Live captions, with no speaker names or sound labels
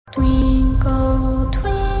Twinkle,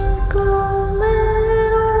 twinkle,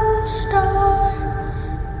 little star,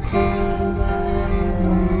 how I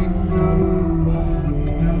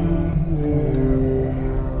wonder.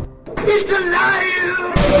 It's alive!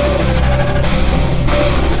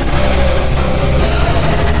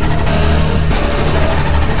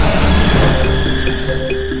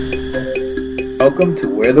 Welcome to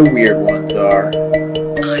Where the Weird Ones Are.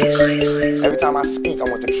 Every time I speak, I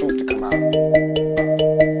want the truth to come out.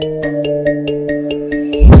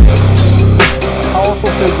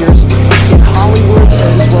 Powerful figures in Hollywood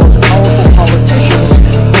as well as powerful politicians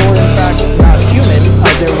who are in fact not human.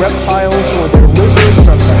 They're reptiles or they're lizards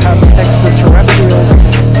or perhaps extraterrestrials.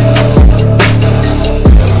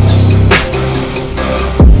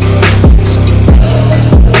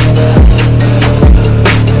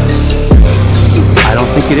 I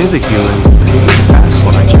don't think it is a human. I think it's a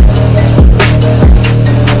Sasquatch.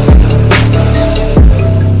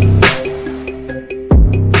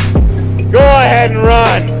 Go ahead and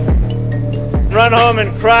run. Run home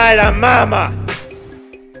and cry to mama.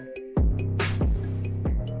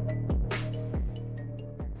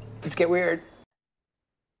 Let's get weird.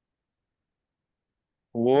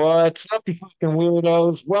 What's up, you fucking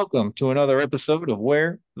weirdos? Welcome to another episode of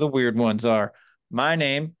Where the Weird Ones Are. My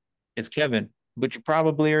name is Kevin, but you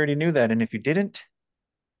probably already knew that, and if you didn't,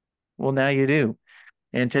 well, now you do.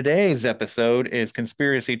 And today's episode is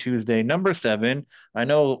Conspiracy Tuesday number 7.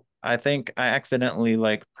 I think I accidentally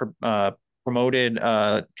promoted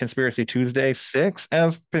Conspiracy Tuesday 6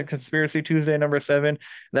 as Conspiracy Tuesday number 7.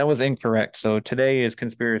 That was incorrect. So today is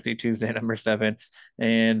Conspiracy Tuesday number 7.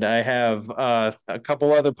 And I have a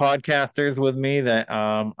couple other podcasters with me that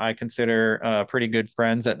I consider pretty good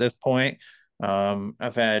friends at this point.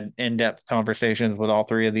 I've had in-depth conversations with all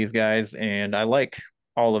three of these guys, and I like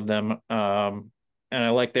all of them. And I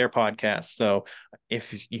like their podcast. So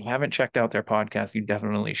if you haven't checked out their podcast, you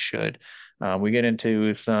definitely should. We get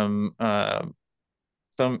into some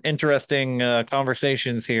interesting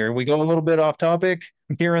conversations here. We go a little bit off topic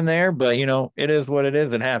here and there, but it is what it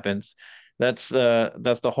is. It happens. That's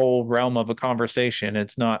the whole realm of a conversation.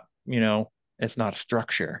 It's not it's not a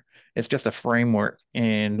structure. It's just a framework,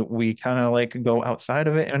 and we kind of like go outside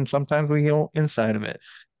of it, and sometimes we go inside of it.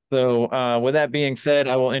 So, with that being said,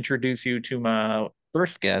 I will introduce you to my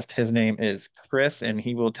first guest. His name is Chris, and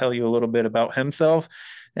he will tell you a little bit about himself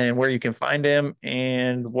and where you can find him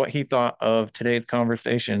and what he thought of today's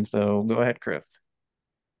conversation. So, go ahead, Chris.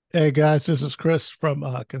 Hey guys, this is Chris from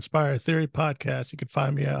Conspire Theory Podcast. You can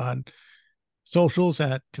find me on socials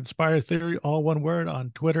at Conspire Theory, all one word,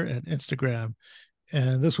 on Twitter and Instagram.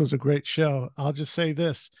 And this was a great show. I'll just say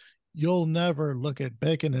this. You'll never look at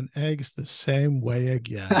bacon and eggs the same way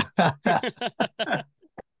again.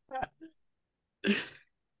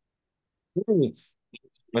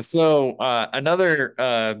 So,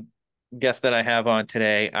 another guest that I have on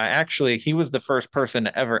today, he was the first person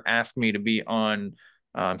to ever ask me to be on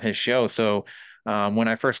his show. So, when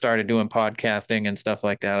I first started doing podcasting and stuff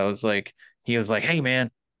like that, he was like, "Hey, man,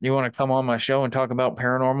 you want to come on my show and talk about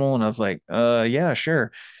paranormal?" And I was like, yeah,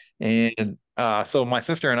 sure." And so my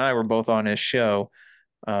sister and I were both on his show,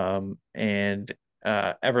 and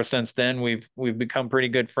ever since then we've become pretty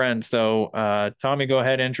good friends. So Tommy, go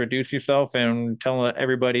ahead and introduce yourself and tell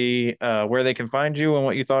everybody where they can find you and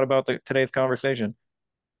what you thought about today's conversation.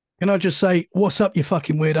 Can I just say, what's up, you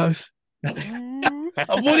fucking weirdos?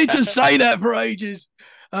 I've wanted to say that for ages.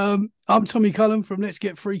 I'm Tommy Cullen from Let's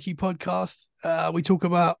Get Freaky podcast. We talk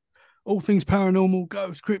about all things paranormal,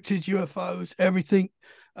 ghosts, cryptids, UFOs, everything.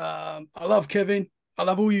 I love Kevin. I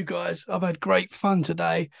love all you guys. I've had great fun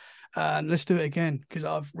today. And let's do it again because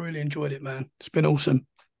I've really enjoyed it, man. It's been awesome.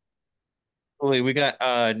 We got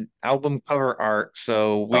album cover art,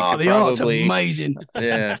 so we could the art's probably amazing.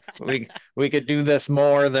 Yeah, we could do this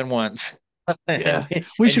more than once. Yeah,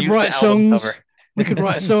 we should write songs. We could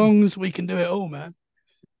write songs. We can do it all, man.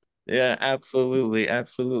 Yeah, absolutely,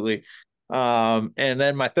 absolutely. And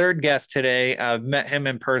then my third guest today, I've met him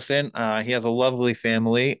in person. He has a lovely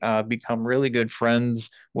family, become really good friends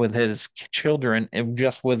with his children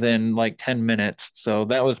just within like 10 minutes. So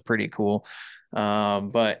that was pretty cool.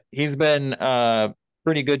 But he's been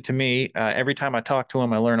pretty good to me. Every time I talk to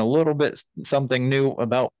him, I learn a little bit something new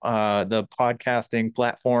about the podcasting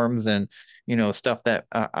platforms and, stuff that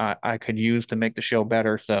I could use to make the show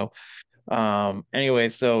better. So anyway,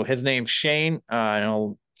 so his name's Shane.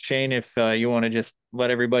 Shane, if you want to just let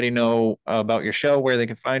everybody know about your show, where they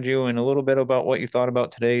can find you, and a little bit about what you thought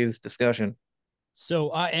about today's discussion. So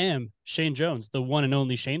I am Shane Jones, the one and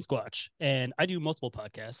only Shane Squatch, and I do multiple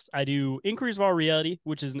podcasts. I do Inquiries of Our Reality,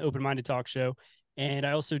 which is an open-minded talk show, and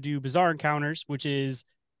I also do Bizarre Encounters, which is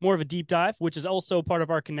more of a deep dive, which is also part of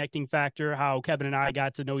our connecting factor. How Kevin and I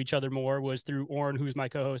got to know each other more was through Oren, who's my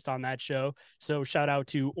co-host on that show. So shout out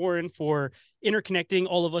to Oren for interconnecting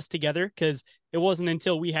all of us together, because it wasn't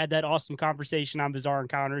until we had that awesome conversation on Bizarre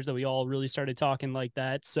Encounters that we all really started talking like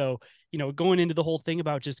that. So, going into the whole thing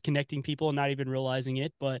about just connecting people and not even realizing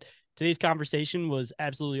it. But today's conversation was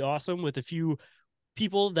absolutely awesome with a few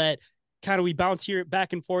people that kind of we bounce here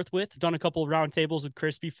back and forth with. Done a couple of round tables with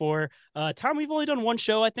Chris before. Tom, we've only done one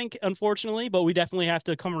show, I think, unfortunately, but we definitely have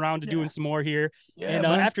to come around to doing some more here. And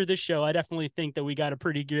after this show, I definitely think that we got a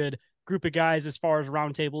pretty good group of guys as far as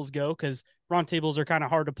round tables go, because round tables are kind of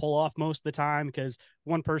hard to pull off most of the time because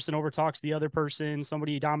one person overtalks the other person,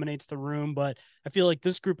 somebody dominates the room. But I feel like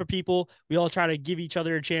this group of people, we all try to give each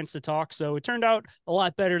other a chance to talk. So it turned out a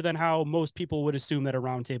lot better than how most people would assume that a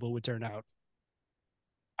round table would turn out.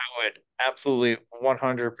 I would absolutely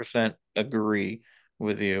 100% agree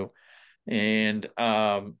with you. And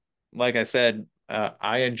like I said,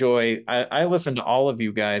 I listen to all of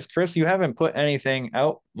you guys. Chris, you haven't put anything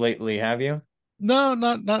out lately, have you? No,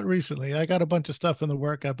 not recently. I got a bunch of stuff in the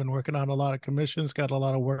work. I've been working on a lot of commissions, got a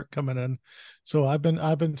lot of work coming in. So I've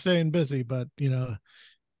been staying busy, but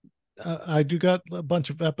I do got a bunch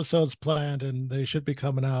of episodes planned and they should be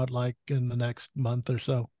coming out like in the next month or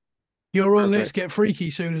so. You're on Let's Get Freaky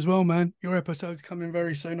soon as well, man. Your episode's coming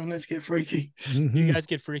very soon on Let's Get Freaky. Mm-hmm. You guys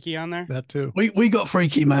get freaky on there? That too. We got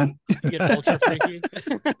freaky, man. You get ultra freaky.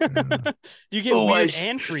 You get weird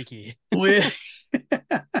and freaky. Weird.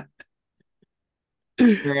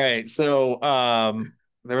 Right. So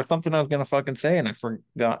there was something I was gonna fucking say and I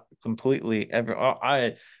forgot completely.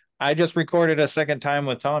 I just recorded a second time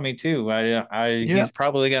with Tommy too. He's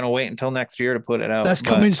probably gonna wait until next year to put it out. That's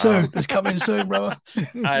coming soon. That's coming soon, brother.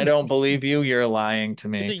 I don't believe you. You're lying to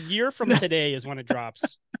me. It's a year from today is when it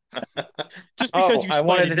drops. Just because you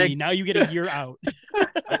spited me, now you get a year out.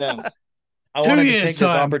 I wanted to take this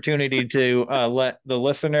opportunity to let the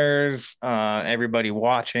listeners, everybody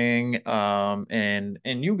watching, and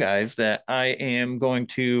you guys that I am going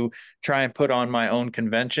to try and put on my own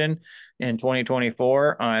convention in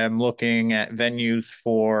 2024. I'm looking at venues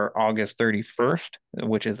for August 31st,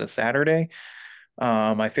 which is a Saturday.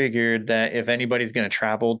 I figured that if anybody's going to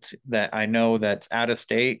travel that I know that's out of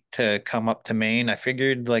state to come up to Maine, I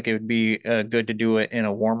figured like it would be good to do it in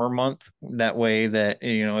a warmer month. That way that,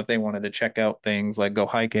 if they wanted to check out things like go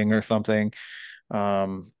hiking or something,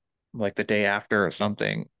 like the day after or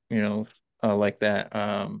something, like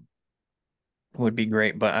that, would be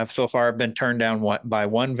great. But I've so far been turned down by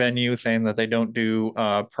one venue saying that they don't do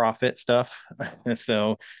profit stuff.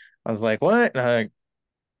 So I was like, what?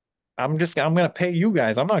 I'm going to pay you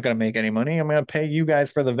guys. I'm not going to make any money. I'm going to pay you guys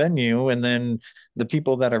for the venue. And then the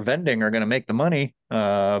people that are vending are going to make the money.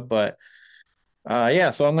 Yeah,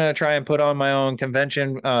 so I'm going to try and put on my own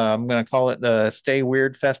convention. I'm going to call it the Stay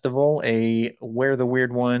Weird Festival, a Where the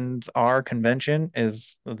Weird Ones Are convention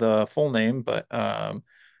is the full name. But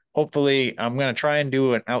hopefully I'm going to try and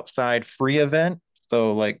do an outside free event.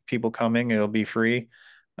 So like people coming, it'll be free.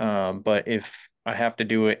 But if I have to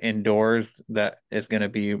do it indoors, that is going to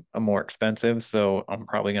be more expensive. So I'm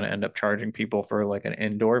probably going to end up charging people for like an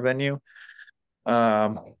indoor venue.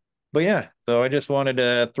 But yeah, so I just wanted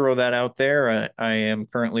to throw that out there. I am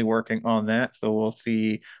currently working on that. So we'll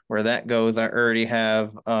see where that goes. I already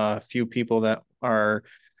have a few people that are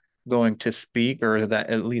going to speak or that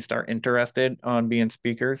at least are interested on being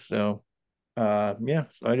speakers. So yeah,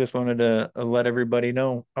 so I just wanted to let everybody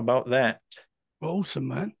know about that. Awesome,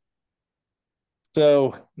 man.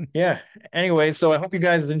 So yeah, anyway, so I hope you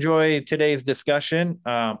guys enjoy today's discussion.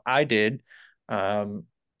 I did.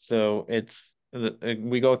 So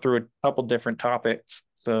we go through a couple different topics.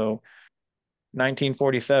 So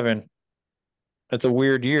 1947, that's a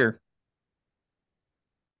weird year.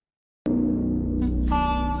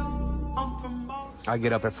 I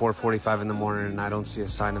get up at 4:45 in the morning and I don't see a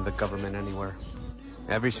sign of the government anywhere.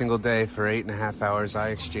 Every single day for 8.5 hours, I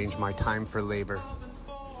exchange my time for labor.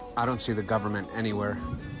 I don't see the government anywhere,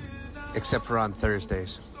 except for on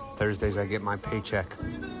Thursdays. Thursdays I get my paycheck.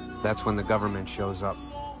 That's when the government shows up.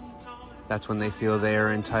 That's when they feel they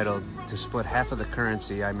are entitled to split half of the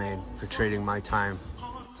currency I made for trading my time,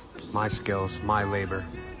 my skills, my labor.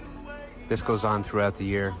 This goes on throughout the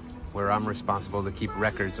year, where I'm responsible to keep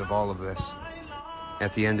records of all of this.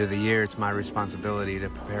 At the end of the year, it's my responsibility to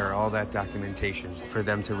prepare all that documentation for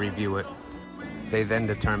them to review it. They then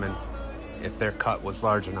determine if their cut was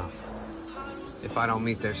large enough. If I don't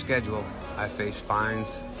meet their schedule, I face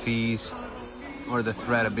fines, fees, or the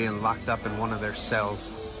threat of being locked up in one of their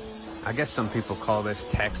cells. I guess some people call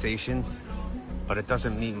this taxation, but it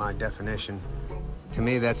doesn't meet my definition. To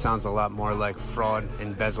me, that sounds a lot more like fraud,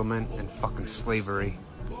 embezzlement, and fucking slavery.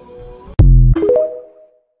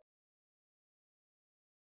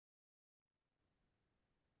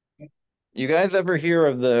 You guys ever hear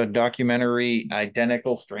of the documentary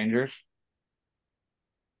Identical Strangers?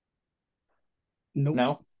 Nope.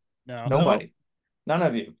 No? No. Nobody. None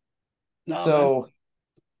of you. No,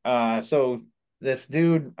 man. So this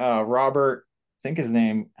dude, Robert, I think his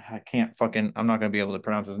name, I'm not gonna be able to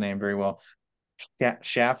pronounce his name very well.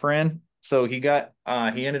 Shafran. So he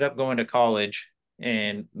ended up going to college,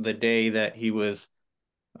 and the day that he was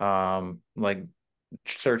like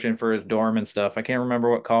searching for his dorm and stuff, I can't remember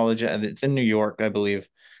what college, it's in New York, I believe.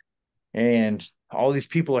 And all these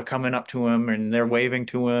people are coming up to him and they're waving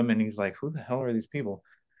to him, and he's like, who the hell are these people?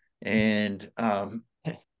 And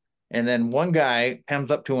then one guy comes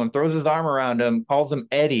up to him, throws his arm around him, calls him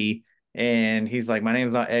Eddie, and he's like, my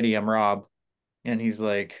name's not Eddie, I'm Rob. And he's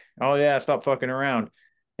like, oh yeah, stop fucking around.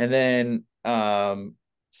 And then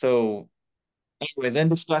so anyways, in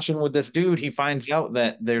discussion with this dude, he finds out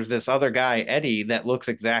that there's this other guy, Eddie, that looks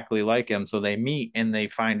exactly like him. So they meet and they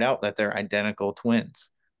find out that they're identical twins.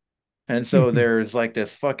 And so there's like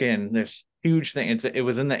this huge thing. It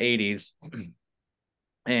was in the 80s,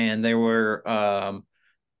 and they were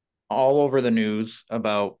all over the news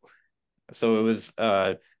about. So it was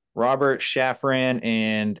Robert Shafran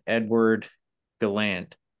and Edward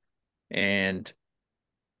Gallant, and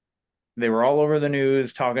they were all over the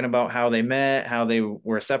news talking about how they met, how they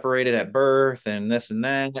were separated at birth, and this and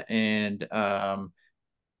that. And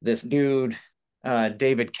this dude,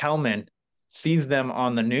 David Kelman, sees them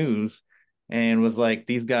on the news and was like,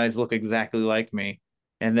 "These guys look exactly like me."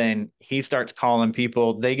 And then he starts calling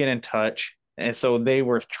people. They get in touch, and so they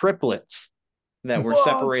were triplets that were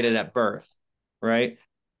separated at birth, right?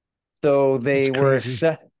 So they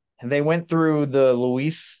went through the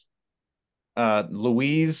Louise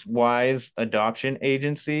Wise Adoption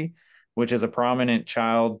Agency, which is a prominent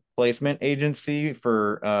child placement agency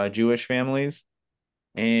for Jewish families.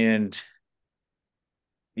 And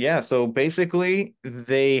yeah, so basically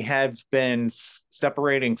they have been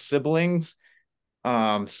separating siblings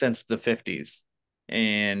since the 50s.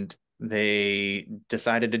 And they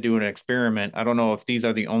decided to do an experiment. I don't know if these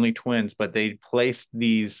are the only twins, but they placed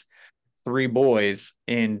these three boys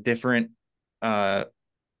in different uh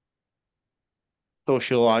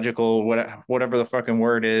sociological, whatever the fucking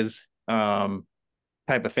word is, type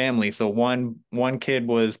of family. So one kid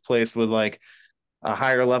was placed with like a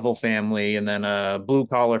higher level family, and then a blue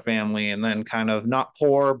collar family, and then kind of not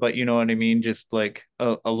poor, but you know what I mean, just like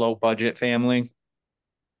a low budget family,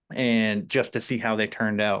 and just to see how they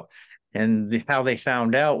turned out. And how they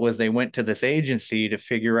found out was they went to this agency to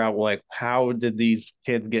figure out like how did these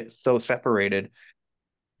kids get so separated.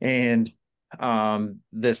 And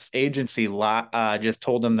this agency just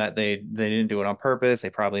told them that they didn't do it on purpose. They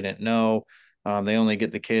probably didn't know. They only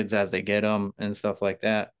get the kids as they get them and stuff like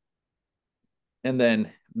that. And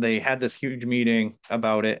then they had this huge meeting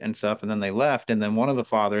about it and stuff, and then they left. And then one of the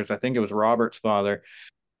fathers, I think it was Robert's father,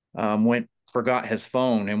 forgot his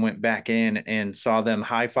phone and went back in and saw them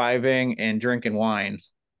high-fiving and drinking wine,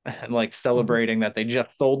 like celebrating that they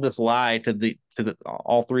just sold this lie to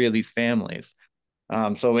all three of these families.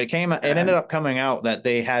 So it ended up coming out that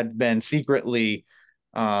they had been secretly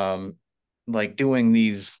like doing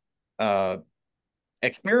these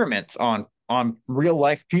experiments on real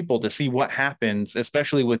life people to see what happens,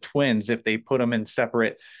 especially with twins if they put them in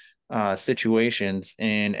separate situations.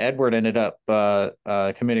 And Edward ended up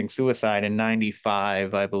committing suicide in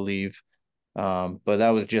 95, I believe. But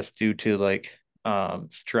that was just due to like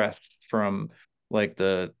stress from like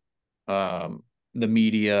the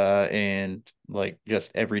media and like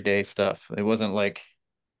just everyday stuff. It wasn't like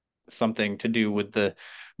something to do with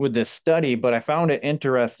this study, but I found it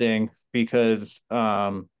interesting because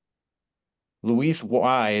Luis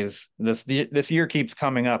Wise, this year keeps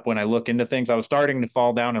coming up when I look into things. I was starting to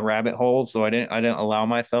fall down a rabbit hole, so I didn't allow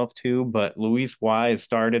myself to. But Luis Wise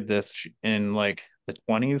started this in like the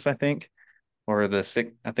 20s, I think, or I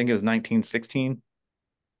think it was 1916.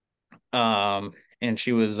 And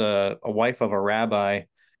she was a wife of a rabbi,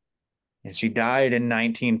 and she died in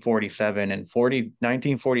 1947. And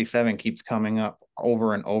 1947 keeps coming up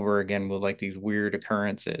over and over again with like these weird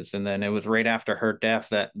occurrences. And then it was right after her death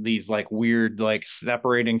that these like weird like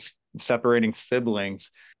separating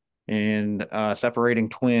siblings and separating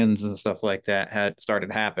twins and stuff like that had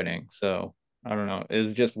started happening. So I don't know, it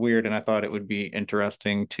was just weird, and I thought it would be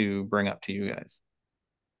interesting to bring up to you guys.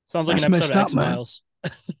 Sounds like That's an episode messed of up, X-Files.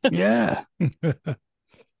 Yeah.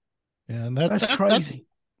 Yeah, and That's crazy.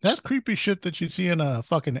 That's creepy shit that you see in a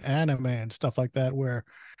fucking anime and stuff like that, where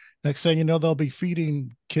Next thing you know, they'll be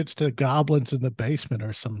feeding kids to goblins in the basement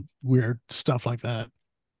or some weird stuff like that.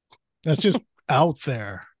 That's just out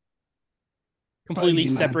there. Completely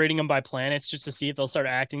Crazy, man. separating them by planets just to see if they'll start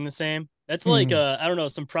acting the same. That's Hmm. like I don't know,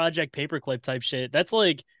 some Project Paperclip type shit. That's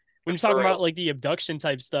like when you're talking about like the abduction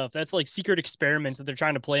type stuff. That's like secret experiments that they're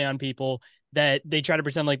trying to play on people that they try to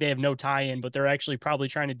pretend like they have no tie-in, but they're actually probably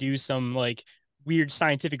trying to do some like weird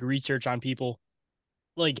scientific research on people.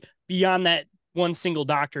 Like beyond that one single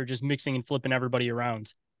doctor just mixing and flipping everybody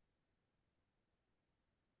around.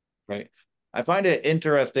 Right. I find it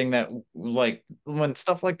interesting that like when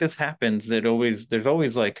stuff like this happens, there's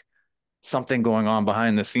always like something going on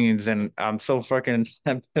behind the scenes, and I'm so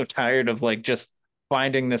tired of like just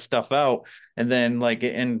finding this stuff out and then like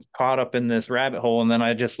getting caught up in this rabbit hole, and then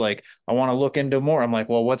I want to look into more. I'm like,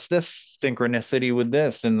 well, what's this synchronicity with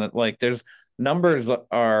this? And that like there's numbers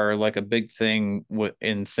are like a big thing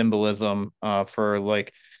in symbolism for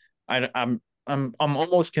like I'm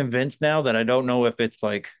almost convinced now that I don't know if it's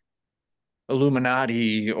like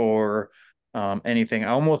Illuminati or anything. I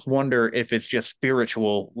almost wonder if it's just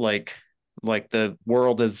spiritual, like the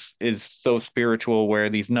world is so spiritual where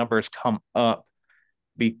these numbers come up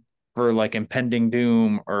be for like impending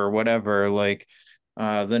doom or whatever. Like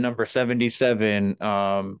the number 77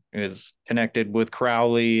 is connected with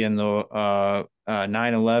Crowley and the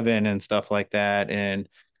 9/11 and stuff like that. And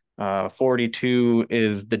 42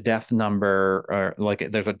 is the death number, or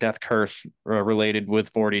like there's a death curse related with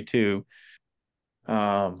 42.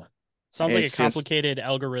 Um, Sounds like a it's just complicated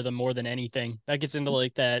algorithm more than anything. That gets into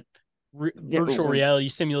like that yeah, virtual reality,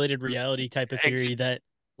 simulated reality type of ex theory that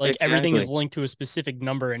like everything is exactly. linked to a specific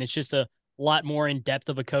number and it's just a lot more in depth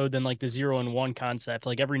of a code than like the 0 and 1 concept.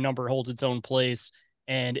 Like every number holds its own place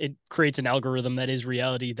and it creates an algorithm that is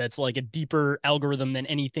reality that's like a deeper algorithm than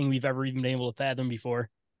anything we've ever even been able to fathom before.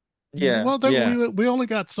 Yeah, Well, yeah, we only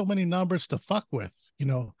got so many numbers to fuck with,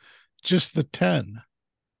 just the 10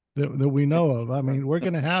 that we know of. I mean, we're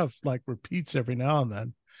going to have like repeats every now and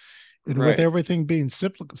then. And with right. everything being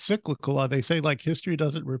cyclical, they say like history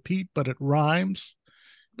doesn't repeat, but it rhymes.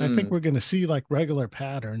 I think Mm, we're going to see like regular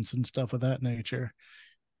patterns and stuff of that nature.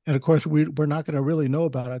 And of course, we're not going to really know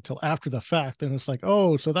about it until after the fact. And it's like,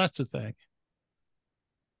 oh, so that's the thing.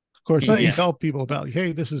 Of course, you But can yeah, if tell people about,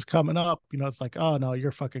 hey, this is coming up. It's like, oh, no,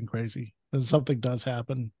 you're fucking crazy. And something does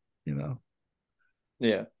happen, you know.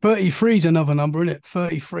 yeah, 33 is another number, isn't it?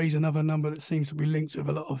 33 is another number that seems to be linked with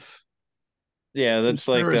a lot of yeah. That's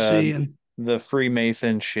like conspiracy and the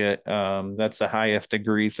Freemason shit. That's the highest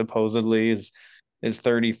degree supposedly is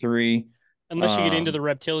 33. Unless you get into Um, the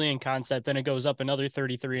reptilian concept, then it goes up another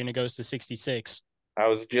 33 and it goes to 66. I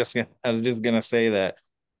was just gonna say that.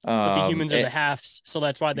 But the humans are the It halves, so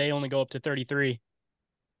that's why they only go up to 33.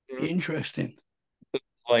 interesting.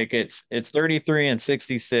 like it's 33 and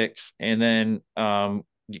 66, and then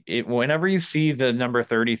whenever you see the number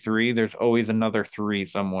 33, there's always another three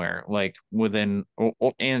somewhere like within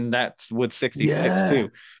and that's with 66 Yeah. too.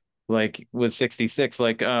 Like with 66,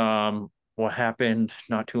 like what happened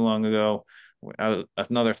not too long ago.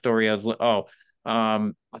 Another story I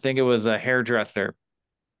think it was a hairdresser.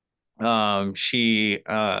 She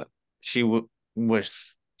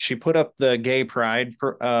was she put up the gay pride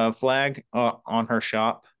flag on her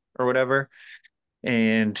shop or whatever,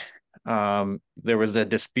 and there was a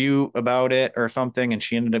dispute about it or something, and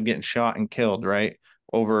she ended up getting shot and killed, right,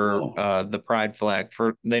 over Whoa. the pride flag.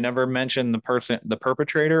 For they never mentioned the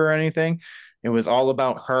perpetrator or anything. It was all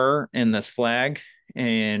about her and this flag,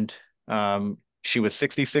 and she was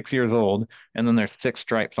 66 years old, and then there's six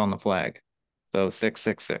stripes on the flag, so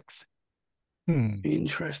 666. Hmm.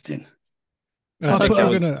 Interesting. I I I thought think put you that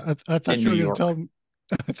were a was gonna. I thought in you New were gonna York. tell me.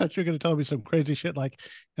 I thought you were gonna tell me some crazy shit like,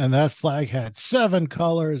 and that flag had 7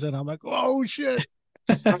 colors, and I'm like, oh shit!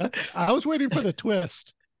 I was waiting for the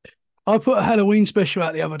twist. I put a Halloween special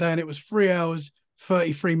out the other day and it was 3 hours,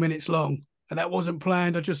 33 minutes long. And that wasn't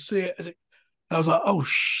planned. I just see it as it I was like, oh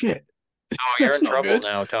shit. Oh, you're That's in not trouble good.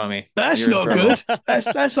 now, Tommy. That's You're in not good. trouble.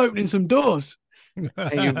 That's opening some doors. You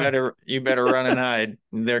better run and hide.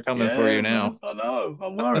 They're coming for Yeah, you now. man. I know.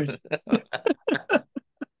 I'm worried.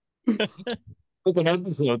 Open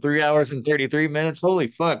episode, 3 hours and 33 minutes. Holy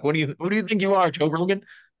fuck. Who do you think you are, Joe Rogan?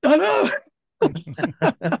 I know.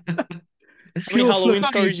 How many Pure Halloween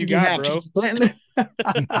fluff. Who do you stories you think you got, have, bro? Chase Clinton?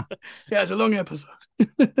 Yeah, it's a long episode.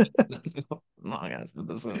 Long ass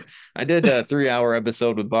episode. I did a 3 hour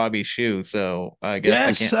episode with Bobby Shue, so I guess Yeah,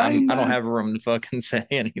 I can't. same, I don't man. have room to fucking say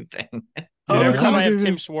anything. Every Yeah, time I'll I have give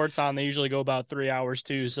Tim you. Schwartz on, they usually go about 3 hours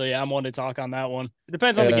too. So yeah, I'm one to talk on that one. It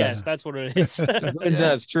depends on the Yeah, guest. That's what it is. Yeah.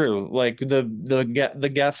 that's true. Like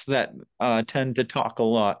the guests that tend to talk a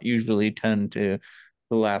lot usually tend to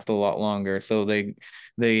to last a lot longer. So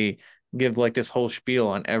they give like this whole spiel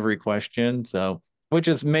on every question. So which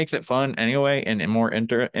just makes it fun anyway, and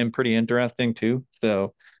and pretty interesting too.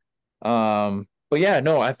 So but yeah,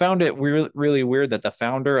 no, I found it really weird that the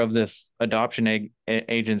founder of this adoption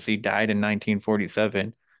agency died in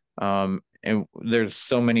 1947. And there's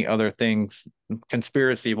so many other things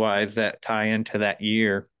conspiracy wise that tie into that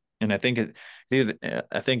year. And I think it's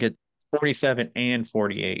 47 and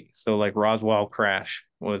 48. So like Roswell crash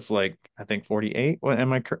was like, I think 48. What,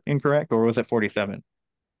 am I incorrect, or was it 47?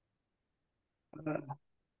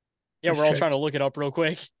 Yeah, we're all trying to look it up real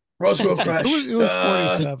quick. Roswell crash. It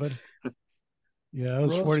was 47. Yeah, it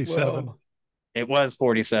was 47. It was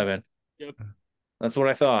 47. Yep. That's what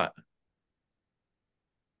I thought.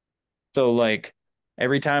 So like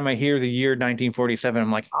every time I hear the year 1947,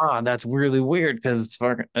 I'm like, that's really weird because it's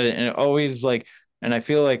fucking, and it always like, and I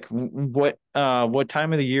feel like what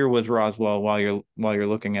time of the year was Roswell while you're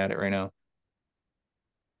looking at it right now?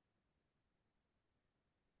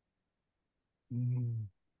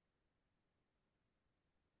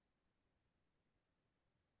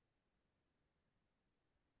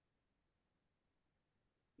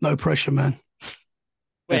 No pressure, man.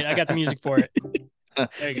 Wait, I got the music for it.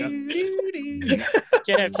 There you go.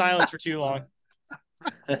 Can't have silence for too long.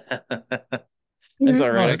 It's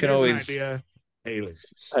all right. I can always cut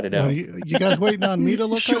it out. You guys waiting on me to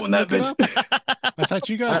look it up? I thought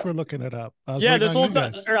you guys I- were looking it up. Yeah, this whole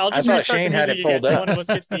time. Or I'll just I thought restart the Shane had music it again pulled so up. one of us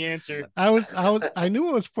gets the answer. I knew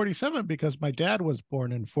it was 47 because my dad was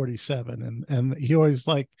born in 47, and he always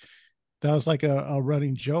like that was like a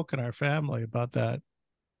running joke in our family about that.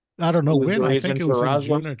 I don't know What was the when. I reason think it for was in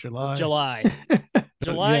Roswell? June or July. July Yeah,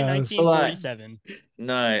 it was- 1947.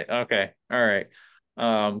 No, okay, all right.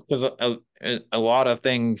 Because a lot of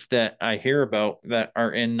things that I hear about that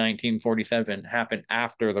are in 1947 happened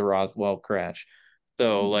after the Roswell crash.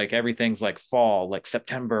 So like everything's like fall, like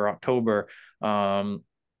September, October. Um,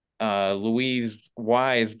 Louise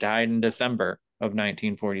Wise died in December of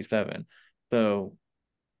 1947. So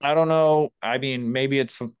I don't know. I mean, maybe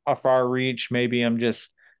it's a far reach. Maybe I'm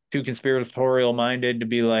just too conspiratorial minded to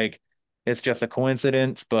be like, it's just a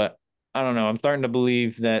coincidence. But I don't know. I'm starting to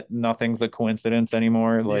believe that nothing's a coincidence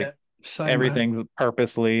anymore. Like same, everything's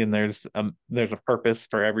purposely, and there's a purpose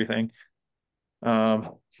for everything.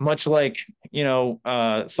 Much like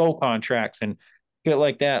soul contracts and shit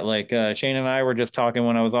like that. Like Shane and I were just talking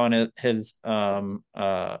when I was on on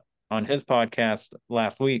his podcast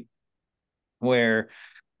last week, where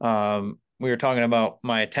we were talking about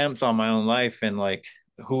my attempts on my own life and like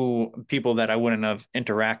who people that I wouldn't have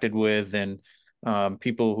interacted with, and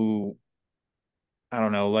people who I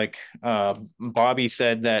don't know, like Bobby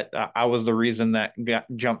said that I was the reason that got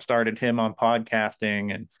jump started him on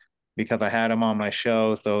podcasting, and because I had him on my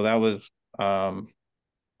show. So that was I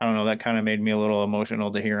don't know, that kind of made me a little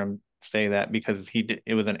emotional to hear him say that, because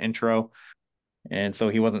it was an intro, and so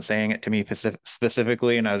he wasn't saying it to me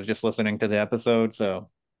specifically, and I was just listening to the episode. So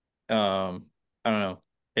I don't know.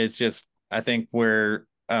 It's just I think we're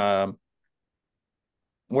in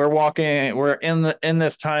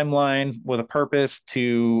this timeline with a purpose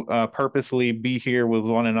to purposely be here with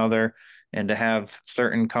one another and to have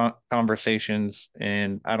certain conversations.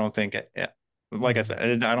 And I don't think like I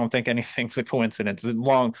said, I don't think anything's a coincidence.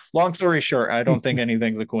 Long story short, I don't think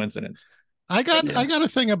anything's a coincidence. I got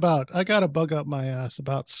a bug up my ass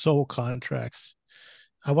about soul contracts.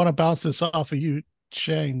 I want to bounce this off of you,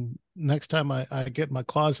 Shane, next time I get my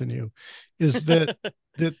claws in you, is that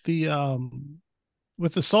the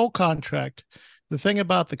with the soul contract, the thing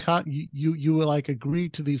about you like agree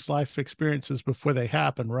to these life experiences before they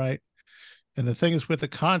happen, right? And the thing is, with the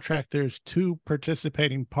contract, there's two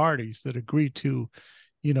participating parties that agree to,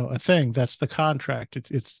 a thing. That's the contract.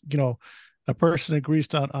 It's a person agrees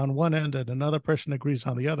on one end and another person agrees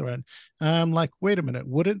on the other end. And I'm like, wait a minute,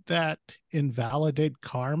 wouldn't that invalidate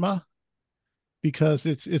karma? Because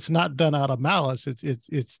it's not done out of malice.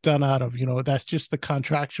 It's done out of, that's just the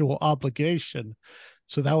contractual obligation.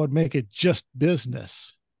 So that would make it just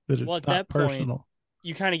business, that it's Well, at not that personal. point,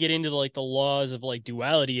 you kind of get into like the laws of like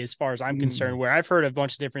duality as far as I'm concerned, where I've heard a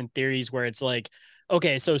bunch of different theories where it's like,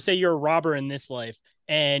 okay, so say you're a robber in this life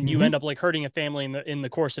and you end up like hurting a family in the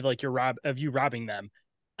course of like you robbing them.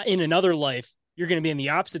 In another life, you're going to be in the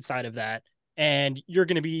opposite side of that, and you're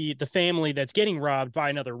going to be the family that's getting robbed by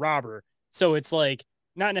another robber. So it's like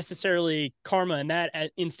not necessarily karma in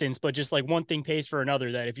that instance, but just like one thing pays for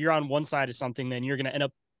another, that if you're on one side of something, then you're going to end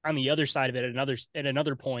up on the other side of it at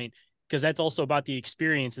another point, because that's also about the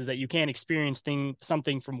experience, is that you can't experience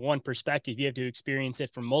something from one perspective. You have to experience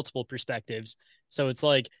it from multiple perspectives. So it's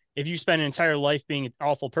like, if you spend an entire life being an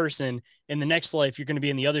awful person, in the next life, you're going to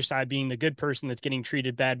be on the other side being the good person that's getting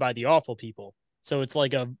treated bad by the awful people. So it's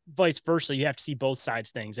like a vice versa. You have to see both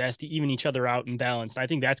sides things. It has to even each other out and balance. And I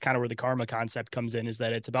think that's kind of where the karma concept comes in, is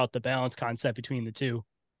that it's about the balance concept between the two.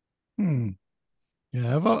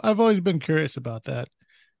 Yeah, I've always been curious about that,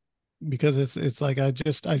 because it's like I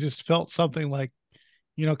just felt something like,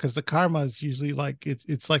 because the karma is usually like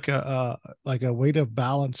it's like a weight of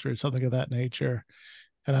balance or something of that nature.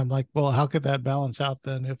 And I'm like, well, how could that balance out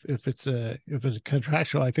then if it's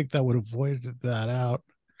contractual? I think that would avoid that out,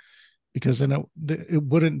 because then it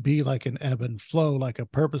wouldn't be like an ebb and flow, like a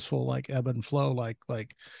purposeful like ebb and flow,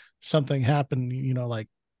 like something happened, like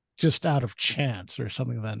just out of chance or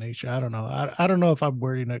something of that nature. I don't know. I don't know if I'm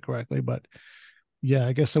wording it correctly, but yeah,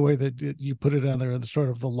 I guess the way that you put it on there, the sort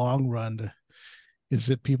of the long run, is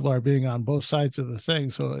that people are being on both sides of the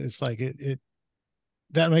thing. So it's like it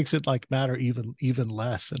that makes it like matter even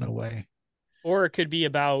less in a way. Or it could be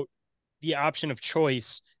about the option of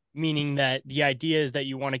choice, meaning that the idea is that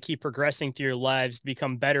you want to keep progressing through your lives to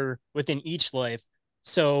become better within each life.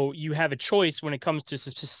 So you have a choice when it comes to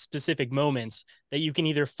specific moments, that you can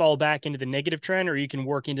either fall back into the negative trend or you can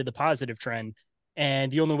work into the positive trend.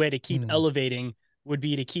 And the only way to keep elevating would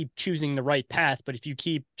be to keep choosing the right path. But if you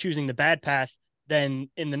keep choosing the bad path, then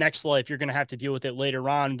in the next life, you're going to have to deal with it later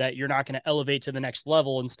on, that you're not going to elevate to the next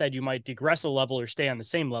level. Instead, you might digress a level or stay on the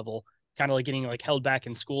same level, kind of like getting like held back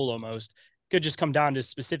in school almost. Could just come down to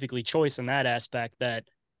specifically choice in that aspect, that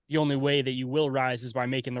the only way that you will rise is by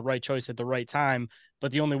making the right choice at the right time.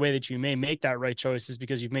 But the only way that you may make that right choice is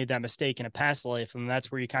because you've made that mistake in a past life. And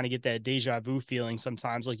that's where you kind of get that deja vu feeling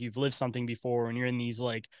sometimes, like you've lived something before and you're in these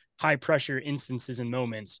like high pressure instances and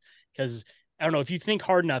moments. Because I don't know, if you think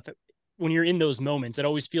hard enough, when you're in those moments, it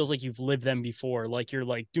always feels like you've lived them before, like you're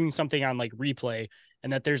like doing something on like replay,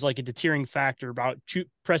 and that there's like a deterring factor about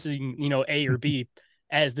pressing, A or B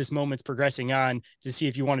as this moment's progressing on, to see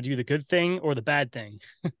if you want to do the good thing or the bad thing.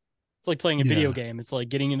 It's like playing a video game. It's like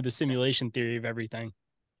getting into the simulation theory of everything.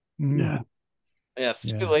 Yeah. Yeah,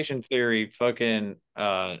 simulation theory fucking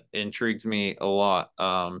intrigues me a lot.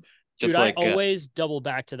 Dude, Just I like always double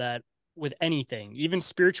back to that with anything, even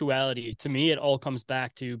spirituality. To me, it all comes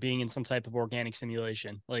back to being in some type of organic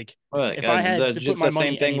simulation. Like, if I had to put just my the same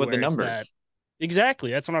money thing with the anywhere, it's that. numbers.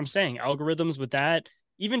 Exactly. That's what I'm saying. Algorithms with that,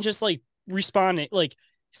 even just like respawning, like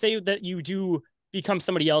say that you do become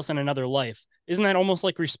somebody else in another life. Isn't that almost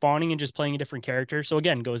like respawning and just playing a different character? So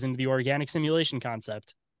again, goes into the organic simulation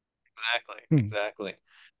concept. Exactly.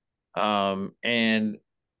 And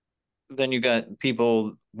then you got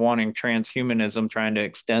people wanting transhumanism, trying to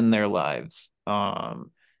extend their lives,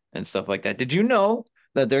 and stuff like that. Did you know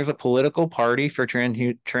that there's a political party for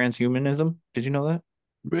transhumanism? Did you know that?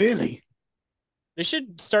 Really? They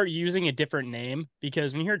should start using a different name,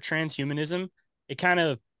 because when you hear transhumanism, it kind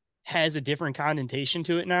of has a different connotation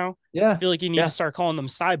to it now. Yeah. I feel like you need Yeah. to start calling them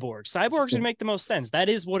cyborgs. Cyborgs would make the most sense. That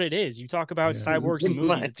is what it is. You talk about cyborgs in Pretty movies,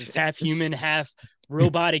 much. it's this half human, half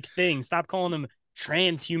robotic thing. Stop calling them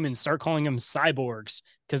transhumans. Start calling them cyborgs,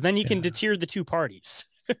 because then you can deter the two parties.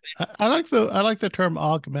 I like the term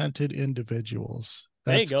augmented individuals.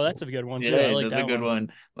 There you That's go. That's cool. a good one too. I Yeah, like that's a that good one.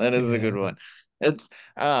 one. That is a good Yeah. one.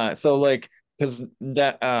 It's so like, because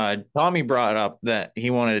that Tommy brought up that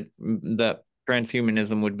he wanted that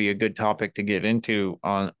transhumanism would be a good topic to get into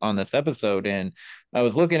on this episode, and I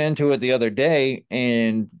was looking into it the other day,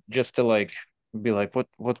 and just to like be like,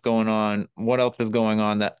 what's going on? What else is going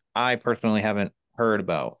on that I personally haven't heard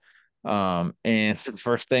about? And the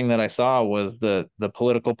first thing that I saw was the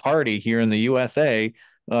political party here in the USA,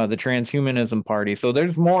 the Transhumanism Party. So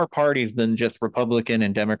there's more parties than just Republican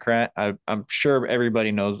and Democrat. I'm sure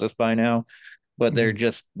everybody knows this by now, but they're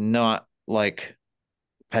just not like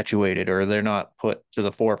perpetuated, or they're not put to the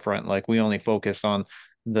forefront. Like, we only focus on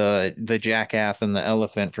the jackass and the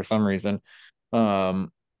elephant for some reason.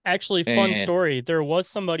 Actually, fun And story. There was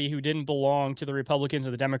somebody who didn't belong to the Republicans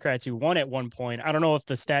or the Democrats who won at one point. I don't know if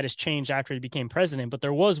the status changed after he became president, but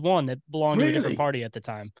there was one that belonged to a different Really? party at the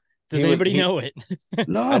time. Does he was anybody he know it?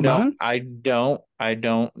 No, man. I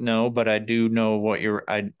don't know, but I do know what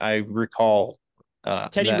I recall Teddy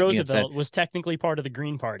that being said. Roosevelt was technically part of the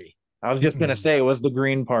Green Party. I was just gonna say it was the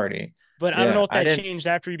Green Party. But I don't know Yeah, if I that didn't. changed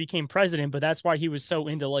after he became president, but that's why he was so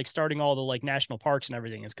into like starting all the like national parks and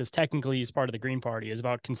everything, is because technically he's part of the Green Party, is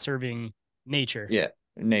about conserving nature. Yeah,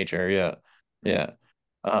 nature. Yeah, yeah.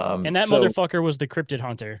 And that So motherfucker was the cryptid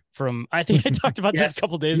hunter from, I think I talked about this yes, a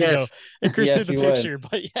couple days yes, ago. And Chris yes, did the he was. picture,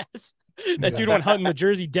 but yes, that dude went hunting the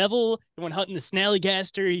Jersey Devil, he went hunting the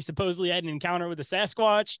Snallygaster. He supposedly had an encounter with the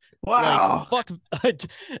Sasquatch. Wow. Like, fuck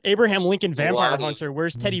Abraham Lincoln A vampire lot of- hunter.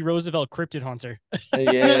 Where's Teddy Roosevelt cryptid hunter?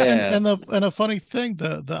 Yeah, And a funny thing,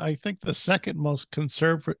 the I think the second most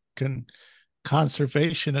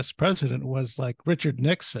conservationist president was like Richard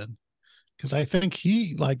Nixon, because I think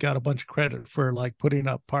he like got a bunch of credit for like putting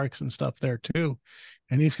up parks and stuff there too,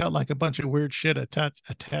 and he's got like a bunch of weird shit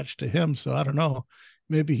attached to him. So I don't know,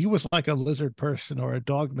 maybe he was like a lizard person or a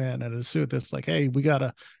dog man in a suit that's like, hey, we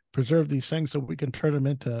gotta preserve these things so we can turn them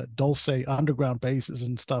into dulce underground bases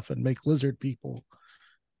and stuff and make lizard people,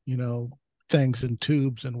 you know, things and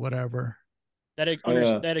tubes and whatever. That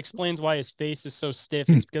explains why his face is so stiff.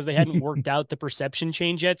 It's because they hadn't worked out the perception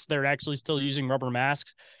change yet. So they're actually still using rubber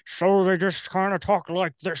masks. So they just kind of talk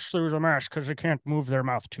like this through the mask because they can't move their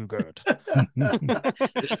mouth too good.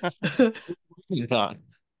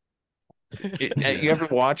 You ever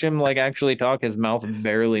watch him like actually talk? His mouth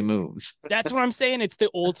barely moves. That's what I'm saying. It's the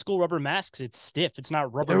old school rubber masks. It's stiff. It's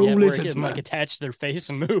not rubber They're yet all where it lizards, can like man. attach to their face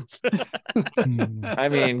and move. I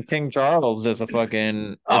mean, King Charles is a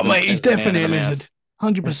fucking. Oh, mate, he's is a man definitely a in the mask. lizard.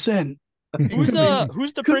 100%. Who's the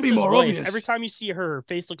Couldn't be prince's more wife? obvious. Every time you see her, her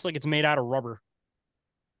face looks like it's made out of rubber.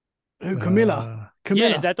 Who, Camilla? Yeah,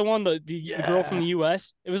 is that the one, the girl from the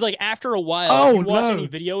US? It was like after a while, Oh, if you watch no. any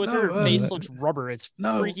video with No, her face looks rubber. It's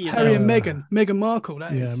No, freaky as Harry hell. and Meghan Markle.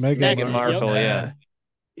 That Yeah, is. Meghan Markle. Yeah.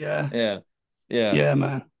 Yeah. Yeah. Yeah. Yeah,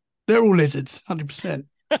 man. They're all lizards, 100%.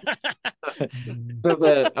 So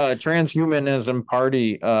the transhumanism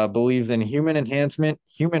party believes in human enhancement,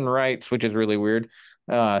 human rights, which is really weird,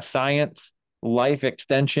 science, life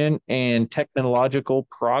extension, and technological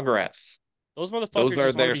progress. Those motherfuckers Those are just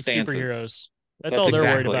want their to be stances. superheroes. That's all they're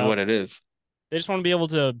worried exactly about. what it is. They just want to be able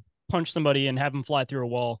to punch somebody and have them fly through a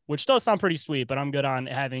wall, which does sound pretty sweet, but I'm good on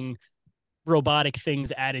having robotic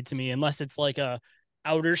things added to me unless it's like a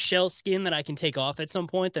outer shell skin that I can take off at some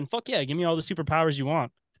point. Then fuck yeah, give me all the superpowers you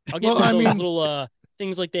want. I'll get one of those little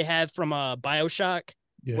things like they have from BioShock,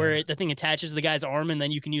 where the thing attaches to the guy's arm and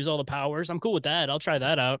then you can use all the powers. I'm cool with that. I'll try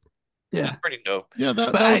that out. Yeah, that's pretty dope. Yeah,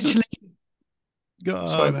 but actually,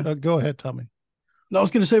 sorry, man. Go ahead, Tommy. No, I was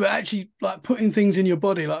going to say, but actually, like putting things in your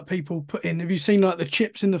body, like people put in. Have you seen like the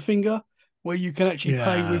chips in the finger where you can actually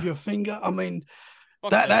pay with your finger? I mean,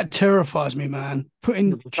 that terrifies me, man.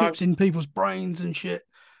 Putting chips in people's brains and shit.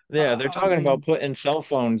 Yeah, they're talking about putting cell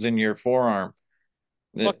phones in your forearm.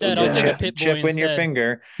 Fuck that, I'll take a Pip Boy chip in your instead.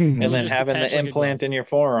 finger, Mhm. and then Just having attach the like a implant glove. in your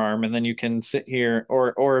forearm, and then you can sit here,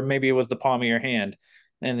 or maybe it was the palm of your hand,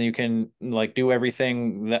 and you can like do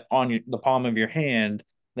everything that on the palm of your hand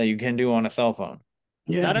that you can do on a cell phone.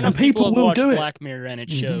 Yeah, Not enough and people have will watched do it. Black Mirror and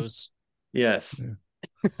it shows. Yes.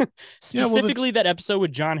 Specifically that episode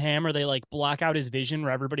with John Hamm where they like block out his vision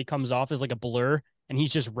where everybody comes off as like a blur and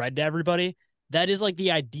he's just red to everybody. That is like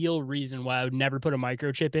the ideal reason why I would never put a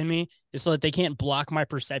microchip in me, is so that they can't block my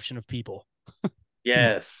perception of people.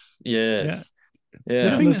 Yes. Yes. Yeah.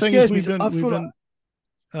 The thing that scares me is I feel like...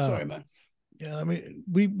 Sorry, man. Yeah, I mean,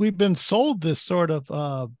 we've been sold this sort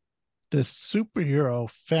of this superhero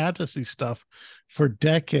fantasy stuff for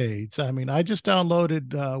decades. I mean, I just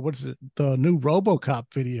downloaded what is it, the new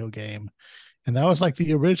RoboCop video game, and that was like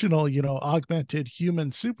the original, you know, augmented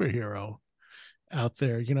human superhero out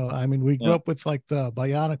there. You know, I mean, we grew up with like the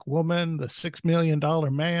Bionic Woman, the $6 Million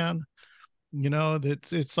Man. You know,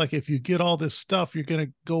 that it's like if you get all this stuff, you're gonna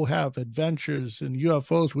go have adventures and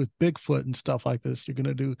UFOs with Bigfoot and stuff like this. You're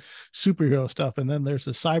gonna do superhero stuff, and then there's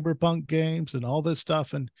the cyberpunk games and all this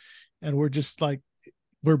stuff, and we're just like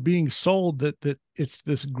we're being sold that it's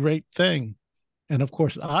this great thing. And of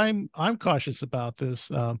course, I'm cautious about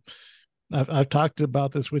this. I've talked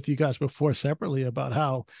about this with you guys before separately about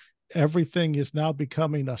how everything is now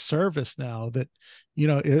becoming a service now, that, you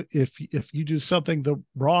know, if you do something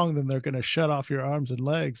wrong, then they're going to shut off your arms and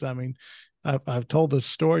legs. I mean, I've told the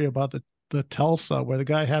story about the Tulsa, where the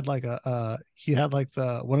guy had like he had like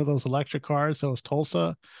one of those electric cars, those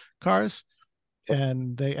Tulsa cars,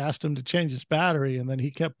 and they asked him to change his battery, and then he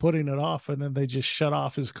kept putting it off, and then they just shut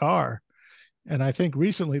off his car. And I think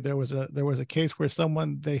recently there was a case where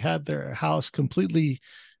they had their house completely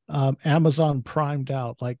Amazon primed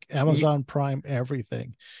out, like Amazon Prime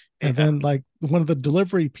everything. And then like one of the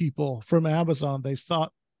delivery people from Amazon, they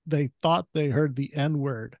thought they heard the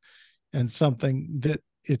N-word and something that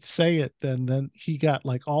it say it, then he got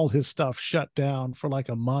like all his stuff shut down for like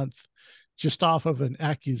a month just off of an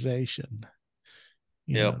accusation.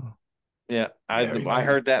 You know? Yeah. I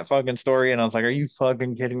heard that fucking story and I was like, are you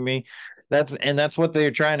fucking kidding me? That's what they're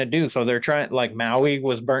trying to do. So they're trying, like Maui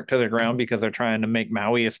was burnt to the ground because they're trying to make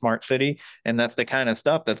Maui a smart city, and that's the kind of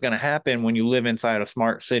stuff that's going to happen when you live inside a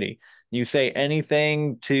smart city. You say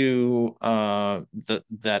anything to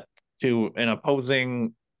that to an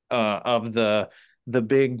opposing of the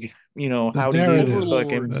big, The how do you narrative, fucking the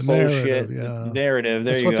Overlords. bullshit narrative, yeah, narrative.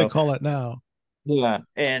 There that's you what they go. call it now. Yeah,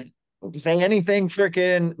 and say anything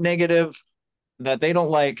freaking negative that they don't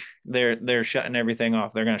like, they're shutting everything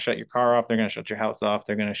off. They're going to shut your car off. They're going to shut your house off.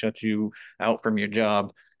 They're going to shut you out from your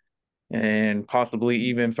job and possibly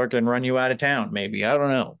even fucking run you out of town. Maybe, I don't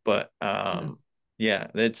know, but yeah,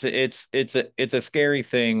 it's a scary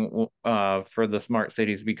thing for the smart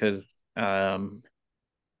cities because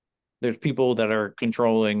there's people that are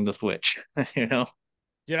controlling the switch. You know.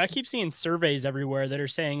 Dude, I keep seeing surveys everywhere that are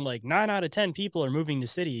saying like 9 out of 10 people are moving to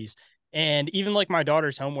cities. And even like my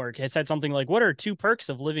daughter's homework, it said something like, what are 2 perks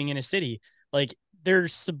of living in a city? Like they're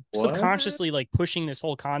What? subconsciously like pushing this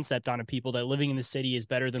whole concept onto people that living in the city is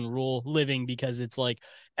better than rural living because it's like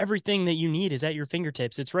everything that you need is at your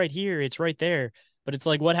fingertips. It's right here, it's right there. But it's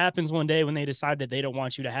like, what happens one day when they decide that they don't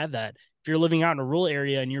want you to have that? If you're living out in a rural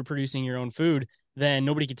area and you're producing your own food, then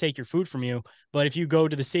nobody can take your food from you. But if you go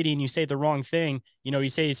to the city and you say the wrong thing, you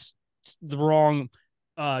say the wrong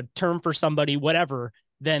term for somebody, whatever,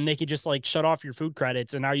 then they could just like shut off your food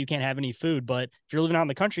credits and now you can't have any food. But if you're living out in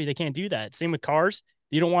the country, they can't do that. Same with cars.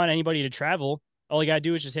 You don't want anybody to travel. All you got to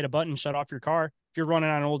do is just hit a button, shut off your car. If you're running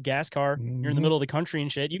on an old gas car, you're in the middle of the country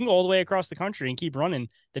and shit, you can go all the way across the country and keep running.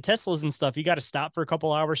 The Teslas and stuff, you got to stop for a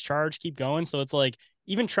couple hours, charge, keep going. So it's like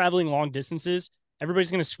even traveling long distances,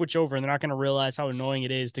 everybody's going to switch over and they're not going to realize how annoying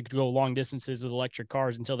it is to go long distances with electric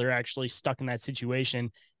cars until they're actually stuck in that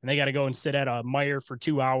situation and they got to go and sit at a Meijer for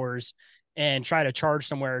 2 hours and try to charge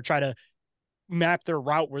somewhere or try to map their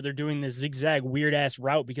route where they're doing this zigzag weird ass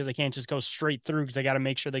route because they can't just go straight through because they got to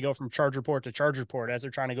make sure they go from charger port to charger port as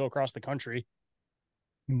they're trying to go across the country.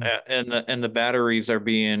 And the batteries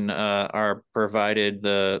are provided,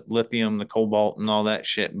 the lithium, the cobalt, and all that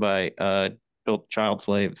shit by child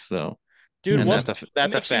slaves. So, dude, and what that's it a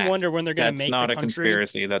makes you fact. wonder when they're going to That's make the not a country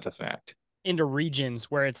conspiracy. That's a fact. into regions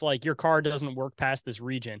where it's like your car doesn't work past this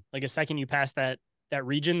region. Like a second you pass that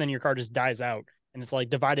region, then your car just dies out. And it's like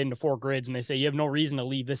divided into 4 grids, and they say you have no reason to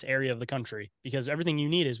leave this area of the country because everything you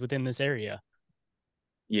need is within this area.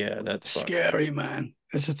 Yeah, that's scary, man.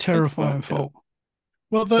 It's a terrifying thought.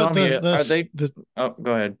 Well, Oh,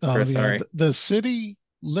 go ahead, Chris. Sorry. The city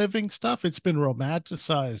living stuff, it's been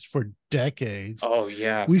romanticized for decades. Oh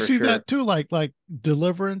yeah, we for see sure. that too, like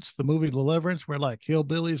Deliverance, the movie Deliverance, where like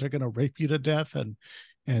hillbillies are going to rape you to death, and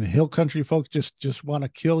hill country folks just want to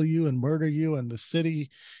kill you and murder you, and the city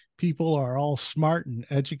people are all smart and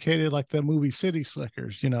educated, like the movie City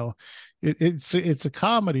Slickers. It's a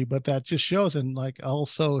comedy, but that just shows. And like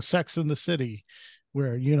also Sex in the City,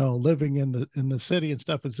 where living in the city and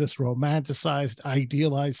stuff is this romanticized,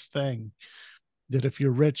 idealized thing that if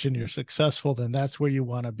you're rich and you're successful, then that's where you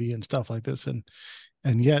want to be and stuff like this.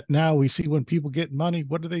 And yet now we see when people get money,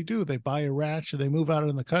 what do? They buy a ranch and they move out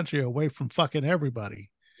in the country away from fucking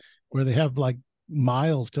everybody, where they have like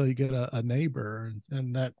miles till you get a neighbor,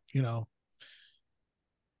 and that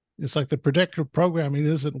it's like the predictive programming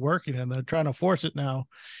isn't working and they're trying to force it now.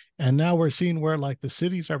 And now we're seeing where like the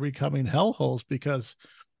cities are becoming hellholes because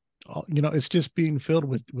it's just being filled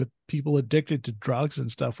with people addicted to drugs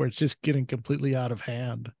and stuff, where it's just getting completely out of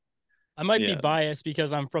hand. I might be biased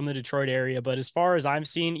because I'm from the Detroit area, but as far as I've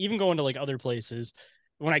seen, even going to like other places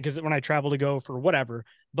when I travel to go for whatever,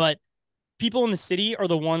 but people in the city are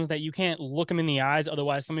the ones that you can't look them in the eyes.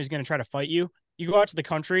 Otherwise somebody's going to try to fight you. You go out to the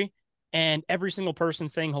country and every single person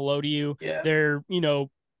saying hello to you. Yeah. They're,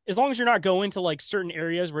 as long as you're not going to like certain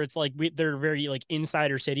areas where it's like they're very like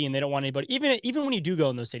insider city and they don't want anybody. Even when you do go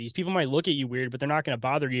in those cities, people might look at you weird, but they're not going to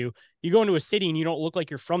bother you. You go into a city and you don't look like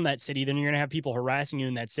you're from that city, then you're going to have people harassing you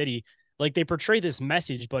in that city. Like they portray this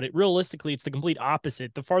message, but realistically, it's the complete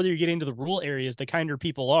opposite. The farther you get into the rural areas, the kinder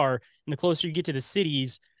people are, and the closer you get to the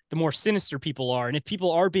cities, the more sinister people are. And if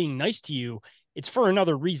people are being nice to you, it's for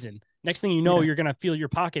another reason. Next thing you know, you're going to feel your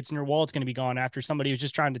pockets and your wallet's going to be gone after somebody who's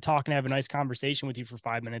just trying to talk and have a nice conversation with you for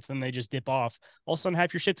 5 minutes. Then they just dip off. All of a sudden,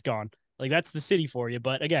 half your shit's gone. Like that's the city for you.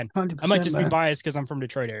 But again, I might just be biased because I'm from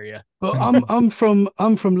Detroit area. Well, I'm from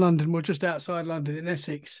London. We're just outside London in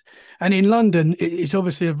Essex, and in London, it's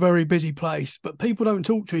obviously a very busy place. But people don't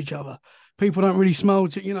talk to each other. People don't really smile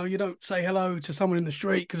to you don't say hello to someone in the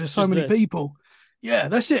street because there's so many people. Yeah,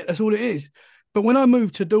 that's it. That's all it is. But when I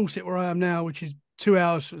moved to Dorset, where I am now, which is 2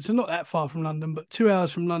 hours, it's not that far from London, but 2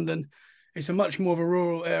 hours from London, It's a much more of a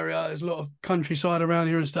rural area. There's a lot of countryside around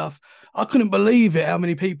here and stuff. I couldn't believe it how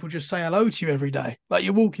many people just say hello to you every day. Like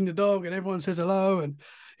you're walking the dog and everyone says hello, and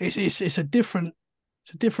it's a different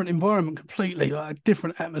environment completely, like a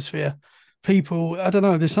different atmosphere. People, I don't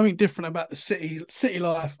know. There's something different about the city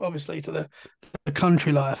life, obviously, to the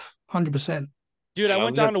country life. 100%. Dude, I I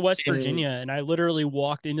went was down to just West in Virginia and I literally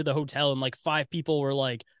walked into the hotel and like 5 people were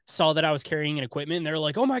like, saw that I was carrying an equipment and they're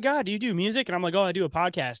like, oh my God, do you do music? And I'm like, oh, I do a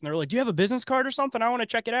podcast. And they're like, do you have a business card or something? I want to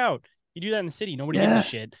check it out. You do that in the city. Nobody gives a Yeah.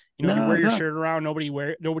 shit. You wear your No. shirt around.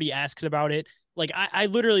 Nobody asks about it. Like I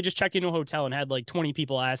literally just checked into a hotel and had like 20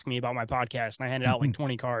 people ask me about my podcast and I handed out like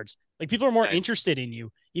 20 cards. Like people are more Nice. interested in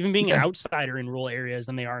you, even being an Yeah. outsider in rural areas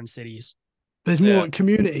than they are in cities. There's Yeah. more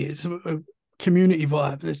community. It's a community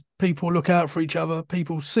vibe. There's people look out for each other.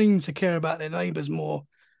 People seem to care about their neighbors more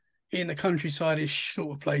in the countryside-ish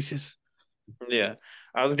sort of places. Yeah.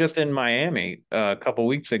 I was just in Miami a couple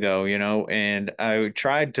weeks ago, and I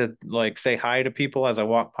tried to like say hi to people as I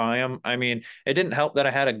walked by them. I mean, it didn't help that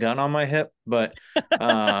I had a gun on my hip, but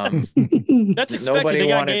That's expected. nobody They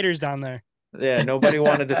got wanted, gators down there. yeah, nobody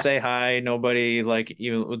wanted to say hi. Nobody like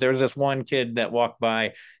there was this one kid that walked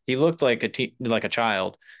by. He looked like like a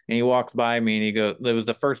child, and he walks by me and he goes, it was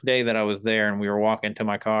the first day that I was there and we were walking to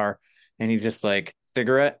my car and he's just like,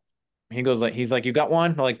 cigarette? He goes like, he's like, you got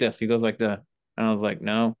one? Like this. He goes like the, and I was like,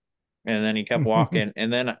 no. And then he kept walking.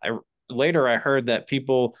 And then later I heard that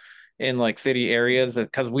people in like city areas,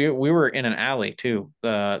 because we were in an alley too,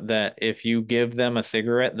 that if you give them a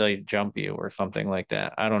cigarette, they jump you or something like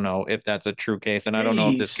that. I don't know if that's a true case, and I don't know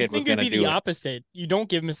if this Jeez. I kid was think it'd gonna be the do it. opposite. You don't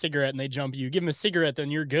give them a cigarette and they jump you. Give them a cigarette, then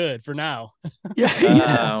you're good for now. Yeah,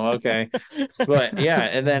 yeah. Oh, okay. But yeah,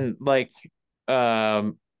 and then like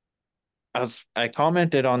um I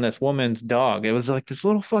commented on this woman's dog. It was like this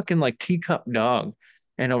little fucking like teacup dog.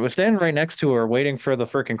 And I was standing right next to her waiting for the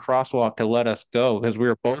freaking crosswalk to let us go because we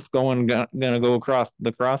were both gonna go across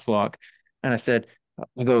the crosswalk. And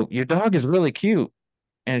I go, your dog is really cute.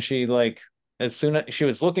 And she like as soon as she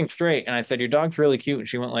was looking straight and I said, your dog's really cute. And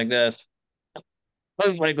she went like this. I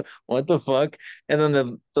was like, what the fuck? And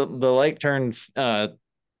then the light turns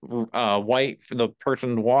white for the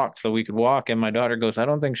person to walk so we could walk. And my daughter goes, I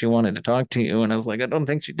don't think she wanted to talk to you. And I was like, I don't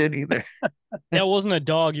think she did either. That wasn't a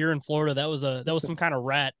dog. You're in Florida. That was some kind of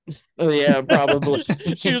rat. Oh, yeah, probably.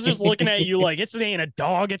 She was just looking at you like it ain't a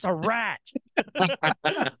dog, it's a rat.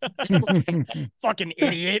 Fucking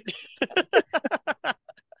idiot.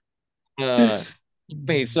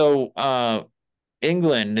 Okay, so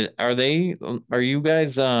England, are you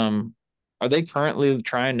guys are they currently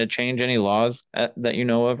trying to change any laws that you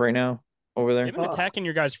know of right now over there? They've been attacking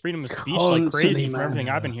your guys' freedom of speech like Constantly, crazy from man. everything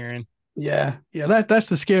I've been hearing. Yeah. That's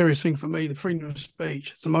the scariest thing for me. The freedom of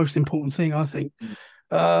speech. It's the most important thing, I think.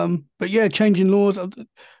 But yeah, changing laws.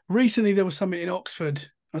 Recently, there was something in Oxford.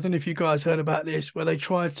 I don't know if you guys heard about this, where they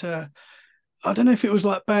tried to. I don't know if it was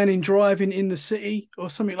like banning driving in the city or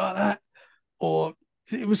something like that, or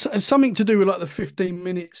it was something to do with like the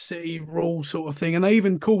 15-minute city rule sort of thing. And they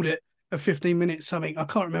even called it a 15-minute something. I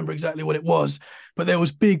can't remember exactly what it was, but there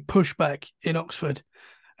was big pushback in Oxford.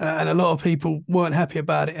 And a lot of people weren't happy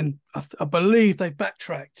about it. And I believe they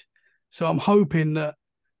backtracked. So I'm hoping that,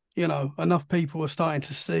 enough people are starting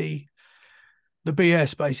to see the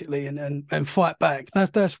BS basically and fight back.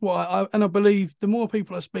 That's why I believe the more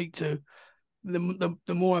people I speak to, the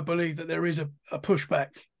more I believe that there is a pushback.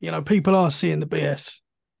 People are seeing the BS.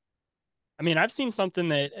 I mean, I've seen something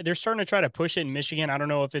that they're starting to try to push it in Michigan. I don't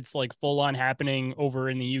know if it's like full on happening over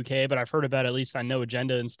in the UK, but I've heard about it, at least on No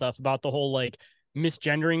Agenda and stuff, about the whole like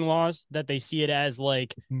misgendering laws, that they see it as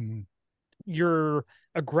like you're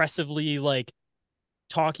aggressively like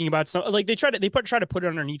talking about some, like they try to put it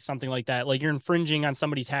underneath something like that, like you're infringing on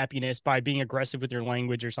somebody's happiness by being aggressive with your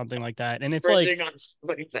language or something like that. And it's like,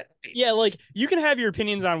 yeah, like you can have your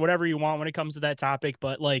opinions on whatever you want when it comes to that topic,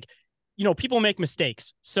 but like, people make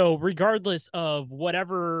mistakes. So regardless of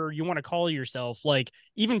whatever you want to call yourself, like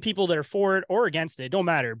even people that are for it or against it, don't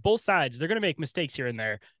matter. Both sides, they're going to make mistakes here and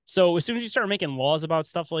there. So as soon as you start making laws about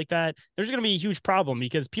stuff like that, there's going to be a huge problem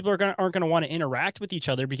because people aren't going to want to interact with each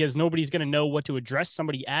other because nobody's going to know what to address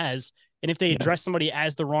somebody as. And if they address somebody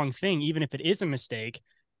as the wrong thing, even if it is a mistake,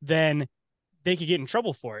 then they could get in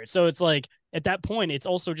trouble for it. So it's like at that point, it's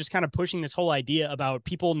also just kind of pushing this whole idea about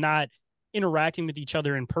people not interacting with each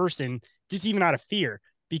other in person, just even out of fear.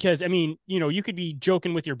 Because I mean, you could be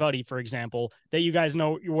joking with your buddy, for example, that you guys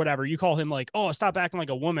know, whatever, you call him like, oh, stop acting like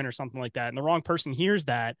a woman or something like that. And the wrong person hears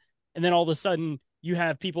that. And then all of a sudden you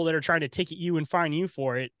have people that are trying to ticket you and fine you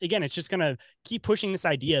for it. Again, it's just going to keep pushing this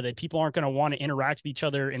idea that people aren't going to want to interact with each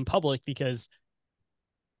other in public because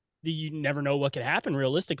you never know what could happen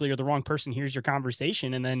realistically, or the wrong person hears your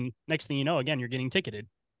conversation. And then next thing you know, again, you're getting ticketed.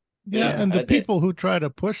 Yeah. And the people who try to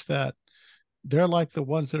push that, they're like the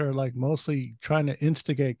ones that are like mostly trying to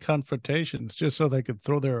instigate confrontations just so they could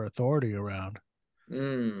throw their authority around.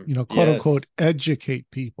 Quote unquote, educate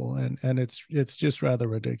people, and it's just rather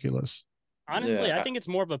ridiculous. Honestly, I think it's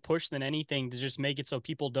more of a push than anything to just make it so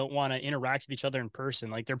people don't want to interact with each other in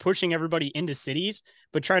person. Like they're pushing everybody into cities,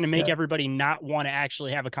 but trying to make everybody not want to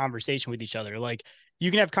actually have a conversation with each other. Like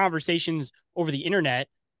you can have conversations over the internet,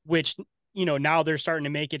 which, now they're starting to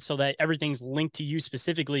make it so that everything's linked to you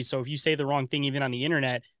specifically. So if you say the wrong thing, even on the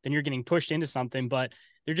internet, then you're getting pushed into something. But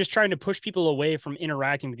they're just trying to push people away from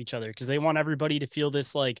interacting with each other because they want everybody to feel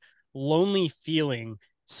this like lonely feeling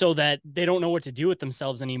so that they don't know what to do with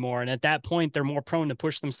themselves anymore. And at that point, they're more prone to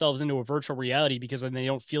push themselves into a virtual reality because then they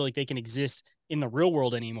don't feel like they can exist in the real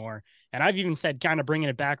world anymore. And I've even said, kind of bringing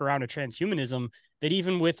it back around to transhumanism, that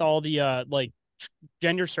even with all the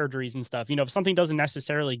gender surgeries and stuff, if something doesn't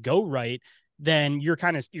necessarily go right, then you're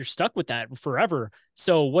stuck with that forever.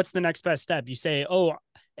 So what's the next best step? You say, oh,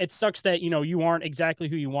 it sucks that, you aren't exactly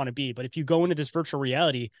who you want to be. But if you go into this virtual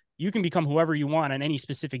reality, you can become whoever you want on any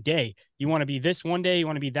specific day. You want to be this one day, you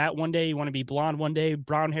want to be that one day, you want to be blonde one day,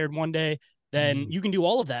 brown haired one day, then you can do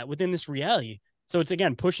all of that within this reality. So it's,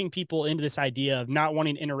 again, pushing people into this idea of not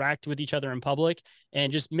wanting to interact with each other in public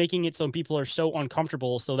and just making it so people are so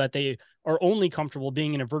uncomfortable so that they are only comfortable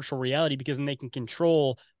being in a virtual reality because then they can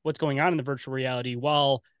control what's going on in the virtual reality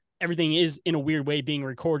while everything is in a weird way being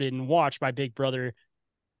recorded and watched by Big Brother.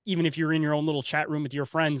 Even if you're in your own little chat room with your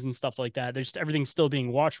friends and stuff like that, there's everything's still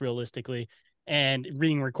being watched realistically and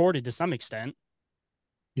being recorded to some extent.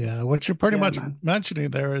 Yeah. What you're pretty much mentioning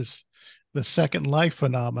there is the Second Life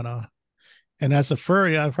phenomena. And as a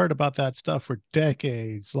furry, I've heard about that stuff for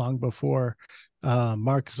decades, long before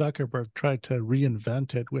Mark Zuckerberg tried to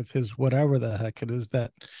reinvent it with his whatever the heck it is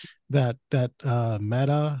that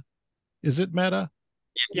Meta. Is it Meta?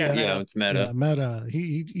 Yeah, it's Meta. Yeah, Meta.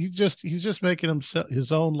 He's just making himself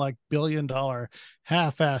his own like $1 billion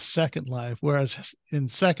half-ass Second Life. Whereas in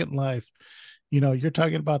Second Life, you're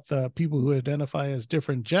talking about the people who identify as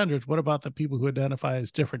different genders. What about the people who identify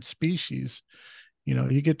as different species?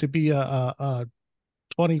 You get to be a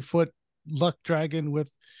 20-foot luck dragon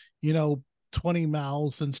with, 20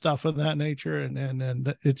 mouths and stuff of that nature.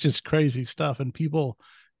 And it's just crazy stuff. And people,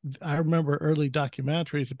 I remember early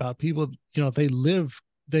documentaries about people,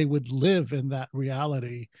 they would live in that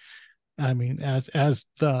reality. I mean, as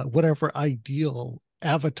the whatever ideal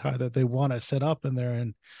avatar that they want to set up in there.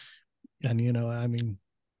 And I mean,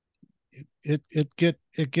 it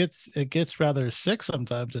gets rather sick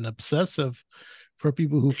sometimes and obsessive for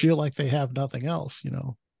people who feel like they have nothing else.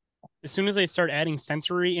 As soon as they start adding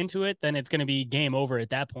sensory into it, then it's going to be game over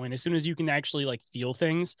at that point. As soon as you can actually like feel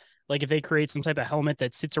things, like if they create some type of helmet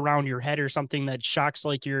that sits around your head or something that shocks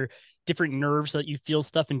like your different nerves so that you feel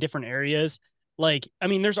stuff in different areas. Like, I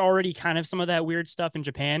mean, there's already kind of some of that weird stuff in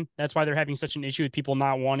Japan. That's why they're having such an issue with people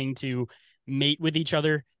not wanting to mate with each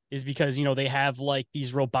other, is because, they have like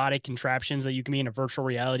these robotic contraptions that you can be in a virtual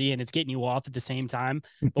reality and it's getting you off at the same time.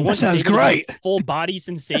 But once sounds great. Full body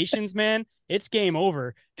sensations, man, it's game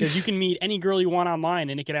over because you can meet any girl you want online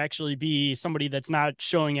and it could actually be somebody that's not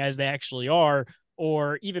showing as they actually are.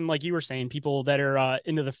 Or even like you were saying, people that are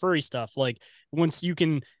into the furry stuff. Like once you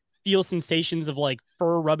can feel sensations of like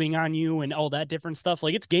fur rubbing on you and all that different stuff,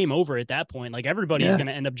 like it's game over at that point. Like everybody's going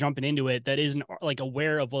to end up jumping into it that isn't like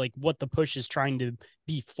aware of like what the push is trying to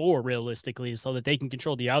be for realistically, so that they can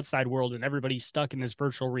control the outside world, and everybody's stuck in this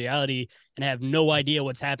virtual reality and have no idea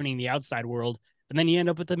what's happening in the outside world. And then you end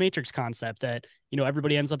up with the Matrix concept that,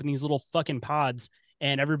 everybody ends up in these little fucking pods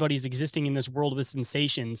and everybody's existing in this world with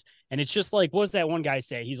sensations. And it's just like, what does that one guy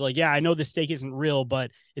say? He's like, yeah, I know the steak isn't real,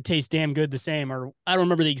 but it tastes damn good the same. Or I don't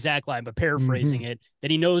remember the exact line, but paraphrasing it,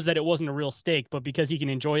 that he knows that it wasn't a real steak, but because he can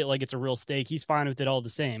enjoy it like it's a real steak, he's fine with it all the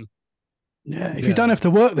same. Yeah, if you don't have to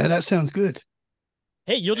work there, that sounds good.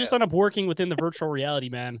 Hey, you'll just end up working within the virtual reality,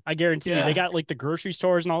 man. I guarantee you. They got like the grocery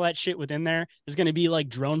stores and all that shit within there. There's going to be like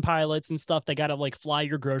drone pilots and stuff that got to like fly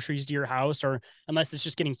your groceries to your house, or unless it's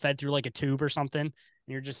just getting fed through like a tube or something. And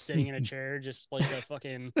you're just sitting in a chair, just like a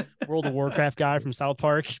fucking World of Warcraft guy from South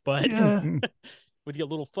Park, but with a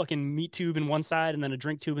little fucking meat tube in one side and then a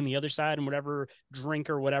drink tube in the other side, and whatever drink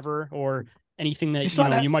or whatever, or anything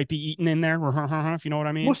that you might be eating in there, if you know what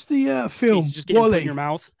I mean. What's the film? Just getting put in your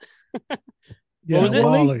mouth. Yeah, was it?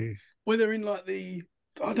 Wally. Where they're in like the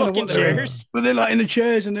fucking chairs, but they're like in the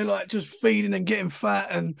chairs and they're like just feeding and getting fat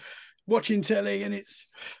and watching telly, and it's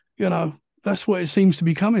that's what it seems to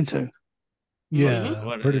be coming to. Yeah,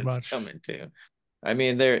 what pretty it's much coming to. I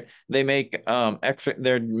mean, they make extra.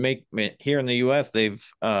 They're make here in the U.S. They've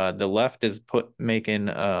the left is making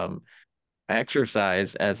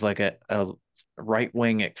exercise as like a right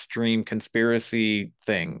wing extreme conspiracy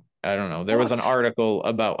thing. I don't know. There was an What? article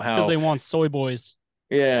about It's because how they want soy boys.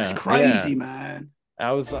 That's yeah crazy, man.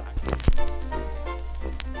 I was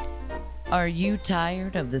Are you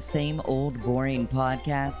tired of the same old boring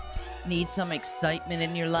podcast? Need some excitement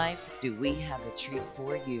in your life? Do we have a treat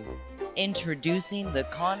for you? Introducing the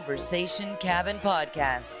Conversation Cabin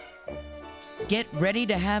Podcast. Get ready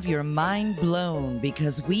to have your mind blown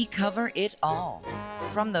because we cover it all.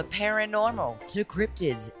 From the paranormal to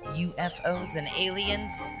cryptids, UFOs, and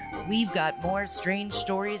aliens, we've got more strange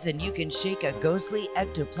stories than you can shake a ghostly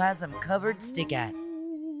ectoplasm-covered stick at.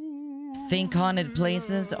 Think haunted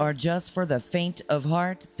places are just for the faint of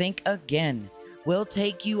heart? Think again. We'll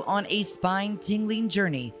take you on a spine-tingling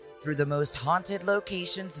journey through the most haunted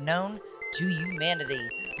locations known to humanity.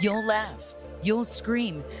 You'll laugh, you'll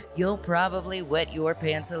scream, you'll probably wet your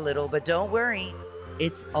pants a little, but don't worry,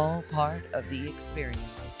 it's all part of the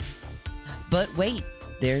experience. But wait,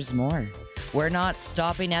 there's more. We're not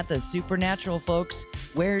stopping at the supernatural, folks.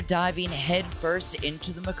 We're diving headfirst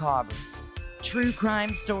into the macabre. True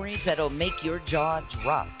crime stories that'll make your jaw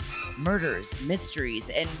drop. Murders, mysteries,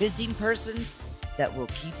 and missing persons that will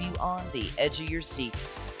keep you on the edge of your seat.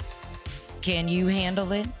 Can you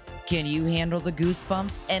handle it? Can you handle the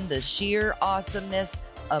goosebumps and the sheer awesomeness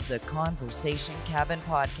of the Conversation Cabin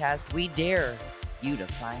Podcast? We dare you to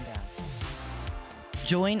find out.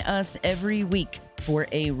 Join us every week for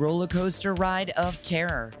a roller coaster ride of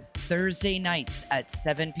terror. Thursday nights at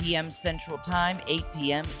 7 p.m. Central Time, 8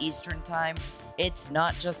 p.m. Eastern Time. It's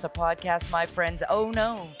not just a podcast, my friends. Oh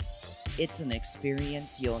no, it's an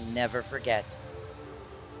experience you'll never forget.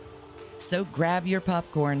 So grab your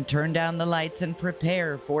popcorn, turn down the lights, and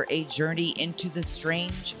prepare for a journey into the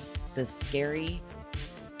strange, the scary,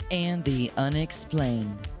 and the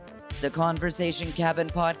unexplained. The Conversation Cabin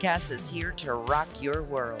Podcast is here to rock your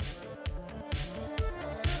world.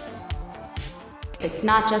 It's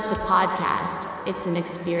not just a podcast, it's an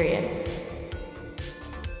experience.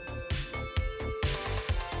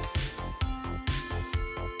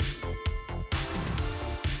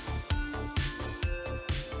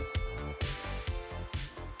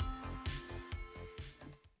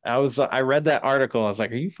 I read that article. I was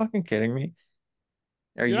like, are you fucking kidding me?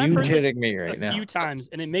 Are Dude, I've you heard this kidding me right now? a few times,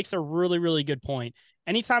 and it makes a really, really good point.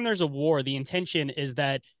 Anytime there's a war, the intention is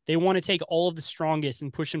that they want to take all of the strongest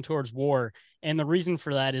and push them towards war. And the reason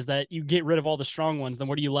for that is that you get rid of all the strong ones. Then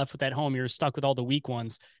what are you left with at home? You're stuck with all the weak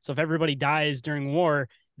ones. So if everybody dies during war,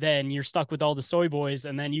 then you're stuck with all the soy boys,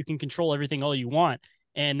 and then you can control everything all you want.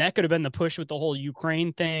 And that could have been the push with the whole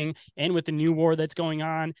Ukraine thing and with the new war that's going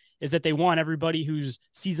on, is that they want everybody who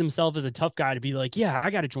sees himself as a tough guy to be like, yeah, I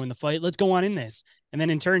got to join the fight. Let's go on in this. And then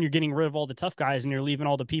in turn, you're getting rid of all the tough guys and you're leaving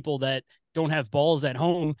all the people that don't have balls at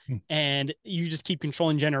home. And you just keep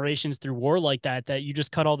controlling generations through war like that, that you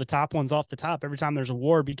just cut all the top ones off the top every time there's a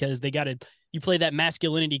war, because you play that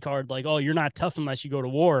masculinity card, like, oh, you're not tough unless you go to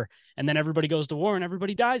war. And then everybody goes to war and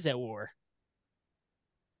everybody dies at war.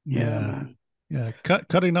 Yeah, man. Yeah,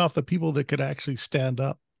 cutting off the people that could actually stand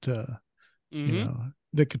up to,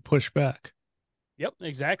 that could push back. Yep,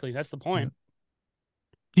 exactly. That's the point.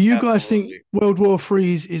 Do you guys think World War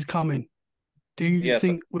III is coming? Do you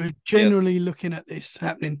think we're generally looking at this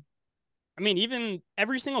happening? I mean, even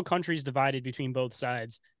every single country is divided between both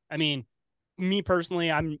sides. I mean, me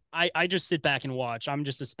personally, I just sit back and watch. I'm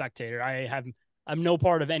just a spectator. I'm no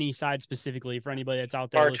part of any side specifically, for anybody that's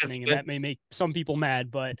out there listening, and that may make some people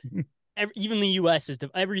mad, but even the U.S. is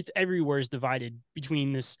everywhere is divided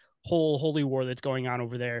between this whole holy war that's going on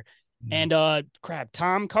over there. And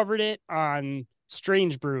Tom covered it on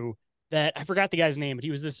Strange Brew, that I forgot the guy's name, but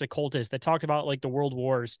he was this occultist that talked about like the world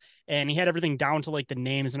wars, and he had everything down to like the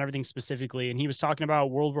names and everything specifically. And he was talking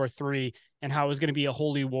about World War III and how it was going to be a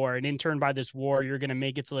holy war. And in turn, by this war, you're going to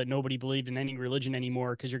make it so that nobody believed in any religion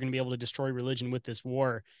anymore, because you're going to be able to destroy religion with this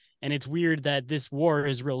war. And it's weird that this war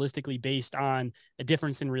is realistically based on a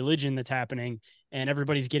difference in religion that's happening, and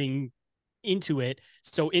everybody's getting into it.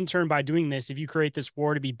 So in turn, by doing this, if you create this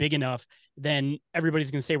war to be big enough, then everybody's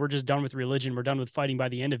going to say, we're just done with religion. We're done with fighting by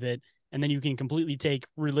the end of it. And then you can completely take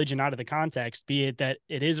religion out of the context, be it that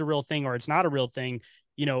it is a real thing or it's not a real thing.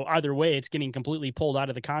 Either way, it's getting completely pulled out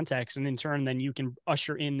of the context. And in turn, then you can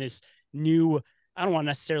usher in this new, I don't want to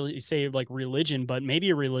necessarily say like religion, but maybe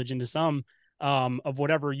a religion to some, of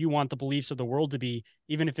whatever you want the beliefs of the world to be.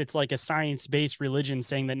 Even if it's like a science-based religion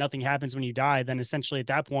saying that nothing happens when you die, then essentially at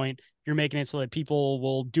that point, you're making it so that people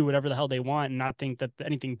will do whatever the hell they want and not think that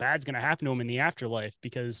anything bad's going to happen to them in the afterlife,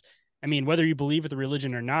 because I mean, whether you believe with the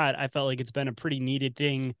religion or not, I felt like it's been a pretty needed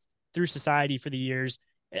thing through society for the years,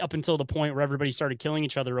 up until the point where everybody started killing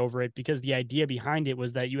each other over it, because the idea behind it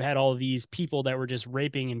was that you had all of these people that were just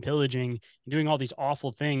raping and pillaging and doing all these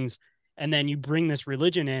awful things. And then you bring this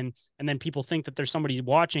religion in, and then people think that there's somebody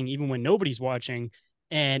watching even when nobody's watching.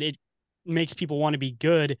 And it makes people want to be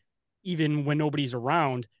good even when nobody's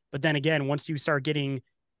around. But then again, once you start getting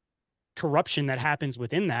corruption that happens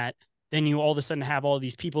within that, then you all of a sudden have all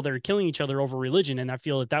these people that are killing each other over religion. And I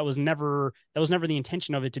feel that that was never the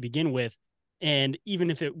intention of it to begin with. And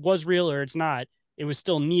even if it was real or it's not, it was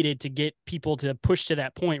still needed to get people to push to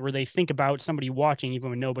that point where they think about somebody watching even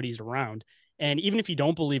when nobody's around. And even if you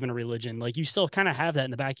don't believe in a religion, like, you still kind of have that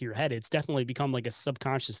in the back of your head. It's definitely become like a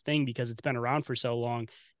subconscious thing because it's been around for so long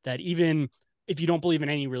that even if you don't believe in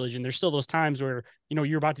any religion, there's still those times where,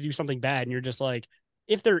 you're about to do something bad and you're just like,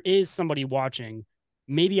 if there is somebody watching,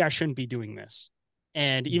 maybe I shouldn't be doing this.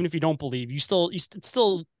 And even if you don't believe, it's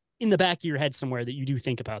still in the back of your head somewhere that you do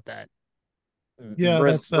think about that. Yeah,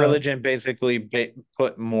 that's religion basically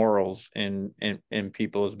put morals in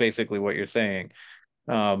people is basically what you're saying.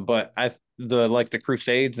 But the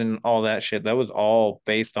Crusades and all that shit, that was all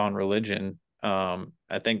based on religion.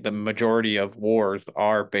 I think the majority of wars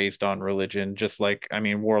are based on religion, just like, I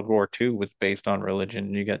mean, World War II was based on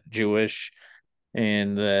religion. You got Jewish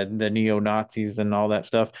and the neo-Nazis and all that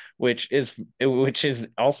stuff, which is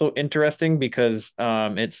also interesting because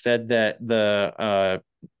it said that the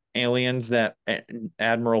aliens that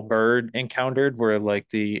Admiral Byrd encountered were like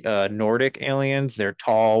the Nordic aliens. They're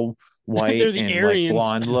tall, They're white, the and like Aryans.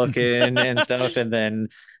 blonde looking and stuff. And then,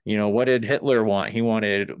 what did Hitler want? He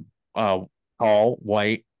wanted tall,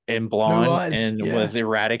 white, and Blue blonde, eyes. and Yeah. was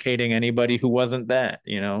eradicating anybody who wasn't that,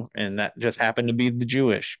 and that just happened to be the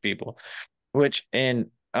Jewish people. Which and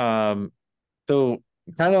so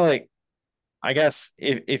kind of like, I guess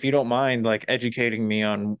if you don't mind like educating me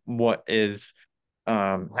on what is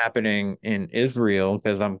happening in Israel,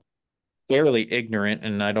 because I'm fairly ignorant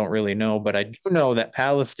and I don't really know, but I do know that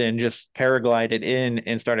Palestine just paraglided in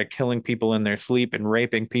and started killing people in their sleep and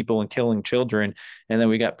raping people and killing children. And then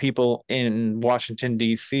we got people in Washington,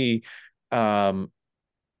 D.C. Um,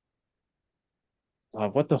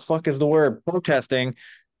 what the fuck is the word? Protesting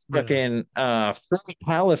fucking free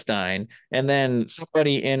Palestine, and then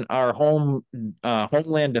somebody in our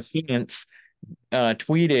homeland defense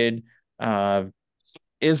tweeted uh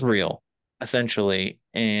Israel essentially,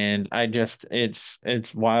 and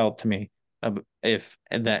it's wild to me, if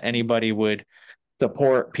that anybody would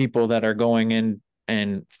support people that are going in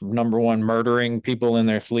and, number one, murdering people in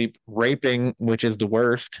their sleep, raping, which is the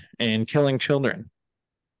worst, and killing children.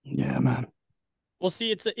 Yeah, man. Well,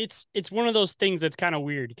 see, it's one of those things that's kind of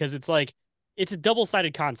weird because it's like it's a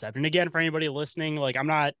double-sided concept. And again, for anybody listening, like, I'm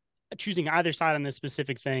not choosing either side on this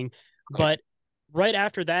specific thing, but right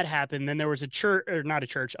after that happened, then there was a church, or not a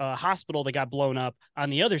church, a hospital that got blown up on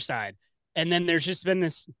the other side. And then there's just been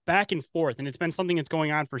this back and forth, and it's been something that's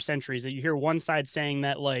going on for centuries, that you hear one side saying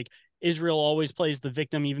that, like, Israel always plays the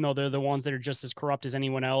victim, even though they're the ones that are just as corrupt as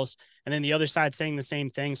anyone else. And then the other side saying the same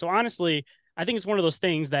thing. So honestly, I think it's one of those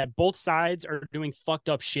things that both sides are doing fucked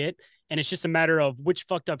up shit. And it's just a matter of which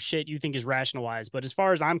fucked up shit you think is rationalized. But as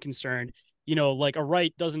far as I'm concerned, like, a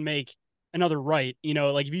right doesn't make another right.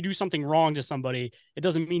 Like, if you do something wrong to somebody, it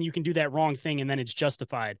doesn't mean you can do that wrong thing and then it's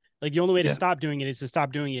justified. Like, the only way to stop doing it is to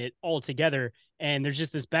stop doing it altogether. And there's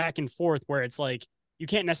just this back and forth where it's like, you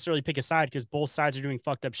can't necessarily pick a side because both sides are doing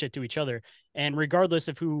fucked up shit to each other. And regardless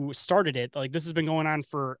of who started it, like, this has been going on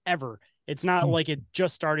forever. It's not like it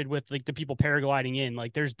just started with like the people paragliding in.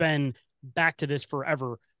 Like, there's been back to this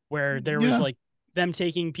forever where there was like them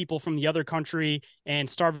taking people from the other country and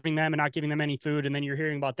starving them and not giving them any food. And then you're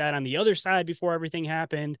hearing about that on the other side before everything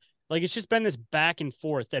happened. Like, it's just been this back and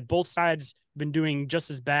forth that both sides have been doing just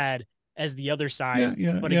as bad as the other side.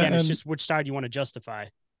 But again, it's just which side you want to justify.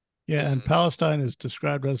 Yeah, and Palestine is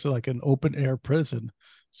described as like an open air prison.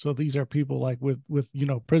 So these are people like with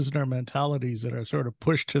prisoner mentalities that are sort of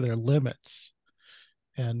pushed to their limits.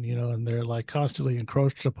 And and they're like constantly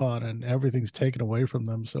encroached upon and everything's taken away from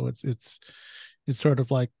them. So it's sort of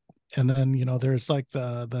like, and then there's like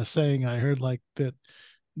the saying I heard, like, that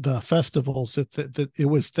the festivals that it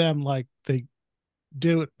was them, like, they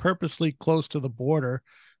do it purposely close to the border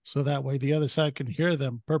so that way the other side can hear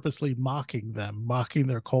them purposely mocking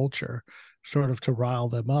their culture, sort of to rile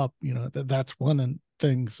them up. That's one of the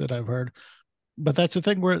things that I've heard. But that's the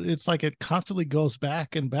thing where it's like it constantly goes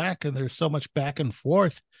back and back, and there's so much back and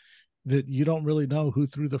forth that you don't really know who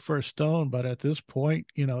threw the first stone. But at this point,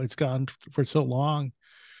 it's gone for so long.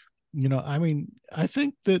 I mean, I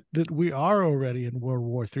think that we are already in World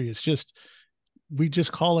War III. It's just we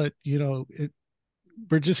just call it,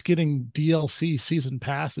 we're just getting DLC season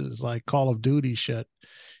passes like Call of Duty shit.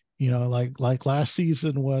 Like last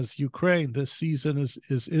season was Ukraine. This season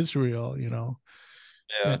is Israel.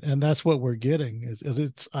 Yeah. And that's what we're getting.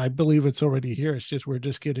 It's I believe it's already here. It's just we're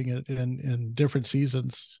just getting it in different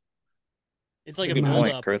seasons. It's like a Good point,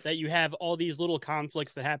 buildup Chris. that you have all these little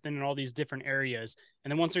conflicts that happen in all these different areas.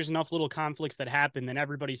 And then once there's enough little conflicts that happen, then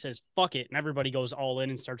everybody says, fuck it. And everybody goes all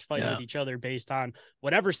in and starts fighting with each other based on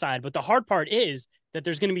whatever side. But the hard part is that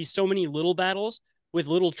there's going to be so many little battles with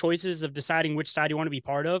little choices of deciding which side you want to be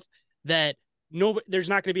part of that there's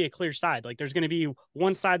not going to be a clear side. Like there's going to be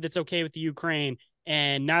one side that's okay with the Ukraine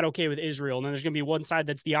and not okay with Israel. And then there's going to be one side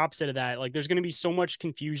that's the opposite of that. Like there's going to be so much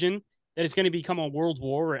confusion that it's going to become a world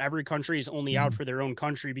war where every country is only out for their own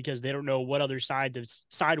country because they don't know what other side to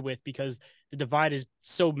side with because the divide is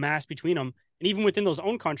so mass between them. And even within those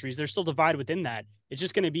own countries, they're still divided within that. It's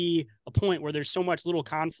just going to be a point where there's so much little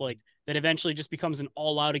conflict that eventually just becomes an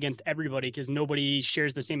all out against everybody because nobody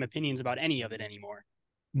shares the same opinions about any of it anymore.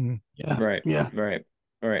 Yeah. Right. Yeah. Right.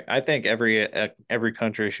 I think every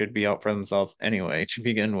country should be out for themselves anyway to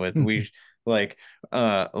begin with. We like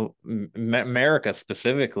America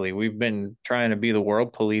specifically, we've been trying to be the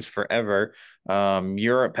world police forever.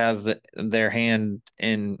 Europe has their hand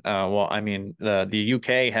in the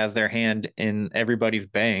UK has their hand in everybody's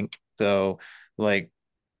bank. So like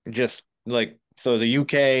so the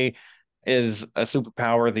UK is a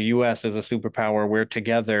superpower, the US is a superpower. We're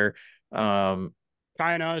together.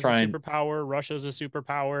 China is a superpower. Russia is a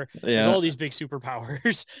superpower. Yeah. There's all these big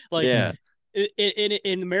superpowers.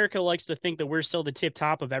 In America likes to think that we're still the tip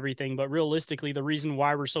top of everything, but realistically, the reason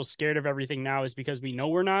why we're so scared of everything now is because we know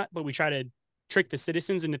we're not, but we try to trick the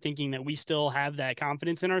citizens into thinking that we still have that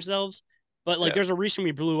confidence in ourselves. But there's a reason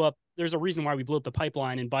we blew up. There's a reason why we blew up the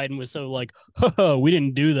pipeline, and Biden was so like, we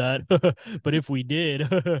didn't do that. But if we did,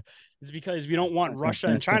 it's because we don't want Russia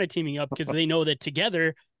and China teaming up because they know that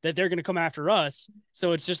together that they're going to come after us.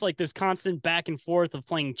 So it's just like this constant back and forth of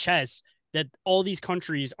playing chess that all these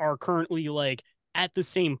countries are currently like at the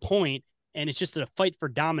same point. And it's just a fight for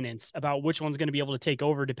dominance about which one's going to be able to take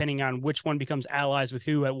over depending on which one becomes allies with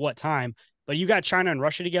who at what time. But you got China and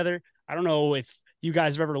Russia together. I don't know if you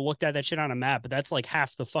guys have ever looked at that shit on a map, but that's like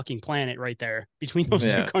half the fucking planet right there between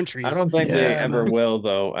those two countries. I don't think they ever will,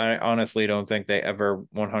 though. I honestly don't think they ever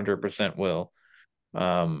 100% will.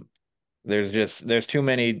 There's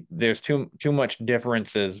too much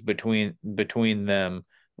differences between them.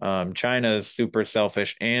 China's super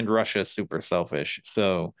selfish and Russia's super selfish.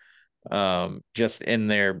 So just in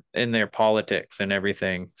their politics and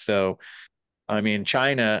everything. So I mean,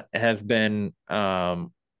 China has been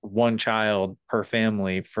one child per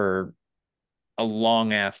family for a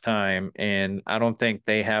long ass time, and I don't think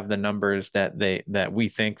they have the numbers that we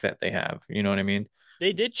think that they have. You know what I mean?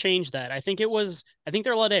 They did change that. I think they're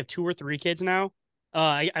allowed to have 2 or 3 kids now.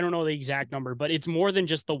 I don't know the exact number, but it's more than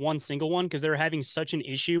just the one single one because they're having such an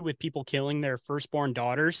issue with people killing their firstborn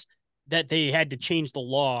daughters that they had to change the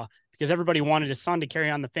law because everybody wanted a son to carry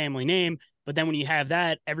on the family name. But then when you have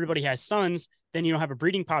that, everybody has sons, then you don't have a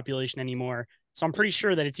breeding population anymore. So I'm pretty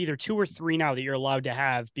sure that it's either 2 or 3 now that you're allowed to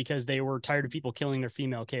have because they were tired of people killing their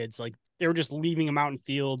female kids. Like they were just leaving them out in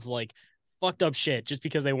fields, like fucked up shit just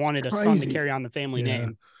because they wanted a son to carry on the family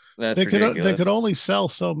name. That's they ridiculous. could only sell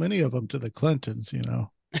so many of them to the Clintons, you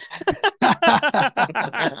know.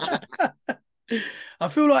 I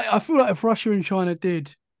feel like if Russia and China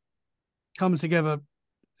did come together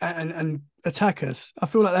and attack us, I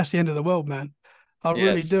feel like that's the end of the world, man. I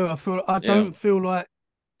really do. I don't feel like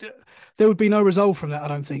there would be no result from that. I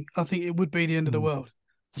don't think. I think it would be the end of the world.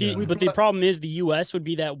 See, but the problem is the U.S. would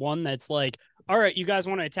be that one that's like, all right, you guys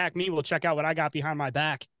want to attack me? Well, check out what I got behind my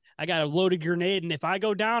back. I got a loaded grenade, and if I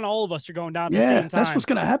go down, all of us are going down at the same time. That's what's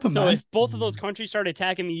going to happen, So man. if both of those countries start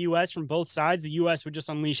attacking the U.S. from both sides, the U.S. would just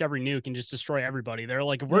unleash every nuke and just destroy everybody. They're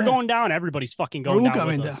like, if we're going down, everybody's fucking going down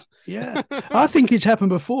with us. Yeah. I think it's happened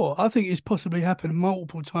before. I think it's possibly happened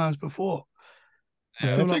multiple times before.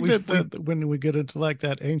 I think that when we get into like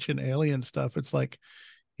that ancient alien stuff, it's like,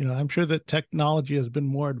 you know, I'm sure that technology has been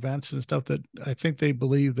more advanced and stuff that I think they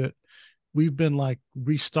believe that we've been like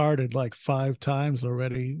restarted like 5 times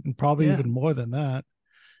already, and probably even more than that.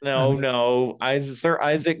 No. Sir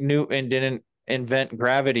Isaac Newton didn't invent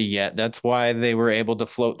gravity yet. That's why they were able to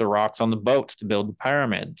float the rocks on the boats to build the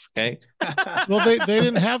pyramids. Okay. Well, they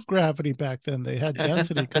didn't have gravity back then. They had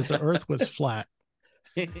density because the Earth was flat.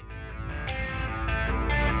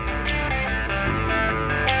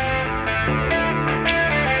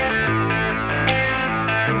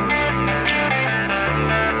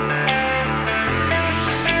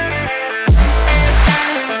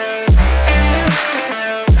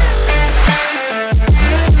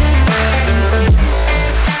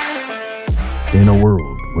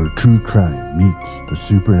 true crime meets the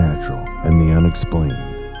supernatural and the unexplained.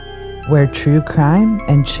 Where true crime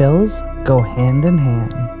and chills go hand in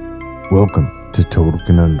hand. Welcome to Total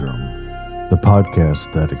Conundrum, the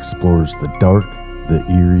podcast that explores the dark, the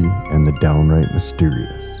eerie, and the downright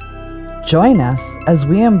mysterious. Join us as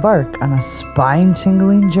we embark on a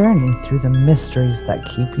spine-tingling journey through the mysteries that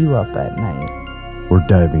keep you up at night. We're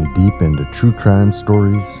diving deep into true crime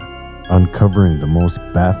stories, uncovering the most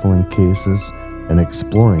baffling cases, and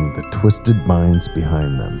exploring the twisted minds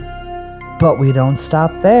behind them. But we don't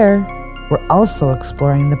stop there. We're also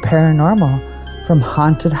exploring the paranormal, from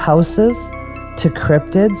haunted houses to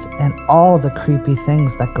cryptids and all the creepy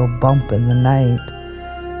things that go bump in the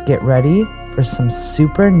night. Get ready for some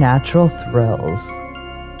supernatural thrills.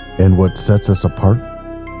 And what sets us apart?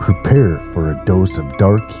 Prepare for a dose of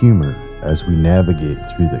dark humor as we navigate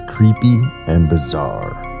through the creepy and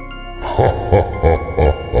bizarre.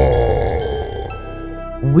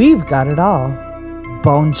 We've got it all.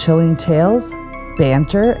 Bone-chilling tales,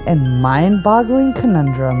 banter, and mind-boggling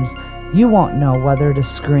conundrums. You won't know whether to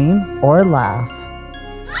scream or laugh.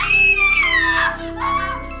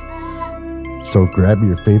 So grab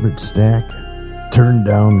your favorite snack, turn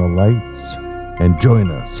down the lights, and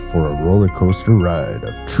join us for a roller coaster ride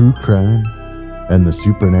of true crime and the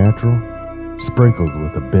supernatural, sprinkled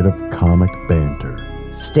with a bit of comic banter.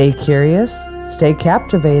 Stay curious, stay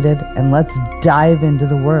captivated, and let's dive into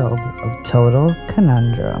the world of Total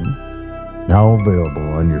Conundrum. Now available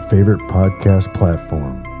on your favorite podcast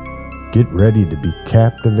platform. Get ready to be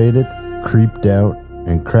captivated, creeped out,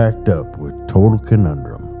 and cracked up with Total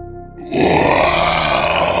Conundrum.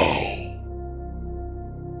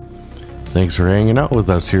 Thanks for hanging out with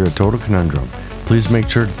us here at Total Conundrum. Please make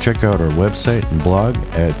sure to check out our website and blog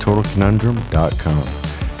at totalconundrum.com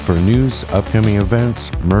for news, upcoming events,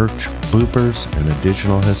 merch, bloopers, and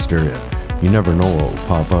additional hysteria. You never know what will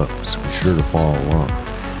pop up, so be sure to follow along.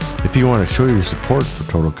 If you want to show your support for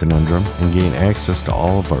Total Conundrum and gain access to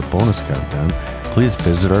all of our bonus content, please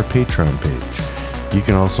visit our Patreon page. You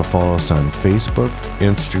can also follow us on Facebook,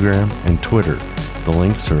 Instagram, and Twitter. The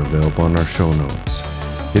links are available in our show notes.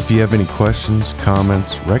 If you have any questions,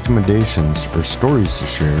 comments, recommendations, or stories to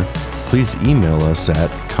share, please email us at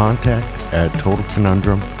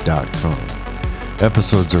contact@totalconundrum.com.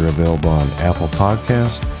 Episodes are available on Apple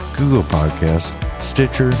Podcasts, Google Podcasts,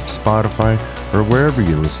 Stitcher, Spotify, or wherever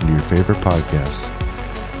you listen to your favorite podcasts.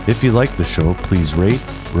 If you like the show, please rate,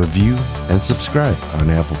 review, and subscribe on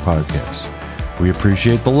Apple Podcasts. We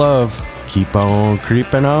appreciate the love. Keep on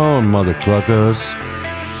creeping on, mother cluckers.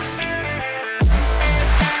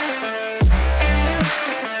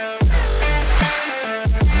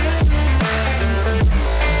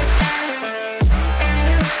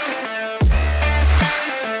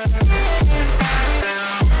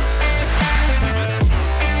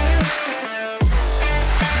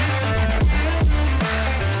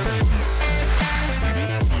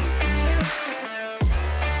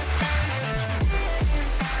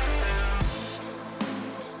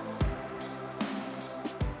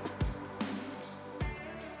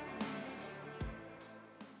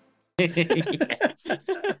 So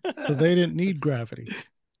they didn't need gravity.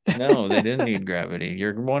 No, they didn't need gravity.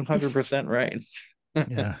 You're 100% right.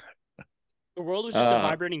 Yeah. The world was just a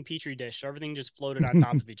vibrating petri dish, so everything just floated on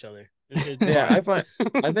top of each other. It's Yeah, fine.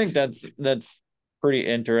 I think that's pretty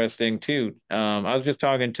interesting too. I was just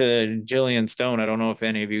talking to Jillian Stone. I don't know if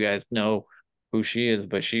any of you guys know who she is,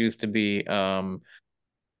 but she used to be a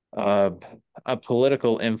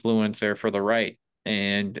political influencer for the right,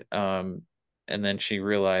 and then she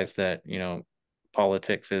realized that,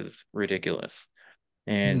 politics is ridiculous,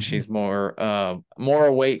 and she's more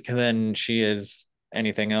awake than she is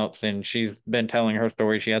anything else. And she's been telling her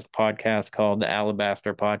story. She has a podcast called the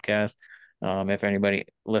Alabaster Podcast. If anybody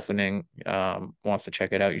listening wants to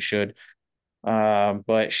check it out, you should.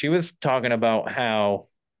 But she was talking about how,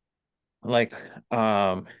 like,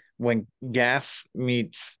 when gas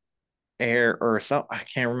meets air or something, I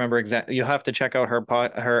can't remember exactly. You'll have to check out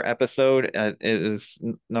her episode. It is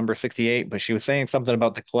number 68, but she was saying something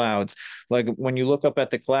about the clouds. Like, when you look up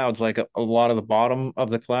at the clouds, like a lot of the bottom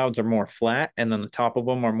of the clouds are more flat, and then the top of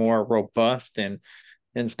them are more robust and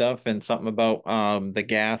stuff, and something about the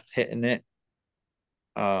gas hitting it.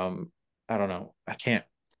 I don't know. I can't.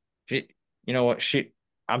 She, you know what?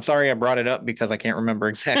 I'm sorry I brought it up because I can't remember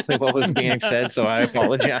exactly what was being said, so I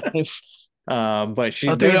apologize. But she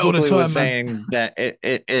I do that all the basically was time, man. saying that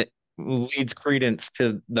it leads credence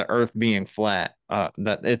to the Earth being flat,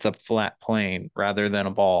 that it's a flat plane rather than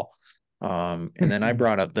a ball. And then I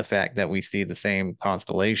brought up the fact that we see the same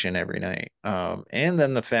constellation every night. And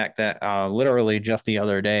then the fact that literally just the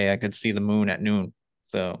other day I could see the moon at noon.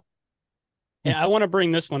 So Yeah, I want to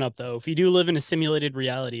bring this one up though. If you do live in a simulated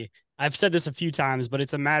reality, I've said this a few times, but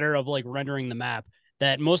it's a matter of like rendering the map.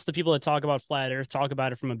 That most of the people that talk about flat Earth talk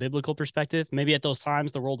about it from a biblical perspective. Maybe at those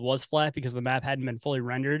times the world was flat because the map hadn't been fully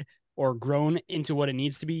rendered or grown into what it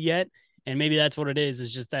needs to be yet. And maybe that's what it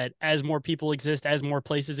is just that as more people exist, as more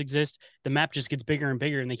places exist, the map just gets bigger and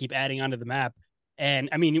bigger and they keep adding onto the map. And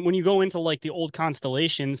I mean, when you go into like the old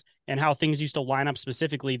constellations and how things used to line up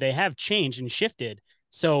specifically, they have changed and shifted.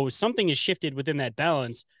 So something is shifted within that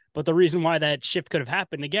balance. But the reason why that shift could have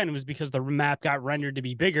happened again was because the map got rendered to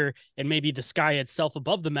be bigger, and maybe the sky itself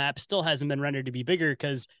above the map still hasn't been rendered to be bigger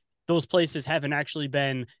because those places haven't actually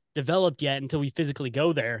been developed yet until we physically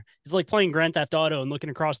go there. It's like playing Grand Theft Auto and looking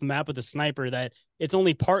across the map with a sniper that it's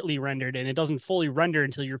only partly rendered and it doesn't fully render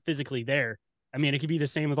until you're physically there. I mean, it could be the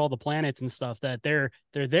same with all the planets and stuff that they're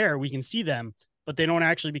there, we can see them, but they don't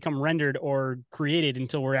actually become rendered or created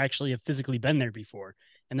until we're actually have physically been there before.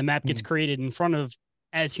 And the map gets created in front of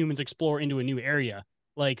as humans explore into a new area,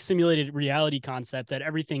 like simulated reality concept that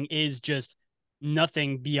everything is just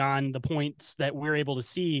nothing beyond the points that we're able to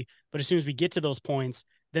see. But as soon as we get to those points,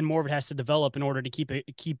 then more of it has to develop in order to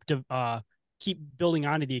keep building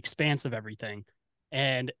onto the expanse of everything.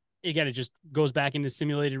 And again, it just goes back into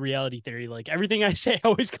simulated reality theory. Like everything I say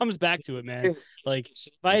always comes back to it, man. Like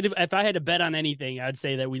if I had to bet on anything, I'd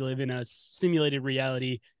say that we live in a simulated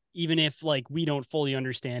reality, even if like we don't fully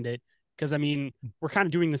understand it. Because I mean, we're kind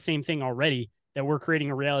of doing the same thing already, that we're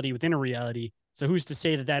creating a reality within a reality. So who's to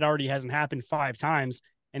say that that already hasn't happened 5 times?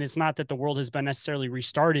 And it's not that the world has been necessarily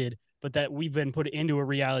restarted, but that we've been put into a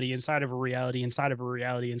reality inside of a reality inside of a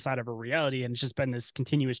reality inside of a reality. And it's just been this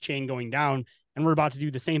continuous chain going down. And we're about to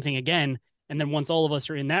do the same thing again. And then once all of us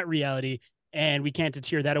are in that reality and we can't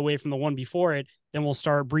deter that away from the one before it, then we'll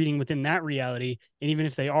start breeding within that reality. And even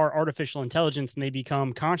if they are artificial intelligence and they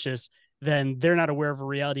become conscious, then they're not aware of a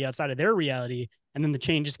reality outside of their reality. And then the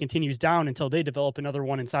chain just continues down until they develop another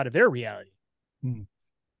one inside of their reality.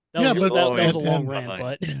 That was a long rant,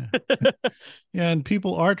 but yeah, and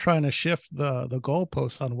people are trying to shift the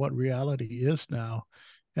goalposts on what reality is now,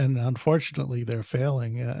 and unfortunately, they're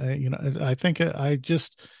failing. I think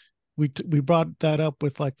we brought that up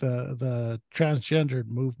with like the transgendered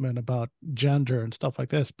movement about gender and stuff like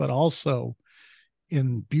this, but also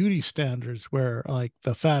in beauty standards where like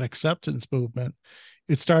the fat acceptance movement,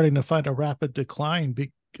 it's starting to find a rapid decline.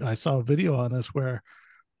 I saw a video on this where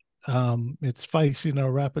it's facing a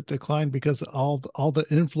rapid decline because all the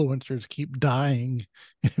influencers keep dying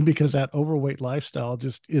because that overweight lifestyle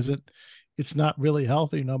just isn't, it's not really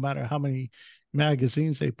healthy no matter how many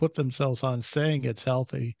magazines they put themselves on saying it's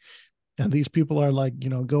healthy. And these people are like,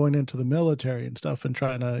 going into the military and stuff and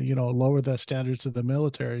trying to, lower the standards of the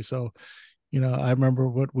military. So, I remember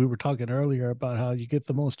what we were talking earlier about how you get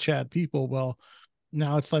the most Chad people. Well,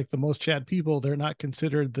 now it's like the most Chad people, they're not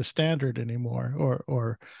considered the standard anymore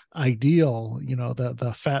or ideal.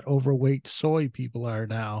 The fat, overweight soy people are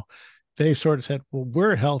now. They sort of said, well,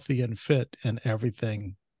 we're healthy and fit and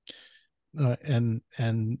everything. And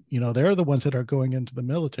they're the ones that are going into the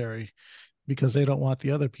military because they don't want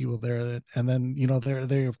the other people there. And then,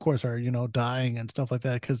 they of course are, dying and stuff like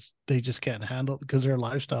that because they just can't handle, because their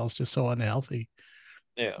lifestyle is just so unhealthy.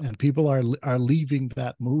 Yeah. And people are leaving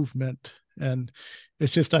that movement. And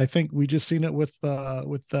it's just, I think we just seen it with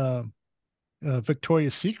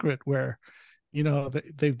Victoria's Secret, where,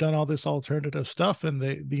 they've done all this alternative stuff and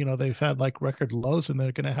they've had like record lows, and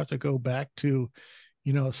they're going to have to go back to,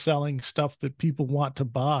 selling stuff that people want to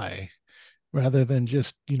buy, rather than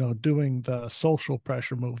just doing the social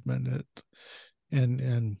pressure movement.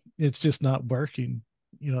 And it's just not working,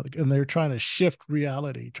 and they're trying to shift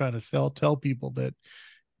reality, trying to tell people that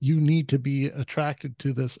you need to be attracted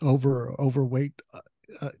to this overweight,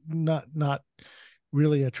 not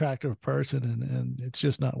really attractive person, and it's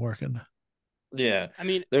just not working. Yeah. I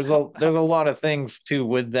mean, there's a lot of things too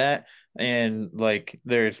with that. And like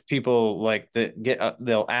there's people like that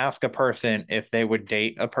they'll ask a person if they would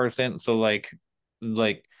date a person. So like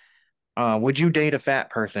would you date a fat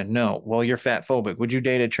person? No. Well, you're fat phobic. Would you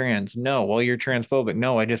date a trans? No. Well, you're transphobic.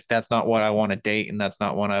 No, that's not what I want to date, and that's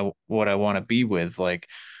not what I want to be with. Like,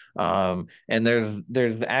 and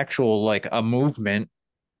there's actual like a movement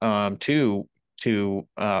to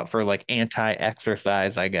for like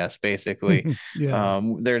anti-exercise, I guess, basically. Yeah.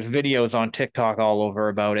 There's videos on TikTok all over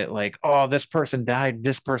about it, like, oh, this person died,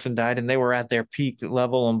 and they were at their peak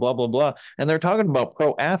level and blah blah blah. And they're talking about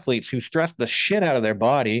pro athletes who stress the shit out of their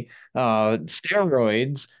body,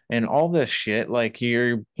 steroids and all this shit. Like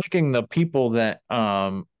you're picking the people that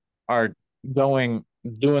are doing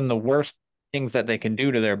the worst things that they can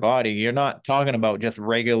do to their body. You're not talking about just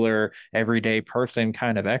regular everyday person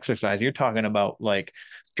kind of exercise. You're talking about like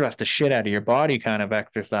stress the shit out of your body kind of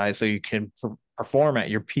exercise so you can perform at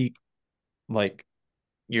your peak, like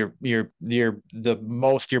the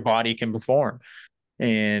most your body can perform.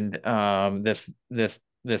 And this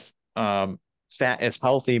fat is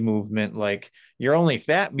healthy movement, like you're only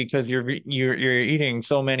fat because you're eating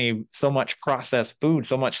so much processed food,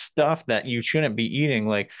 so much stuff that you shouldn't be eating.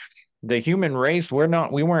 Like the human race,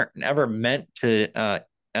 we weren't ever meant to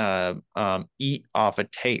eat off a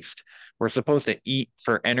taste. We're supposed to eat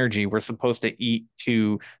for energy. We're supposed to eat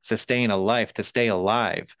to sustain a life, to stay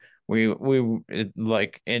alive.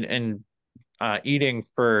 Like, and eating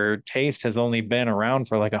for taste has only been around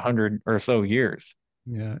for like 100 or so years.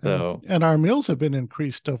 Yeah, So and our meals have been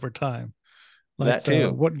increased over time. Like that too.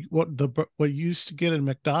 what you used to get in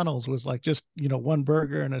McDonald's was like just one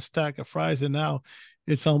burger and a stack of fries, and now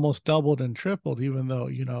it's almost doubled and tripled. Even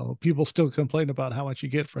though people still complain about how much you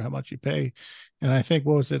get for how much you pay. And I think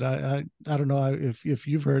what was it? I don't know if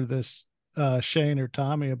you've heard this, Shane or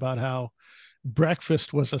Tommy, about how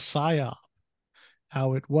breakfast was a psyop,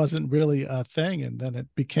 how it wasn't really a thing, and then it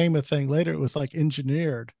became a thing later. It was like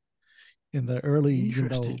engineered in the early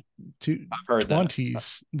Interesting. I've heard that.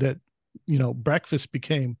 20s that breakfast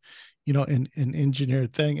became an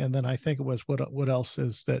engineered thing. And then I think it was what else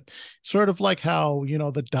is that, sort of like how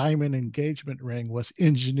the diamond engagement ring was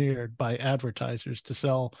engineered by advertisers to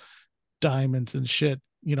sell diamonds and shit.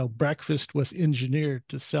 Breakfast was engineered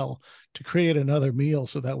to create another meal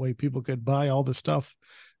so that way people could buy all the stuff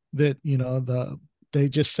that they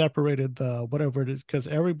just separated the whatever it is, because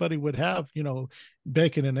everybody would have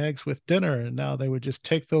bacon and eggs with dinner, and now they would just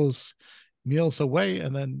take those meals away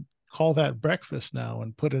and then call that breakfast now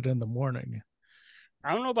and put it in the morning.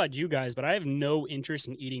 I don't know about you guys, but I have no interest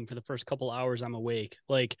in eating for the first couple hours I'm awake.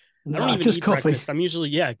 Like, I Nah, don't even just eat coffee. breakfast. I'm usually,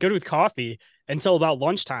 good with coffee until about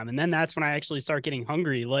lunchtime. And then that's when I actually start getting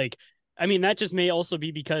hungry. Like, I mean, that just may also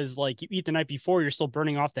be because like you eat the night before, you're still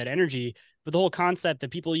burning off that energy. But the whole concept that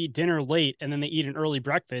people eat dinner late and then they eat an early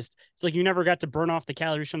breakfast, it's like you never got to burn off the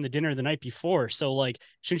calories from the dinner the night before. So like,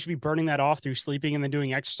 shouldn't you be burning that off through sleeping and then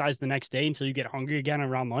doing exercise the next day until you get hungry again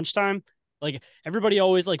around lunchtime? Like everybody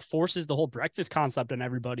always like forces the whole breakfast concept on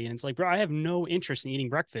everybody. And it's like, bro, I have no interest in eating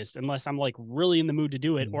breakfast unless I'm like really in the mood to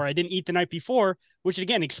do it, or I didn't eat the night before, which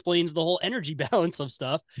again explains the whole energy balance of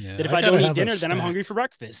stuff. Yeah, that if I I don't gotta eat have a dinner, then I'm snack. hungry for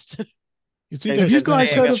breakfast. It's They've either been you guys snack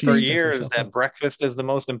saying heard or of it for the- cheese stick or years something. that breakfast is the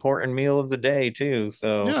most important meal of the day too.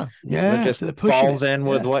 So Yeah. that Yeah, just so they're pushing falls it. in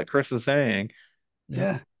with what Chris is saying.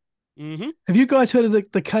 Yeah. Mm-hmm. Have you guys heard of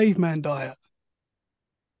the caveman diet?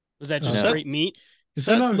 Was that just Uh, straight meat? Is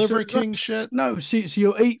So that no, Liver so King shit? No, so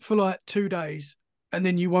you'll eat for like 2 days and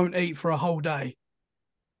then you won't eat for a whole day.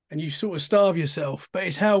 And you sort of starve yourself. But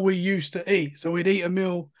it's how we used to eat. So we'd eat a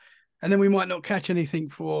meal and then we might not catch anything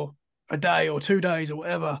for a day or 2 days or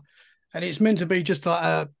whatever. And it's meant to be just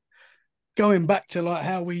like going back to like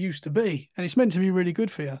how we used to be. And it's meant to be really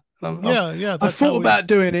good for you. Yeah. I've thought about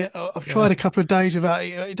doing it. I've Yeah. tried a couple of days without it.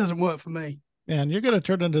 It doesn't work for me. And you're gonna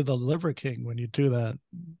turn into the Liver King when you do that.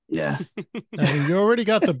 Yeah. I mean, you already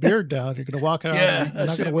got the beard down. You're gonna walk out. Yeah, You're not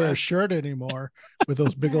that's gonna it, wear a man. shirt anymore with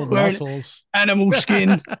those big old Wearing muscles. animal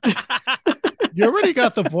skin. You already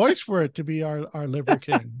got the voice for it to be our Liver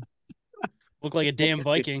King. Look like a damn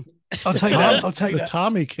Viking. I'll take that. I'll take the that.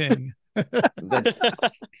 Tommy King.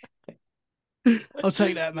 I'll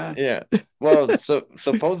take that, man. Yeah. Well, so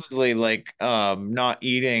supposedly like not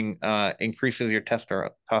eating increases your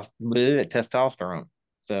testosterone.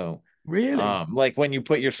 So Really? like when you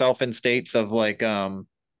put yourself in states of um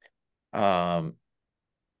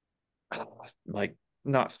like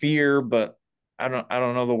not fear, but I don't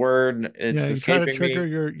know the word. It's Yeah, you try to escaping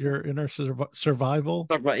trigger me. your inner survival.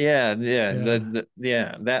 But yeah,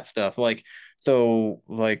 Yeah. that stuff. Like so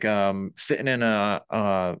like sitting in a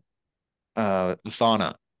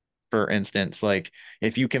sauna, for instance, like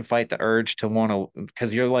if you can fight the urge to want to,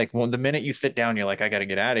 because you're like, well, the minute you sit down, you're like, I got to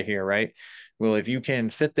get out of here, right? Well, if you can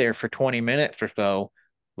sit there for 20 minutes or so,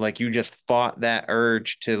 like you just fought that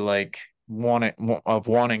urge to like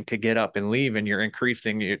wanting to get up and leave, and you're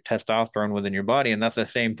increasing your testosterone within your body. And that's the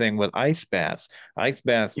same thing with ice baths. Ice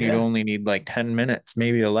baths, you'd Yeah. only need like 10 minutes,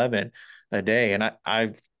 maybe 11 a day. And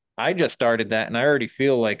I just started that, and I already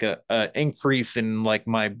feel like a increase in like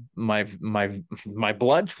my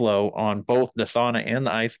blood flow on both the sauna and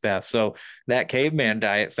the ice bath. So that caveman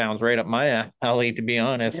diet sounds right up my alley, to be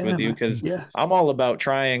honest Yeah, with you, man. because Yeah. I'm all about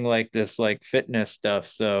trying like this like fitness stuff.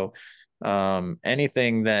 So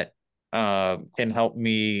anything that can help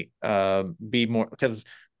me be more, because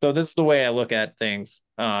So this is the way I look at things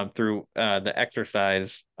through the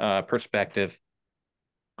exercise perspective.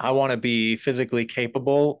 I want to be physically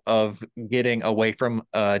capable of getting away from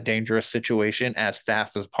a dangerous situation as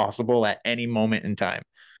fast as possible at any moment in time.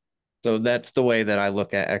 So that's the way that I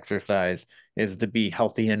look at exercise, is to be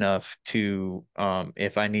healthy enough to,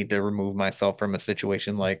 if I need to remove myself from a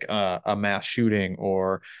situation like a mass shooting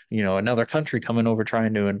or, another country coming over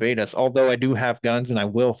trying to invade us. Although I do have guns and I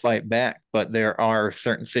will fight back, but there are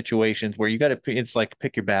certain situations where you got to, it's like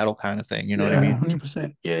pick your battle kind of thing. You know what I Yeah, mean?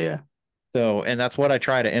 100%. Yeah, yeah. So, and that's what I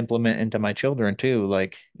try to implement into my children too,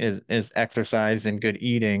 like is exercise and good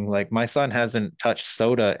eating. Like my son hasn't touched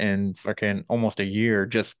soda in fucking almost a year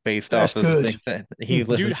just based That's off of the good. things that he Dude,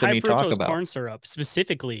 listens to high me talk fructose about. corn syrup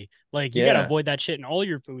specifically, like you got to Yeah. avoid that shit in all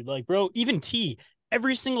your food. Like, bro, even tea.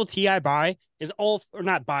 Every single tea I buy is all, or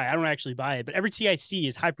not buy, I don't actually buy it, but every tea I see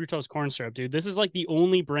is high fructose corn syrup, dude. This is like the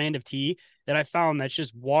only brand of tea that I found that's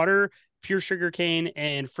just water, pure sugar cane,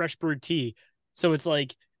 and fresh brewed tea. So it's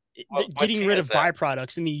like What getting tea rid is of that?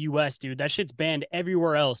 byproducts in the US, dude. That shit's banned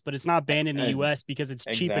everywhere else, but it's not banned in the US because it's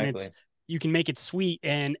cheap and Exactly. it's you can make it sweet,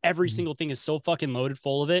 and every single thing is so fucking loaded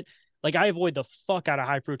full of it. Like I avoid the fuck out of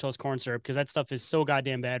high fructose corn syrup because that stuff is so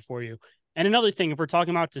goddamn bad for you. And another thing, if we're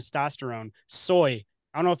talking about testosterone, soy.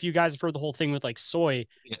 I don't know if you guys have heard the whole thing with like soy,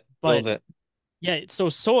 but Killed it. yeah, so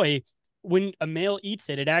soy, when a male eats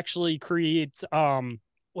it, it actually creates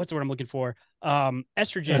what's the word I'm looking for?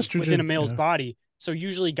 Estrogen within a Estrogen, male's yeah. body. So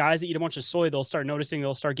usually guys that eat a bunch of soy, they'll start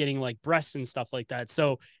getting like breasts and stuff like that.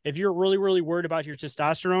 So if you're really, really worried about your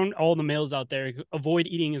testosterone, all the males out there, avoid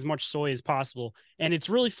eating as much soy as possible. And it's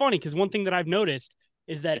really funny because one thing that I've noticed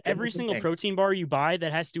is that It's every single interesting. protein bar you buy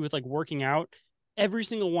that has to do with like working out, every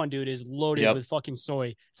single one, dude, is loaded Yep. with fucking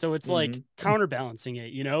soy. So it's like Mhm. counterbalancing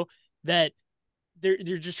it, that they're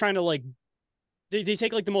just trying to like they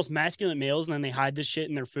take like the most masculine males and then they hide this shit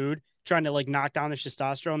in their food, trying to like knock down their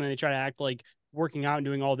testosterone. And then they try to act like working out and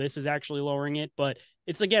doing all this is actually lowering it. But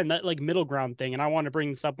it's again that like middle ground thing. And I want to bring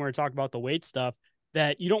this up when we talk about the weight stuff,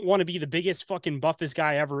 that you don't want to be the biggest fucking buffest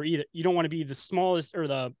guy ever either. You don't want to be the smallest or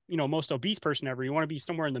the most obese person ever. You want to be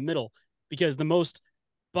somewhere in the middle, because the most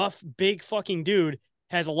buff big fucking dude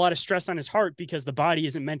has a lot of stress on his heart because the body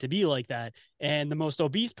isn't meant to be like that. And the most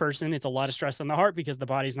obese person, it's a lot of stress on the heart because the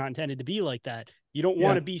body's not intended to be like that. You don't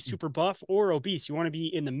want to be super buff or obese. You want to be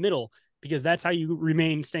in the middle, because that's how you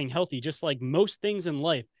remain staying healthy. Just like most things in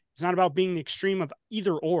life, it's not about being the extreme of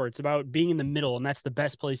either or. It's about being in the middle, and that's the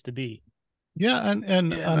best place to be. Yeah,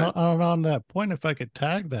 and on that point, if I could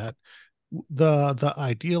tag that, the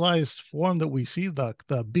idealized form that we see,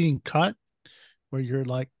 the being cut, where you're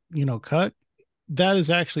like, cut, that is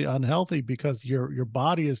actually unhealthy because your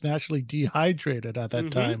body is naturally dehydrated at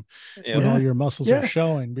that time when all your muscles are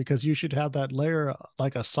showing, because you should have that layer,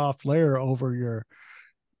 like a soft layer over your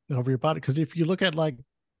body. Because if you look at like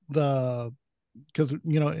because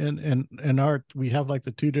in art we have like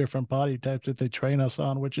the two different body types that they train us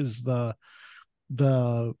on, which is the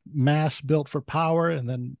mass built for power and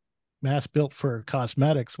then mass built for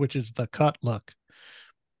cosmetics, which is the cut look.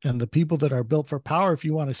 And the people that are built for power, if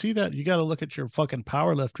you want to see that, you got to look at your fucking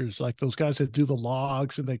power lifters, like those guys that do the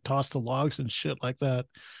logs and they toss the logs and shit like that.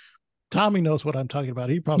 Tommy knows what I'm talking about.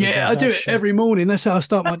 He probably I do it every morning. That's how I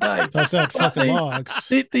start my day. That's that fucking logs.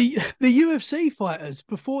 The UFC fighters,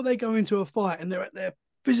 before they go into a fight and they're at their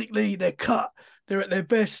physically, they're cut, they're at their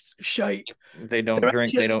best shape. They don't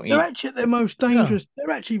drink, they don't eat. They're actually at their most dangerous. Yeah.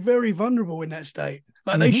 They're actually very vulnerable in that state.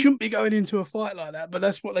 Like they shouldn't be going into a fight like that, but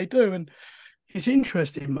that's what they do. And it's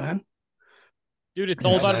interesting, man. Dude, it's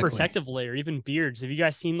all about a protective layer, even beards. Have you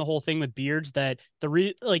guys seen the whole thing with beards, that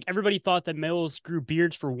like everybody thought that males grew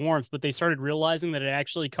beards for warmth, but they started realizing that it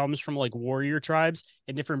actually comes from like warrior tribes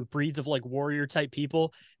and different breeds of like warrior type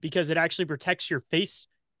people, because it actually protects your face,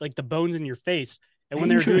 like the bones in your face. And when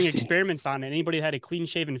they were doing experiments on it, anybody that had a clean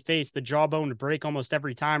shaven face, the jawbone would break almost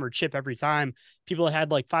every time or chip every time. People that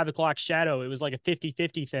had like 5 o'clock shadow, it was like a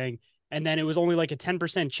 50-50 thing. And then it was only like a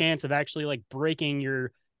 10% chance of actually like breaking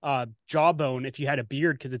your jawbone if you had a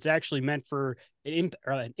beard, because it's actually meant for an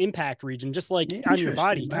impact region, just like on your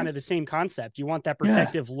body, kind of the same concept. You want that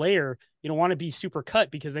protective layer. You don't want to be super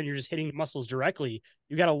cut, because then you're just hitting the muscles directly.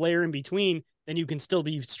 You got a layer in between, then you can still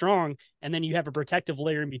be strong. And then you have a protective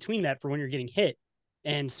layer in between that for when you're getting hit.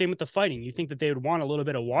 And same with the fighting. You think that they would want a little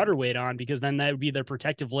bit of water weight on, because then that would be their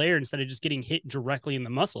protective layer instead of just getting hit directly in the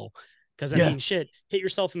muscle. Because I mean, shit, hit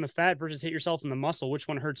yourself in the fat versus hit yourself in the muscle. Which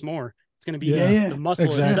one hurts more? It's going to be the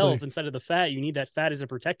muscle itself instead of the fat. You need that fat as a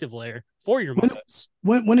protective layer for your muscles.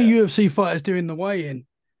 When a UFC fighter's doing the weigh-in,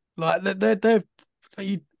 like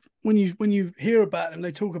when you hear about them,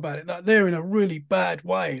 they talk about it like they're in a really bad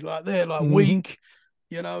way, like they're like weak.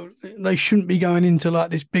 You know, they shouldn't be going into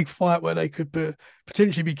like this big fight where they could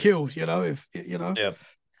potentially be killed. You know, if you know. Yeah.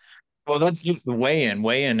 Well, that's just the weigh-in.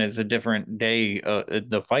 Weigh-in is a different day.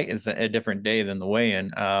 The fight is a different day than the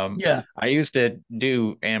weigh-in. Yeah. I used to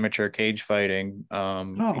do amateur cage fighting,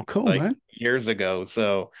 Oh, cool, like man. years ago.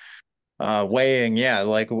 So, weighing, yeah,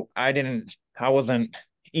 like I wasn't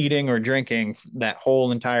eating or drinking that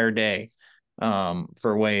whole entire day,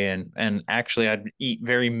 for weigh-in. And actually, I'd eat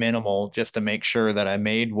very minimal just to make sure that I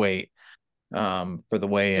made weight, for the Same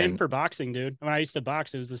weigh-in. for boxing, dude. When I used to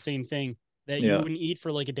box, it was the same thing that you Yeah. wouldn't eat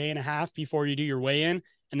for like a day and a half before you do your weigh in.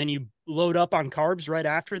 And then you load up on carbs right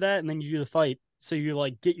after that. And then you do the fight. So you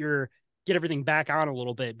like get everything back on a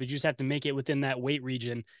little bit, but you just have to make it within that weight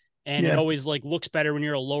region. And it Yeah. always like looks better when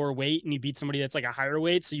you're a lower weight and you beat somebody that's like a higher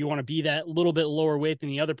weight. So you want to be that little bit lower weight than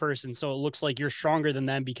the other person. So it looks like you're stronger than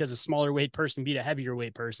them because a smaller weight person beat a heavier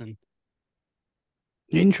weight person.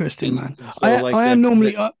 Interesting, man. So, like, I am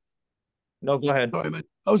normally. No, go ahead. Sorry, man.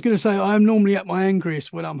 I was going to say I am normally at my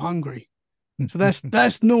angriest when I'm hungry. So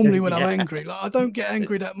that's normally when I'm Yeah. angry. Like I don't get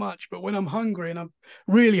angry that much, but when I'm hungry and I'm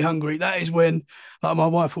really hungry, that is when like my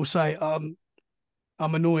wife will say, I'm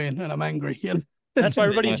annoying and I'm angry. You know? That's why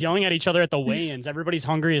everybody's yelling at each other at the weigh-ins. Everybody's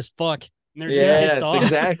hungry as fuck. And they're just Yes, pissed off.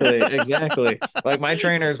 exactly. Like my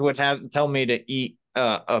trainers would tell me to eat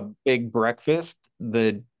a big breakfast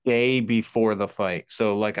the day before the fight.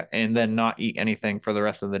 So like, and then not eat anything for the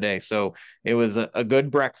rest of the day. So it was a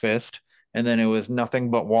good breakfast, and then it was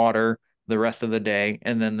nothing but water the rest of the day.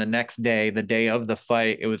 And then the next day, the day of the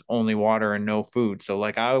fight, it was only water and no food. So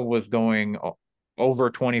like I was going over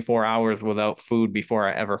 24 hours without food before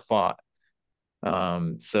I ever fought.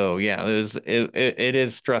 So yeah, it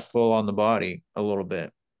is stressful on the body a little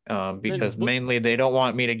bit. Because mainly they don't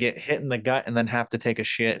want me to get hit in the gut and then have to take a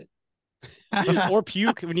shit. Or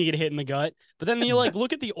puke when you get hit in the gut. But then you like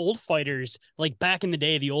look at the old fighters, like back in the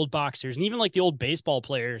day, the old boxers, and even like the old baseball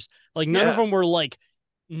players. Like none of them were like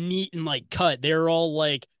neat and like cut. They were all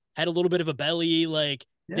like had a little bit of a belly, like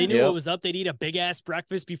they knew what was up. They'd eat a big ass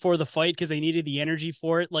breakfast before the fight because they needed the energy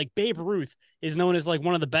for it. Like Babe Ruth is known as like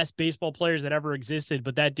one of the best baseball players that ever existed,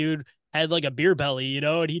 but that dude had like a beer belly, you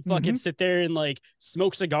know, and he'd fucking sit there and like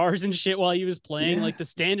smoke cigars and shit while he was playing. Yeah. Like the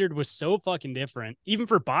standard was so fucking different. Even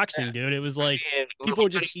for boxing, dude, it was like people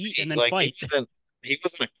would just eat and then fight. He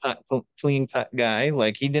wasn't a clean cut guy.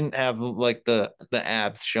 Like he didn't have like the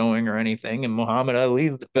abs showing or anything. And Muhammad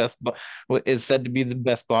Ali is is said to be the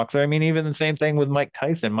best boxer. I mean, even the same thing with Mike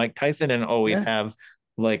Tyson. Mike Tyson didn't always have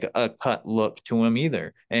like a cut look to him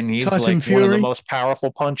either. And he's Tyson like Fury. one of the most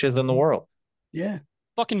powerful punches in the world. Yeah.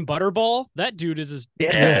 Fucking Butterball, that dude is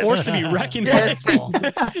Yes. a force to be reckoned Yes. with.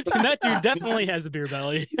 And that dude definitely has a beer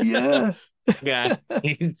belly. Yeah. Yeah,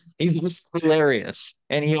 he's hilarious.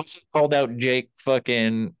 And he also called out Jake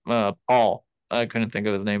fucking Paul. I couldn't think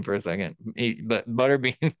of his name for a second. But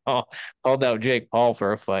Butterbean Paul called out Jake Paul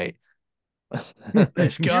for a fight.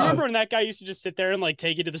 Let's Do you go. remember when that guy used to just sit there and like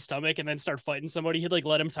take it to the stomach and then start fighting somebody? He'd like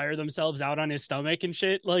let them tire themselves out on his stomach and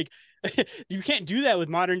shit. Like you can't do that with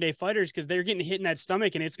modern day fighters because they're getting hit in that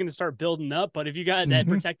stomach and it's going to start building up. But if you got that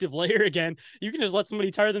protective layer again, you can just let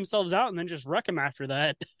somebody tire themselves out and then just wreck them after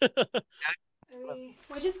that.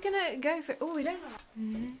 We're just gonna go for. Oh, we don't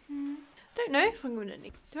know. Don't know if I'm gonna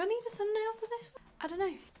need. Do I need a thumbnail for this one? I don't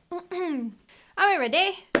know. Are we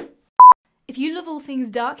ready? If you love all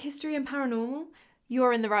things dark history and paranormal,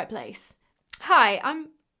 you're in the right place. Hi,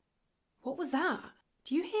 What was that?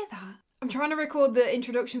 Do you hear that? I'm trying to record the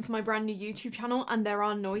introduction for my brand new YouTube channel, and there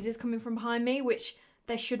are noises coming from behind me, which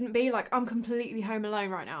there shouldn't be. Like, I'm completely home alone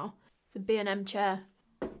right now. It's a B&M chair.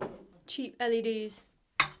 Cheap LEDs.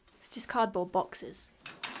 It's just cardboard boxes.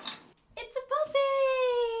 It's a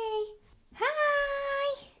puppy!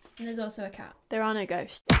 Hi! And there's also a cat. There are no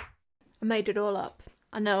ghosts. I made it all up.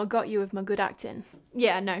 I know I got you with my good acting.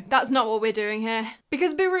 Yeah, no, that's not what we're doing here.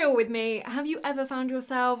 Because be real with me, have you ever found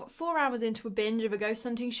yourself 4 hours into a binge of a ghost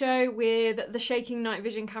hunting show with the shaking night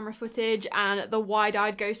vision camera footage and the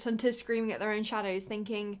wide-eyed ghost hunters screaming at their own shadows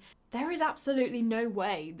thinking, there is absolutely no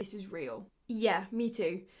way this is real? Yeah, me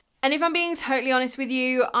too. And if I'm being totally honest with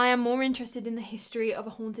you, I am more interested in the history of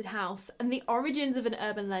a haunted house and the origins of an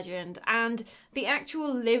urban legend and the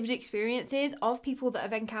actual lived experiences of people that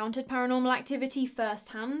have encountered paranormal activity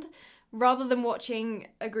firsthand, rather than watching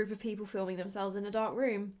a group of people filming themselves in a dark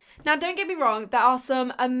room. Now, don't get me wrong, there are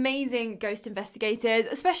some amazing ghost investigators,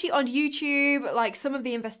 especially on YouTube. Like, some of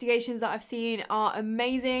the investigations that I've seen are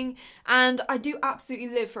amazing, and I do absolutely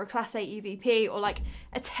live for a Class 8 EVP or like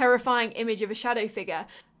a terrifying image of a shadow figure.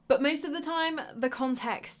 But most of the time, the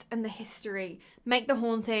context and the history make the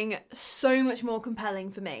haunting so much more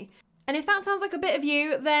compelling for me. And if that sounds like a bit of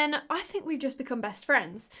you, then I think we've just become best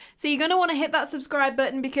friends. So you're going to want to hit that subscribe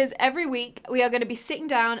button because every week we are going to be sitting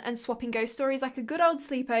down and swapping ghost stories like a good old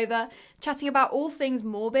sleepover, chatting about all things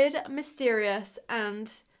morbid, mysterious,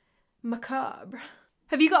 and macabre.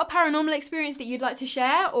 Have you got a paranormal experience that you'd like to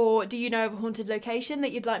share, or do you know of a haunted location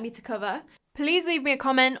that you'd like me to cover? Please leave me a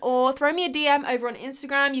comment or throw me a DM over on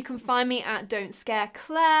Instagram. You can find me at Don't Scare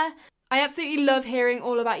Claire. I absolutely love hearing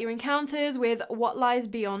all about your encounters with what lies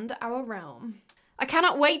beyond our realm. I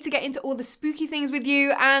cannot wait to get into all the spooky things with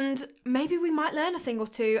you, and maybe we might learn a thing or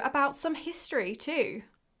two about some history too.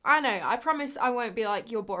 I know, I promise I won't be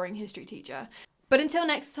like your boring history teacher. But until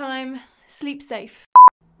next time, sleep safe.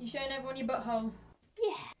 You showing everyone your butthole?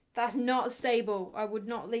 Yeah. That's not stable. I would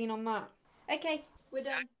not lean on that. Okay, we're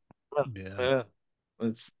done. Yeah.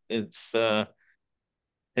 It's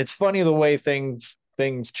funny the way things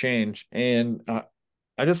change. And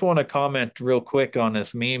I just want to comment real quick on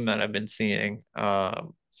this meme that I've been seeing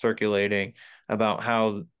circulating about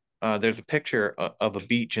how there's a picture of a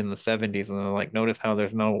beach in the 70s, and they're like, notice how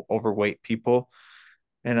there's no overweight people.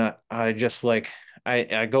 And I just like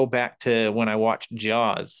I go back to when I watched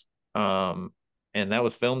Jaws, and that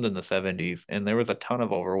was filmed in the 70s, and there was a ton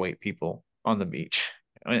of overweight people on the beach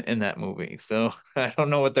in that movie. So I don't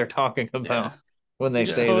know what they're talking about when They they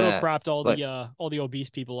just say that. photocropped But all the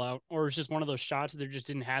obese people out, or it's just one of those shots that there just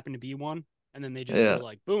didn't happen to be one, and then they just Yeah. were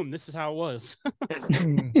like, "Boom, this is how it was."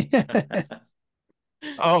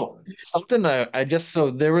 Oh, something that I just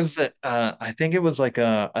so there was I think it was like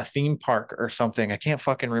a theme park or something. I can't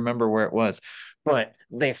fucking remember where it was, but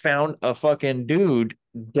they found a fucking dude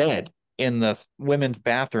dead in the women's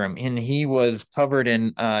bathroom, and he was covered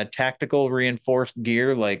in tactical reinforced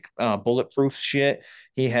gear like bulletproof shit.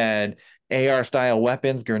 He had AR style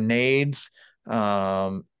weapons, grenades,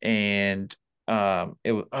 and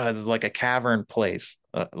it was like a cavern place,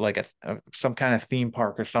 like some kind of theme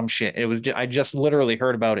park or some shit. It was I just literally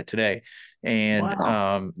heard about it today, and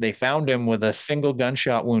Wow. they found him with a single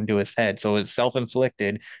gunshot wound to his head, so it's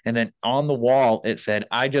self-inflicted. And then on the wall it said,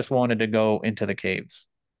 "I just wanted to go into the caves."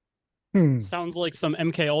 Sounds like some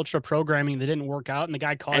MK Ultra programming that didn't work out, and the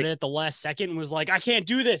guy caught it at the last second and was like, "I can't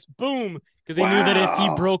do this." Boom, because he knew that if he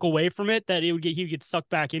broke away from it, that he would get sucked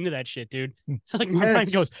back into that shit, dude. Like my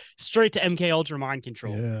mind goes straight to MK Ultra mind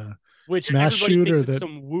control. Yeah. Which Mass everybody shooter thinks it's that-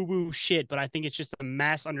 some woo-woo shit, but I think it's just a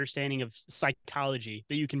mass understanding of psychology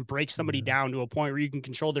that you can break somebody down to a point where you can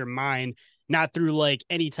control their mind, not through like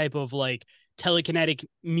any type of like telekinetic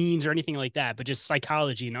means or anything like that, but just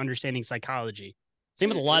psychology and understanding psychology. Same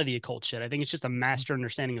with a lot of the occult shit. I think it's just a master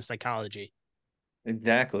understanding of psychology.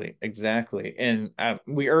 Exactly. And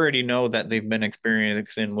we already know that they've been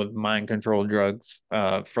experiencing with mind control drugs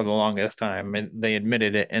for the longest time. And they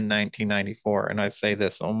admitted it in 1994. And I say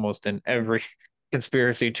this almost in every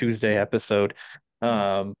Conspiracy Tuesday episode.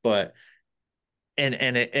 But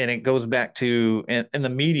it goes back to and the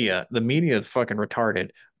media is fucking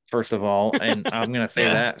retarded, first of all. And I'm gonna say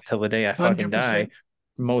that till the day I fucking die, 100%.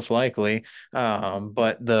 most likely.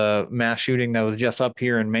 But the mass shooting that was just up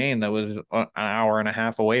here in Maine, that was an hour and a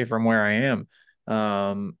half away from where I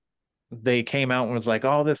am. They came out and was like,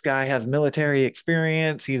 "Oh, this guy has military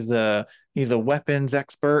experience. He's a weapons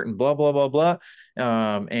expert and blah blah blah blah."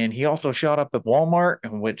 And he also shot up at Walmart,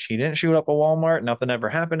 in which he didn't shoot up a Walmart. Nothing ever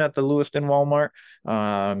happened at the Lewiston Walmart.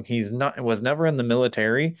 He's not was never in the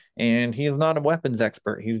military, and he is not a weapons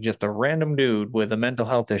expert. He's just a random dude with a mental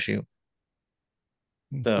health issue.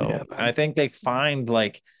 So I think they find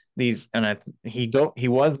like these, and he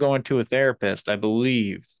was going to a therapist, I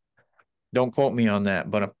believe. Don't quote me on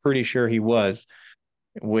that, but I'm pretty sure he was,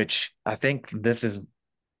 which I think this is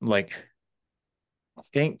like, I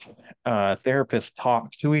think therapists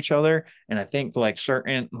talk to each other, and I think like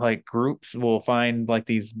certain like groups will find like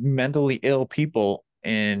these mentally ill people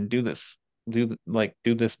and do this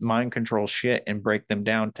mind control shit and break them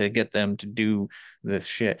down to get them to do this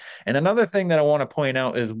shit. And another thing that I want to point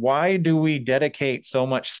out is, why do we dedicate so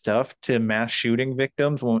much stuff to mass shooting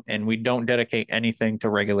victims and we don't dedicate anything to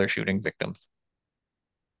regular shooting victims?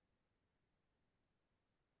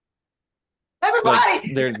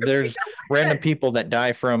 Like there's random people that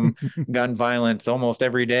die from gun violence almost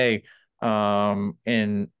every day,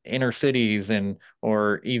 in inner cities, and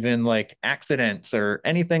or even like accidents or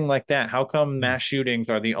anything like that. How come mass shootings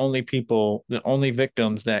are the only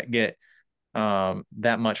victims that get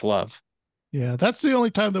that much love? Yeah, that's the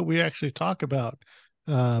only time that we actually talk about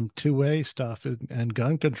two-way stuff and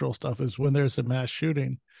gun control stuff, is when there's a mass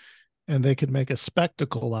shooting and they can make a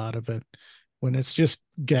spectacle out of it. When it's just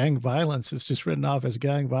gang violence, it's just written off as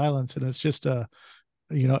gang violence, and it's just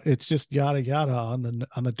it's just yada yada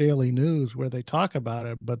on the daily news where they talk about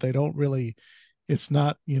it, but they don't really. It's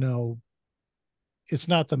not it's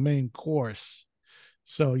not the main course.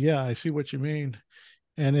 So yeah, I see what you mean.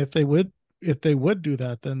 And if they would do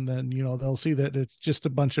that, then they'll see that it's just a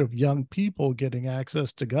bunch of young people getting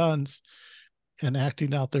access to guns and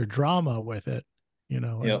acting out their drama with it,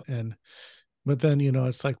 Yep. and but then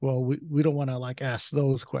it's like, well, we don't want to like ask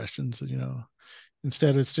those questions.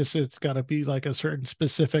 Instead it's got to be like a certain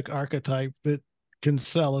specific archetype that can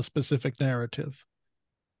sell a specific narrative.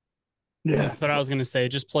 Yeah, that's what I was gonna say. It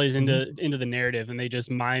just plays into the narrative, and they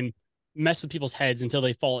just mess with people's heads until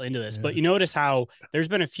they fall into this. But you notice how there's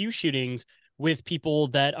been a few shootings with people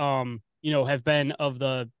that have been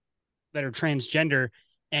that are transgender,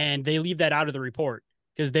 and they leave that out of the report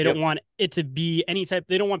because they don't want it to be any type.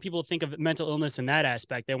 They don't want people to think of mental illness in that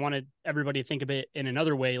aspect. They wanted everybody to think of it in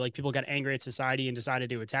another way. Like people got angry at society and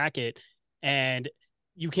decided to attack it, and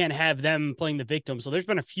you can't have them playing the victim. So there's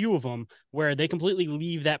been a few of them where they completely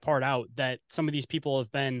leave that part out, that some of these people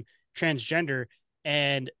have been transgender.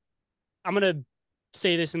 And I'm going to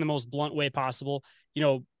say this in the most blunt way possible.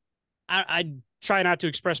 I try not to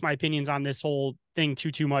express my opinions on this whole thing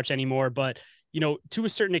too much anymore, but to a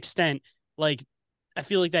certain extent, like I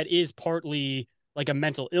feel like that is partly like a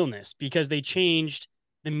mental illness, because they changed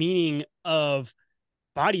the meaning of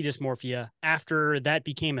body dysmorphia after that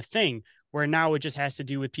became a thing, where now it just has to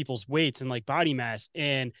do with people's weights and like body mass.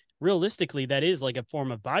 And realistically, that is like a form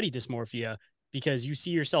of body dysmorphia, because you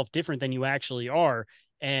see yourself different than you actually are.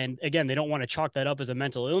 And again, they don't want to chalk that up as a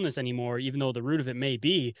mental illness anymore, even though the root of it may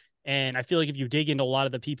be. And I feel like if you dig into a lot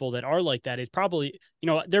of the people that are like that, it's probably,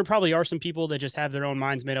 there probably are some people that just have their own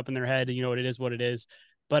minds made up in their head. It is what it is.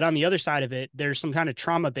 But on the other side of it, there's some kind of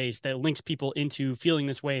trauma base that links people into feeling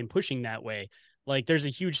this way and pushing that way. Like there's a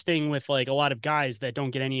huge thing with like a lot of guys that don't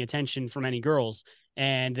get any attention from any girls,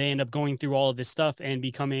 and they end up going through all of this stuff and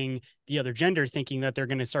becoming the other gender, thinking that they're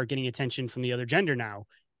going to start getting attention from the other gender now.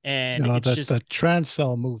 And it's just the trans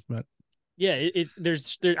cell movement. Yeah,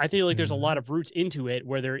 I feel like there's a lot of roots into it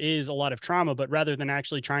where there is a lot of trauma, but rather than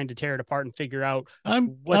actually trying to tear it apart and figure out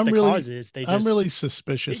what the cause is, I'm really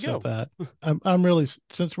suspicious of that. I'm really,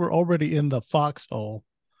 since we're already in the foxhole,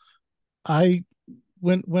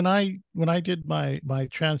 when I did my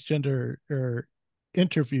transgender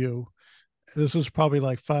interview, this was probably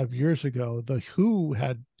like 5 years ago. The WHO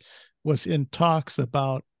was in talks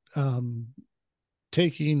about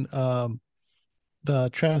taking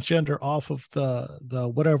the transgender off of the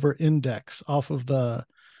whatever index, off of the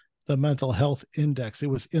mental health index. It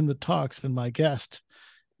was in the talks, and my guest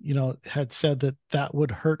had said that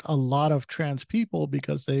would hurt a lot of trans people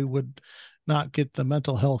because they would not get the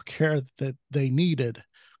mental health care that they needed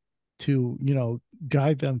to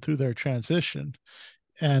guide them through their transition.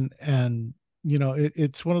 And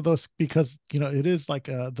it's one of those, because it is like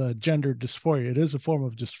the gender dysphoria. It is a form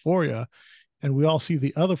of dysphoria, and we all see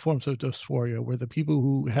the other forms of dysphoria where the people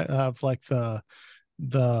who have like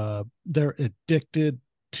they're addicted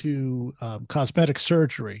to cosmetic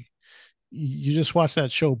surgery. You just watch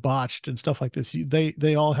that show Botched and stuff like this.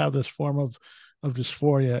 They all have this form of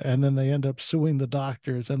dysphoria, and then they end up suing the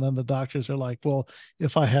doctors, and then the doctors are like, well,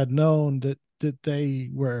 if I had known that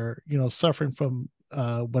they were suffering from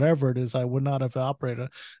whatever it is, I would not have operated.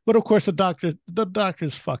 But of course the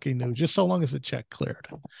doctors fucking knew, just so long as the check cleared.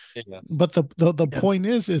 But the point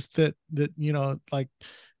is that like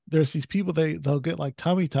there's these people, they'll get like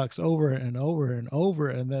tummy tucks over and over and over,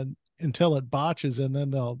 and then until it botches, and then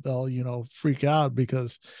they'll freak out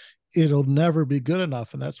because it'll never be good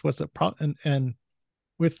enough. And that's what's a problem. And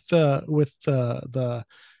with the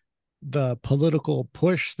political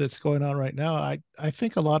push that's going on right now, I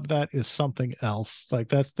think a lot of that is something else. Like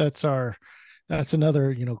that's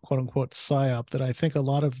another quote unquote psyop, that I think a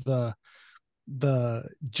lot of the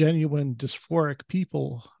genuine dysphoric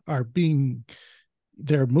people are being,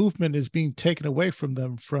 their movement is being taken away from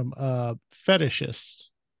them from fetishists,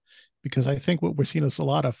 because I think what we're seeing is a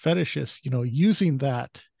lot of fetishists using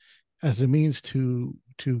that as a means to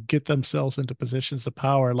get themselves into positions of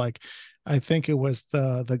power. Like I think it was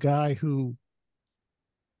the guy who,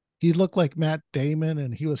 he looked like Matt Damon,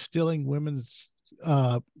 and he was stealing women's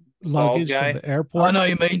luggage from the airport. I know what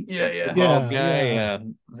you mean. Yeah.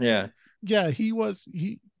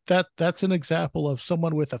 That's an example of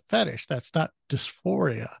someone with a fetish. That's not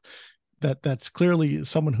dysphoria. That's clearly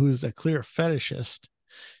someone who is a clear fetishist.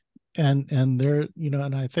 And they're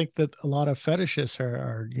and I think that a lot of fetishists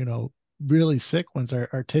are really sick ones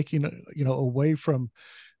are taking away from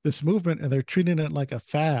this movement, and they're treating it like a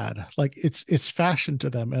fad, like it's fashion to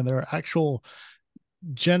them, and they're actual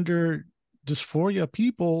gender dysphoria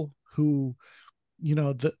people who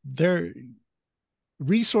their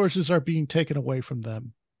resources are being taken away from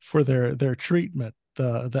them for their treatment.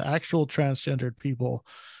 The actual transgendered people,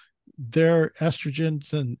 their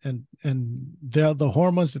estrogens and the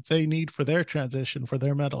hormones that they need for their transition, for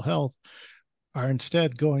their mental health, are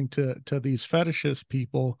instead going to these fetishist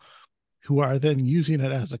people who are then using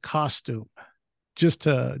it as a costume just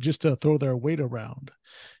to throw their weight around,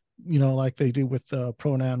 like they do with the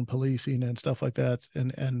pronoun policing and stuff like that.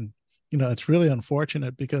 And it's really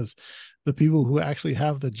unfortunate because the people who actually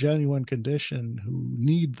have the genuine condition, who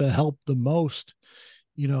need the help the most,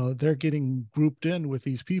 they're getting grouped in with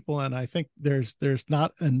these people. And I think there's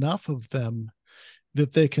not enough of them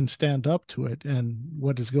that they can stand up to it. And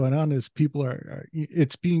what is going on is people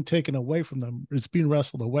it's being taken away from them. It's being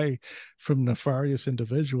wrestled away from nefarious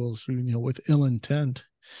individuals, with ill intent.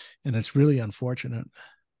 And it's really unfortunate.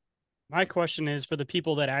 My question is, for the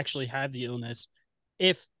people that actually have the illness,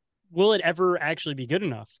 will it ever actually be good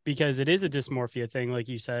enough? Because it is a dysmorphia thing, like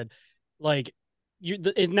you said. Like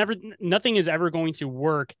nothing is ever going to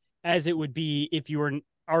work as it would be if you were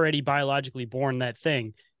already biologically born that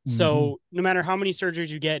thing. So no matter how many surgeries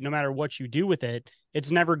you get, no matter what you do with it, it's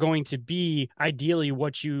never going to be ideally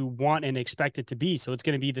what you want and expect it to be. So it's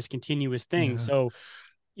going to be this continuous thing. Yeah. So,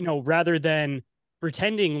 rather than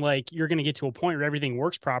pretending like you're going to get to a point where everything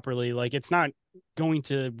works properly, like it's not going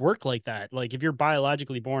to work like that. Like if you're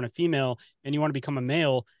biologically born a female and you want to become a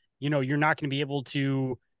male, you're not going to be able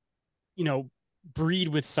to, breed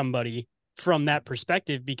with somebody from that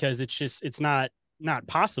perspective, because it's not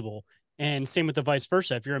possible. And same with the vice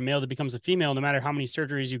versa. If you're a male that becomes a female, no matter how many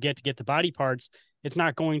surgeries you get to get the body parts, it's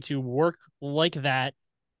not going to work like that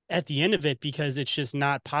at the end of it, because it's just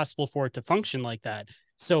not possible for it to function like that.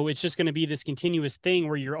 So it's just going to be this continuous thing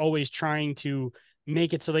where you're always trying to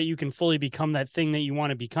make it so that you can fully become that thing that you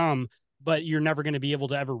want to become, but you're never going to be able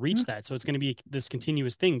to ever reach that. So it's going to be this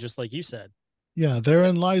continuous thing, just like you said. Yeah,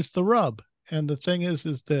 therein lies the rub. And the thing is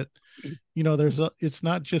that, it's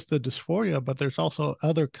not just the dysphoria, but there's also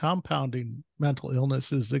other compounding mental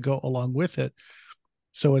illnesses that go along with it.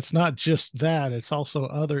 So it's not just that, it's also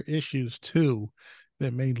other issues too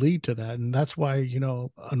that may lead to that. And that's why,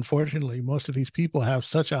 unfortunately, most of these people have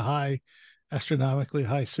such a astronomically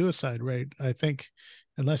high suicide rate. I think,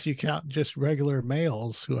 unless you count just regular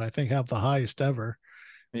males, who I think have the highest ever.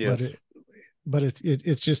 Yes. But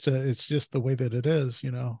it's just the way that it is.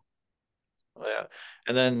 Yeah.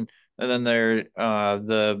 And then there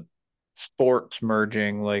the sports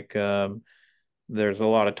merging, like there's a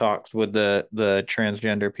lot of talks with the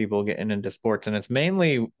transgender people getting into sports, and it's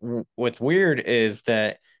mainly what's weird is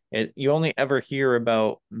that you only ever hear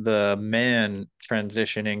about the man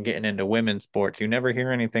transitioning, getting into women's sports. You never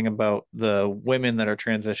hear anything about the women that are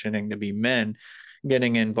transitioning to be men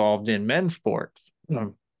getting involved in men's sports.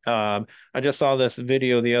 I just saw this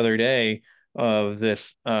video the other day of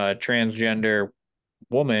this transgender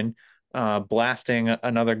woman blasting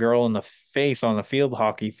another girl in the face on the field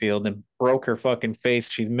hockey field and broke her fucking face.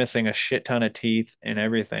 She's missing a shit ton of teeth and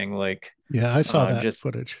everything. Like, yeah, I saw that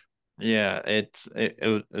footage. Yeah,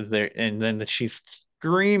 it was there, and then she's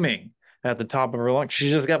screaming at the top of her lungs. She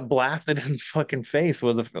just got blasted in the fucking face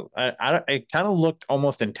with it kind of looked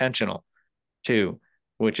almost intentional too,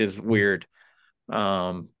 which is weird.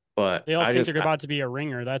 But they all think they're about to be a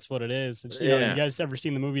ringer. That's what it is. It's, you guys ever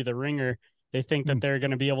seen the movie The Ringer? They think that they're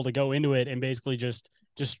going to be able to go into it and basically just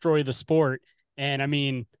destroy the sport. And I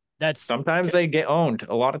mean, sometimes they get owned.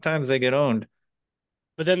 A lot of times they get owned.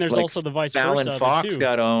 But then there's also the vice versa. Fallon Fox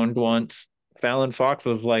got owned once. Fallon Fox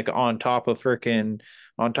was like on top of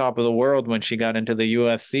the world when she got into the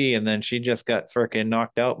UFC, and then she just got freaking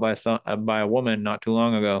knocked out by a woman not too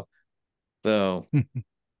long ago. So.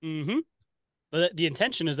 But the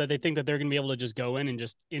intention is that they think that they're going to be able to just go in and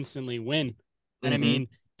just instantly win. And I mean,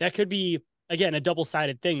 that could be, again, a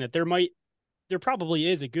double-sided thing, that there probably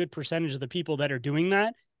is a good percentage of the people that are doing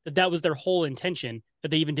that was their whole intention, that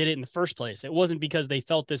they even did it in the first place. It wasn't because they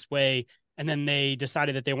felt this way and then they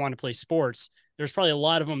decided that they want to play sports. There's probably a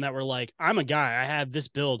lot of them that were like, I'm a guy, I have this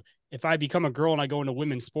build. If I become a girl and I go into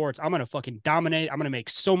women's sports, I'm going to fucking dominate. I'm going to make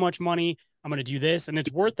so much money. I'm going to do this. And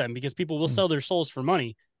it's worth them, because people will sell their souls for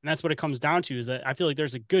money. And that's what it comes down to, is that I feel like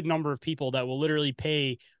there's a good number of people that will literally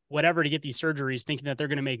pay whatever to get these surgeries, thinking that they're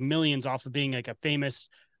going to make millions off of being like a famous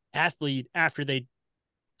athlete after they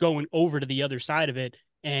go over to the other side of it.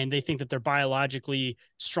 And they think that they're biologically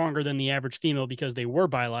stronger than the average female because they were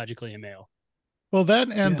biologically a male. Well, that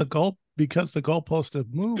and because the goalposts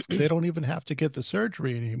have moved, they don't even have to get the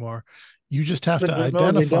surgery anymore. You just have to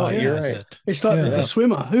identify as it. It's like the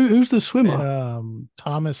swimmer. Who's the swimmer?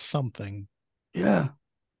 Thomas something. Yeah.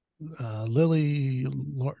 Lily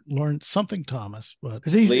Lawrence something Thomas, but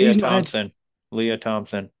Because Leah he's not had, Thompson. Leah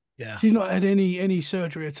Thompson. yeah, she's not had any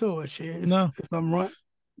surgery at all, has she? No. If I'm right.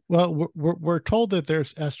 Well, we're told that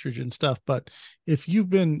there's estrogen stuff, but if you've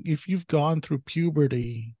gone through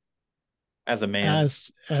puberty As a man.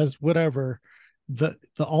 as whatever, the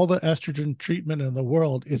all the estrogen treatment in the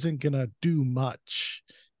world isn't gonna do much.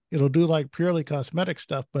 It'll do like purely cosmetic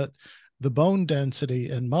stuff, but the bone density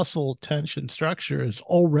and muscle tension structure is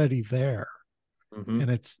already there. Mhm.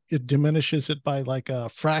 And it diminishes it by like a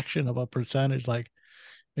fraction of a percentage, like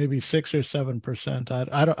maybe 6 or 7%.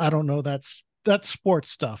 I don't know. That's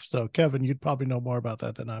sports stuff. So Kevin, you'd probably know more about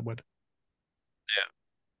that than I would.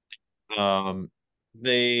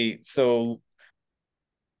 They so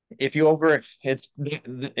if you over it's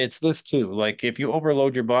this too, like if you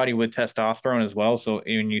overload your body with testosterone as well, so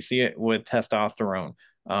when you see it with testosterone,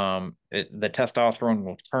 the testosterone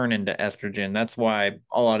will turn into estrogen. That's why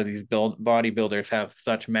a lot of these bodybuilders have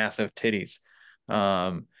such massive titties.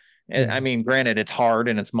 I mean, granted, it's hard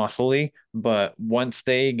and it's muscly, but once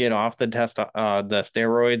they get off the the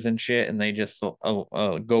steroids and shit, and they just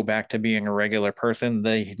go back to being a regular person,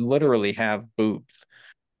 they literally have boobs.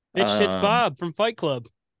 Bitch tits Bob from Fight Club.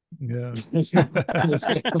 Yeah.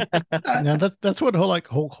 Now that's what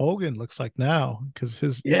Hulk Hogan looks like now, because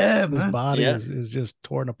his body is just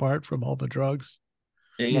torn apart from all the drugs.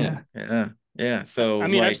 Yeah. So I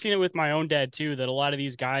mean, like, I've seen it with my own dad too, that a lot of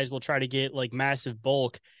these guys will try to get like massive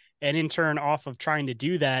bulk, and in turn, off of trying to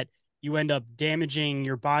do that, you end up damaging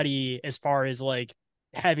your body as far as like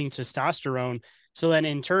having testosterone. So then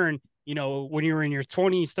in turn, you know, when you're in your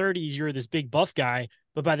 20s, 30s, you're this big buff guy,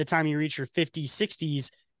 but by the time you reach your 50s,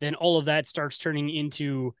 60s, then all of that starts turning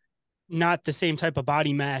into not the same type of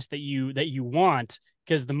body mass that you want,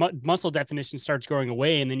 because the muscle definition starts going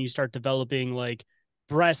away, and then you start developing like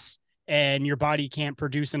breasts, and your body can't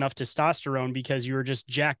produce enough testosterone because you were just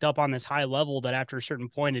jacked up on this high level that after a certain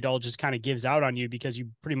point it all just kind of gives out on you because you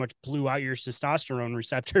pretty much blew out your testosterone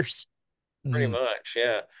receptors. pretty much,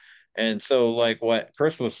 yeah. And so like what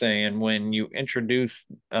Chris was saying, when you introduce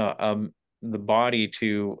the body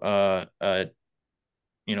to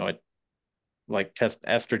you know, like test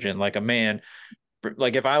estrogen, like a man,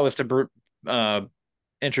 like if I was to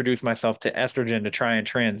introduce myself to estrogen to try and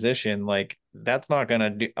transition, like that's not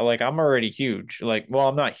gonna do. Like I'm already huge. Like, well,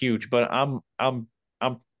 I'm not huge, but I'm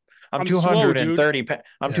swole, dude. 230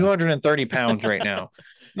 I'm 230 pounds right now.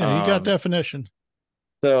 Yeah, you got definition.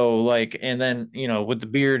 So like, and then, you know, with the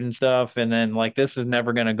beard and stuff, and then like this is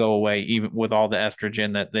never gonna go away, even with all the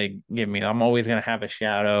estrogen that they give me. I'm always gonna have a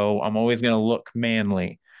shadow. I'm always gonna look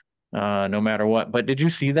manly, no matter what. But did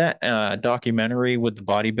you see that documentary with the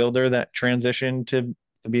bodybuilder that transitioned to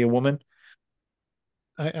be a woman?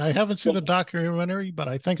 I haven't seen the documentary, but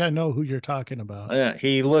I think I know who you're talking about.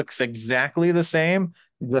 He looks exactly the same,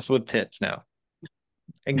 just with tits now.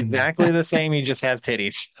 Exactly the same. He just has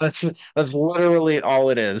titties. That's literally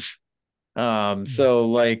all it is. So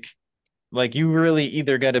like you really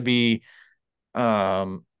either got to be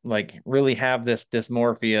like really have this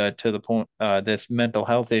dysmorphia to the point, this mental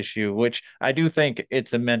health issue, which I do think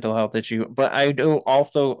it's a mental health issue, but I do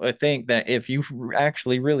also think that if you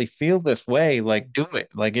actually really feel this way, like do it.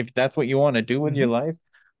 Like if that's what you want to do with your life,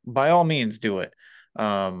 by all means do it.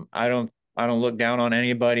 I don't look down on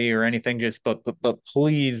anybody or anything, just but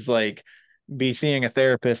please, like, be seeing a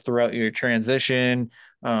therapist throughout your transition.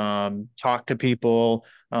 Talk to people,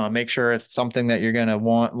 make sure it's something that you're going to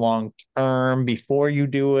want long term before you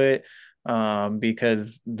do it,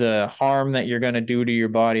 because the harm that you're going to do to your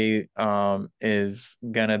body is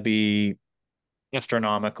going to be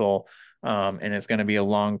astronomical, and it's going to be a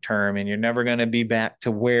long term, and you're never going to be back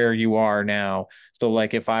to where you are now. So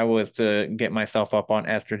like if I was to get myself up on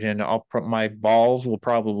estrogen, my balls will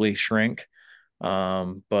probably shrink,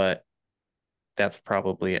 but that's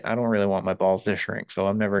probably it. I don't really want my balls to shrink, so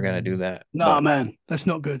I'm never going to do that. Nah, But man, that's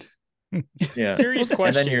not good. yeah. Serious And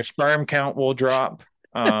then question. your sperm count will drop.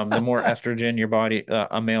 The more estrogen your body,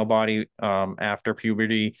 a male body, after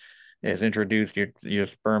puberty is introduced, your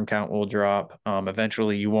sperm count will drop.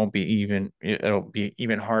 Eventually you won't be even, it'll be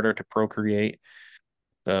even harder to procreate.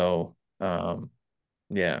 So,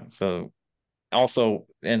 yeah. So also,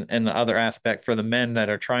 in the other aspect for the men that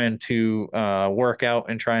are trying to work out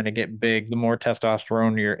and trying to get big, the more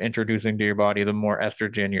testosterone you're introducing to your body, the more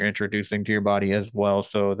estrogen you're introducing to your body as well.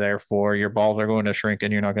 So therefore your balls are going to shrink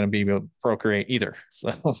and you're not going to be able to procreate either.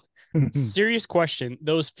 So Serious question.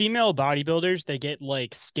 Those female bodybuilders, they get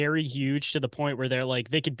like scary huge to the point where they're like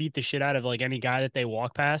they could beat the shit out of like any guy that they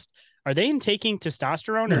walk past. Are they taking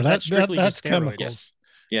testosterone, No, or is that strictly that's just steroids? chemicals.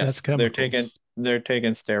 yes, That's chemicals. they're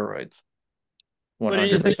taking steroids. But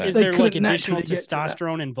 100%. is They there like couldn't additional naturally get to that.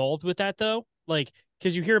 testosterone involved with that though? Like,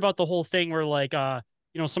 because you hear about the whole thing where like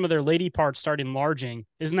some of their lady parts start enlarging.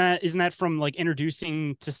 Isn't that from like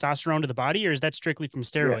introducing testosterone to the body, or is that strictly from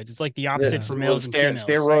steroids? It's like the opposite for males and females.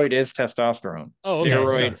 Steroid is testosterone. Oh, okay.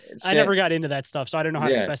 Steroid. I never got into that stuff, so I don't know how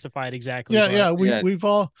to Yeah. specify it exactly. Yeah, but- we've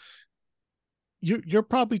all. You're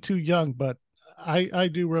probably too young, but I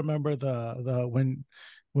do remember the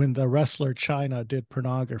when the wrestler China did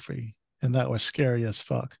pornography, and that was scary as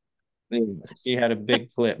fuck. She had a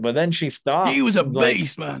big clip, but then she stopped. He was a like,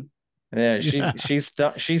 beast, man. Yeah, Yeah. she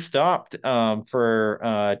stopped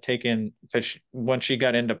for taking, because once she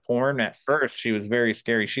got into porn, at first she was very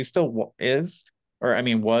scary. She still is, or I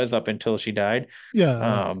mean was, up until she died.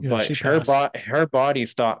 Yeah, But she her body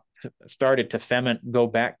started to go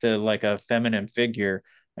back to like a feminine figure,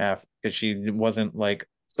 because she wasn't like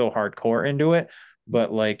so hardcore into it.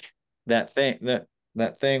 But like that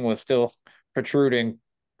thing was still protruding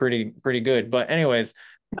pretty good. But anyways,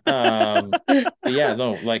 yeah,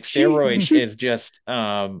 no, like steroid is just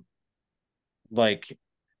like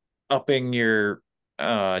upping your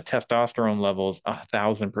testosterone levels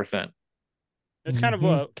 1,000%. It's kind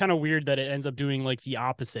of weird that it ends up doing like the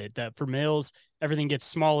opposite. That for males everything gets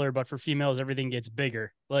smaller, but for females everything gets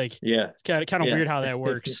bigger. Like, Yeah, it's kind of yeah. weird how that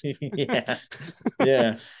works.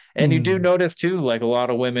 Yeah. And you do notice too, like a lot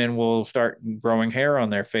of women will start growing hair on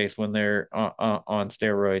their face when they're on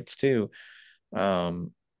steroids too.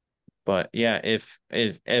 But yeah, if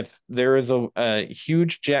there is a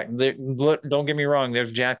huge don't get me wrong,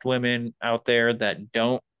 there's jacked women out there that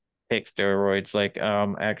don't take steroids. Like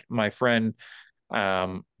my friend,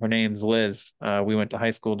 her name's Liz. We went to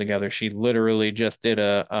high school together. She literally just did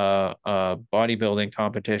a bodybuilding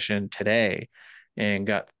competition today and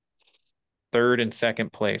got third and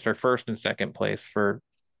second place, or first and second place for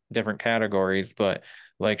different categories. But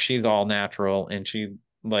like she's all natural, and she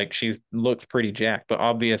looks pretty jacked, but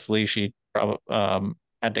obviously she probably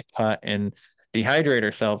had to cut and dehydrate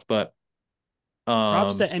herself. But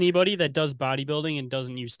Props to anybody that does bodybuilding and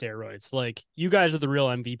doesn't use steroids. Like, you guys are the real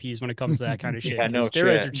MVPs when it comes to that kind of shit. Yeah, no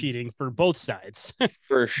steroids shit. are cheating for both sides.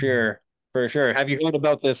 For sure. Have you heard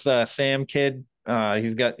about this Sam kid?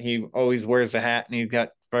 He always wears a hat, and he's got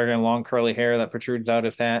fucking long curly hair that protrudes out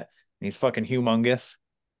his hat, and he's fucking humongous.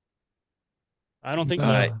 I don't think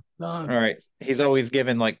so. All right. He's always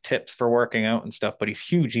given like tips for working out and stuff, but he's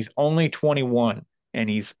huge. He's only 21 and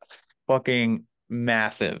he's fucking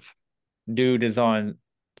massive. Dude is on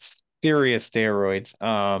serious steroids.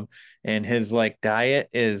 And his like diet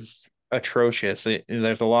is atrocious.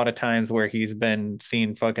 There's a lot of times where he's been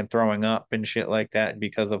seen fucking throwing up and shit like that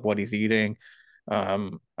because of what he's eating. I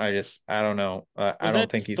don't know. I don't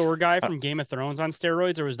think he's Thor guy from Game of Thrones on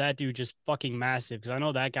steroids, or was that dude just fucking massive? Because I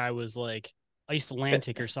know that guy was like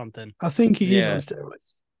Icelandic or something. I think he is on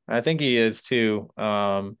steroids. I think he is too.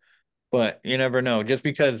 But you never know. Just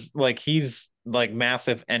because like he's like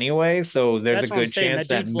massive anyway, so there's That's a what I'm good saying. chance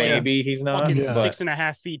That that dude's maybe like he's not. fucking But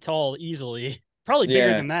 6.5 feet tall easily. Probably bigger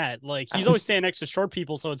Yeah. than that. Like, he's always standing next to short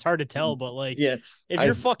people, so it's hard to tell. But like, yeah, if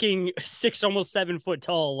you're fucking 6, almost 7 foot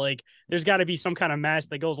tall, like, there's got to be some kind of mass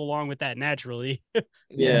that goes along with that naturally.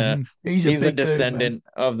 yeah, He's he's a a big dude, descendant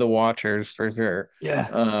of the Watchers for sure. Yeah,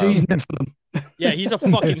 Um, he's Nephilim. Yeah, he's a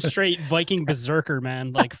fucking straight Viking berserker,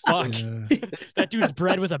 man. Like, fuck. That dude's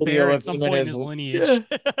bred with a Video bear of at some him and point in his- his lineage.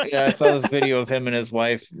 yeah, I saw this video of him and his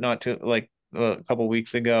wife not too like a couple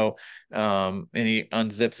weeks ago. And he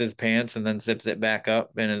unzips his pants and then zips it back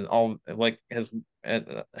up, and then all like his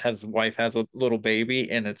wife has a little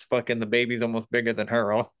baby, and it's fucking the baby's almost bigger than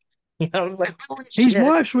her. I was like, holy His shit.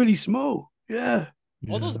 wife's really small. Yeah.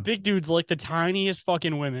 All those big dudes like the tiniest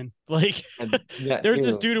fucking women. Like, Yeah, there's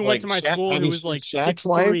this dude who went to my school who was like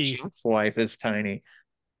 6'3". Shaq's wife is tiny.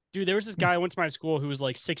 Dude, there was this guy who went to my school who was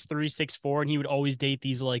like 6'3", 6'4", and he would always date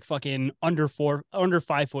these like fucking under 5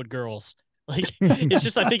 foot girls. Like, it's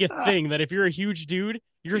just, I think, a thing that if you're a huge dude,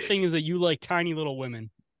 your thing is that you like tiny little women.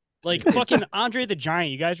 Like fucking Andre the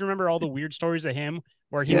Giant. You guys remember all the weird stories of him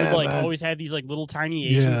where he would like always have these like little tiny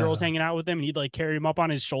Asian girls hanging out with him, and he'd like carry him up on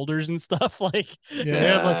his shoulders and stuff. Like, Yeah, he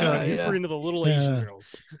had like he's super into the little Asian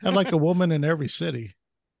girls. Had like a woman in every city.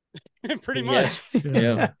 Pretty much.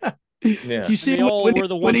 Yeah. Yeah. You see, They all when were he-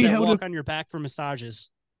 the when ones he that held walk a- on your back for massages.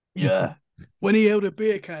 Yeah. When he held a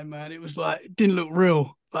beer can, man, it was like, it didn't look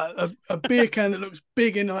real. Like a beer can that looks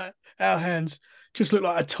big in like our hands just looked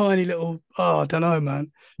like a tiny little, I don't know, man.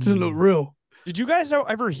 Doesn't look real. Did you guys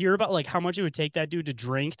ever hear about like how much it would take that dude to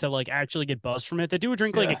drink to like actually get buzzed from it? That dude would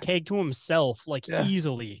drink like a keg to himself, like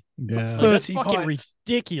easily. Yeah. Like, that's 30 fucking pints.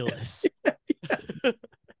 ridiculous.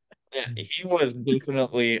 he was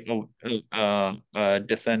definitely a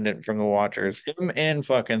descendant from the Watchers. Him and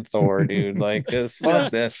fucking Thor, dude. Like,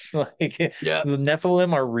 fuck this. Like, Yeah. the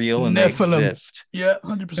Nephilim are real and they Nephilim. exist. Yeah,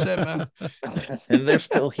 100%, man. And they're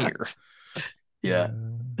still here. Yeah.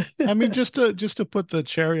 I mean, just to put the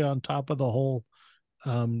cherry on top of the whole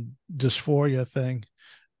dysphoria thing,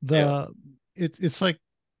 it's like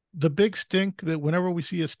the big stink that whenever we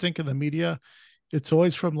see a stink in the media, it's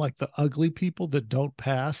always from like the ugly people that don't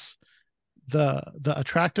pass. The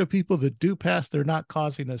attractive people that do pass, they're not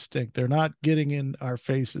causing a stink. They're not getting in our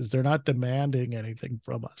faces. They're not demanding anything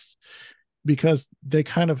from us because they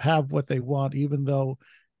kind of have what they want, even though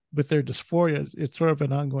with their dysphoria, it's sort of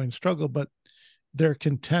an ongoing struggle, but they're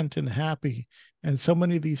content and happy. And so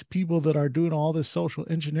many of these people that are doing all this social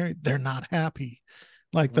engineering, they're not happy.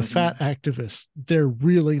 Like the fat activists, they're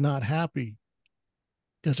really not happy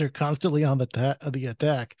because they're constantly on the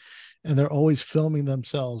attack, and they're always filming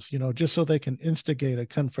themselves, just so they can instigate a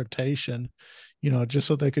confrontation, just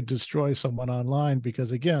so they could destroy someone online.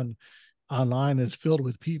 Because again, online is filled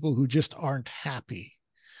with people who just aren't happy,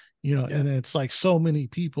 and it's like so many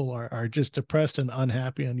people are just depressed and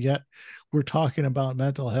unhappy, and yet we're talking about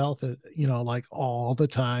mental health, like all the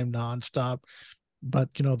time, nonstop. But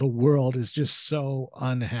the world is just so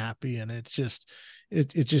unhappy, and it's just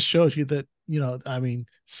it just shows you that I mean,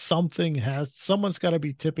 someone's got to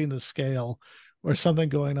be tipping the scale or something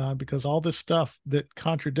going on, because all this stuff that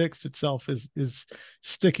contradicts itself is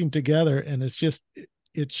sticking together, and it's just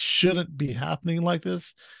it shouldn't be happening like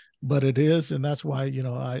this, but it is. And that's why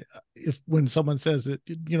when someone says that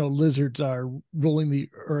lizards are ruling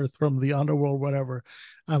the earth from the underworld, whatever,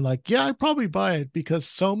 I'm like, yeah, I probably buy it, because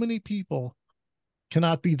so many people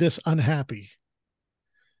cannot be this unhappy.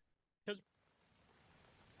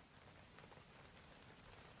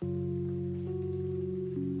 I'm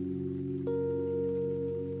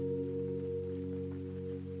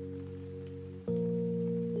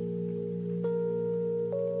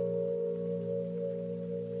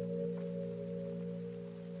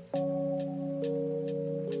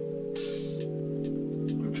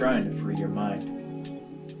trying to free your mind,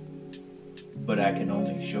 but I can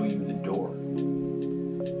only show you the door.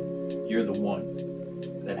 You're the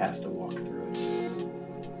one that has to walk through it.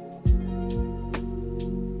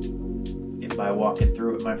 And by walking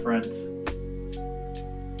through it, my friends,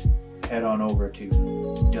 head on over to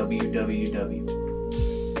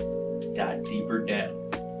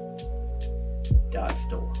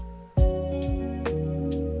www.deeperdown.store.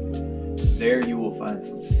 There you will find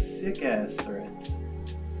some sick-ass threads,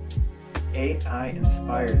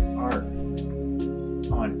 AI-inspired art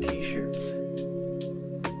on t-shirts,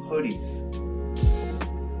 hoodies,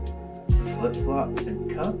 flip-flops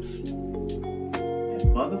and cups, and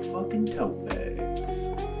motherfucking tote bags.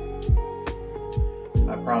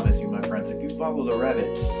 I promise you, my friends, if you follow the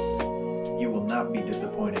rabbit, you will not be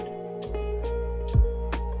disappointed.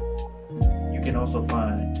 You can also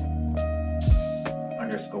find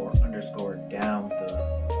 _ down the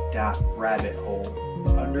rabbit hole _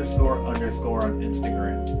 on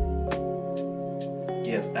Instagram.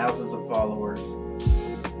 He has thousands of followers,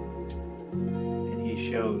 and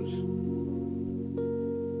he shows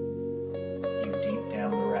you deep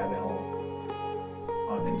down the rabbit hole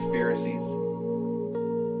on conspiracies,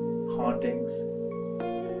 hauntings,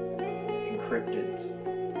 and cryptids.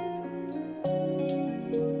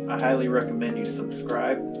 I highly recommend you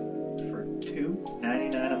subscribe for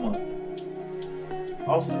 $2.99 a month.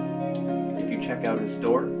 Also, if you check out his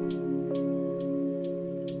store,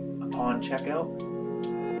 upon checkout,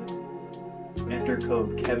 enter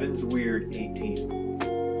code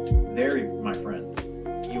KevinsWeird18. There, my friends,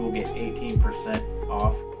 you will get 18%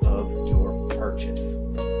 off of your purchase.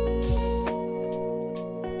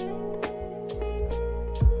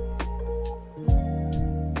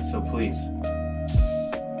 So please,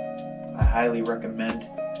 I highly recommend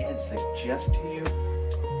and suggest to you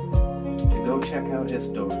to go check out his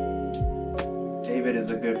store. David is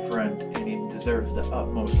a good friend, and he deserves the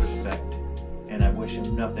utmost respect, and I wish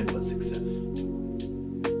him nothing but success.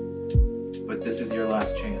 But this is your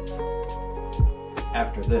last chance.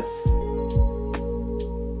 After this,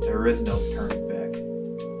 there is no turning back.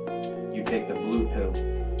 You take the blue pill,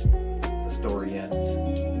 the story ends.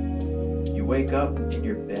 You wake up in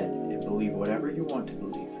your bed and believe whatever you want to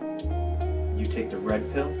believe. You take the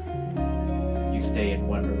red pill, you stay in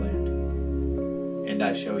Wonderland, and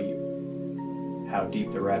I show you how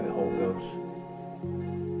deep the rabbit hole goes.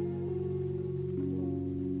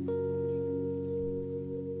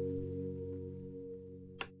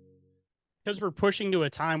 Because we're pushing to a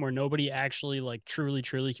time where nobody actually like truly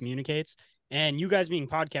communicates. And you guys being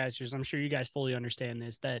podcasters, I'm sure you guys fully understand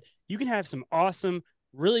this, that you can have some awesome,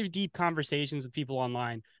 really deep conversations with people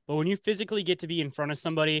online. But when you physically get to be in front of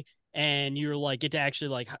somebody and you're like, get to actually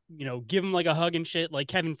like, give them like a hug and shit, like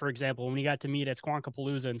Kevin, for example, when we got to meet at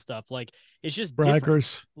Squonkapalooza and stuff, like it's just different.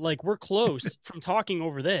 Braggers. Like we're close from talking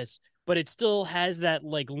over this, but it still has that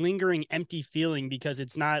like lingering empty feeling because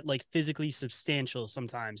it's not like physically substantial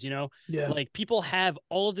sometimes, Yeah. like people have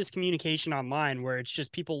all of this communication online where it's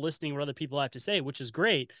just people listening what other people have to say, which is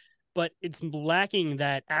great, but it's lacking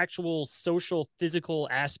that actual social physical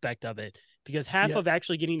aspect of it, because half of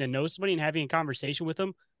actually getting to know somebody and having a conversation with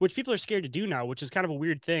them, which people are scared to do now, which is kind of a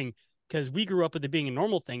weird thing because we grew up with it being a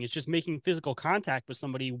normal thing. It's just making physical contact with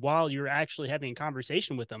somebody while you're actually having a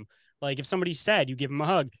conversation with them. Like if somebody's sad, you give them a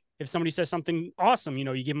hug. If somebody says something awesome, you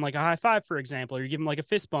give them like a high five, for example, or you give them like a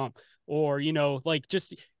fist bump, or, like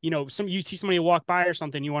just, you see somebody walk by or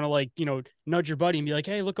something, you want to like, nudge your buddy and be like,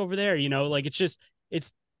 hey, look over there, like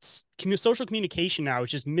it's social communication now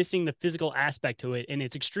is just missing the physical aspect to it, and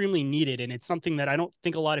it's extremely needed, and it's something that I don't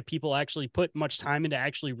think a lot of people actually put much time into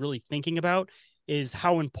actually really thinking about, is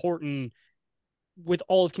how important with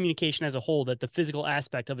all of communication as a whole that the physical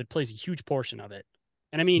aspect of it plays a huge portion of it.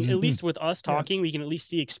 And I mean, at least with us talking, we can at least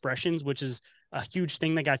see expressions, which is a huge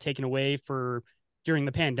thing that got taken away for during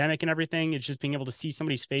the pandemic and everything. It's just being able to see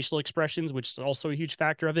somebody's facial expressions, which is also a huge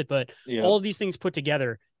factor of it. But all of these things put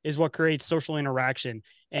together is what creates social interaction.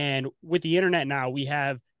 And with the internet now, we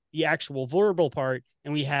have the actual verbal part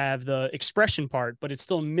and we have the expression part, but it's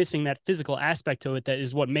still missing that physical aspect to it. That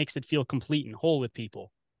is what makes it feel complete and whole with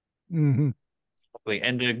people. Mm-hmm.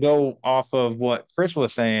 And to go off of what Chris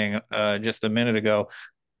was saying just a minute ago,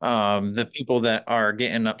 the people that are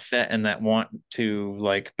getting upset and that want to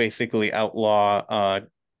like basically outlaw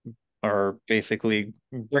or basically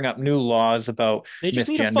bring up new laws about they just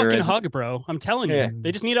need a fucking misgender. hug, bro. I'm telling you,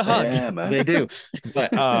 they just need a hug. Yeah, man. They do, but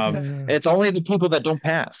it's only the people that don't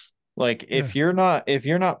pass. Like if you're not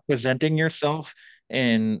presenting yourself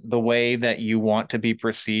in the way that you want to be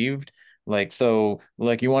perceived, like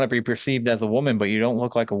you want to be perceived as a woman, but you don't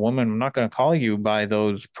look like a woman, I'm not going to call you by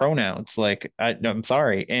those pronouns. Like I'm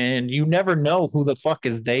sorry, and you never know who the fuck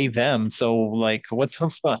is they them. So like, what the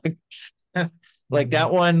fuck? Like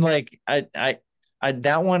that one, like I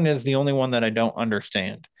that one is the only one that I don't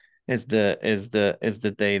understand. Is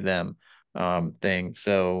the they them thing.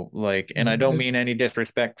 So like, and I don't mean any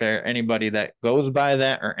disrespect to anybody that goes by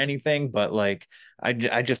that or anything, but like I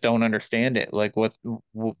just don't understand it. Like what's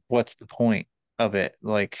the point of it?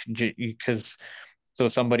 Like because so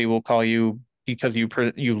somebody will call you because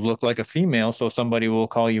you look like a female, so somebody will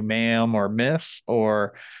call you ma'am or miss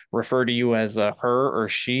or refer to you as a her or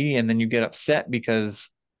she, and then you get upset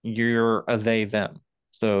because you're a they them.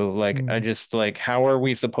 So like I just like, how are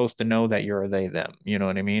we supposed to know that you're a they them? You know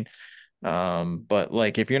what I mean? But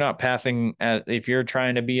like if you're not passing as if you're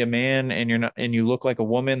trying to be a man and you're not and you look like a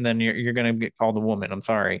woman, then you're gonna get called a woman. I'm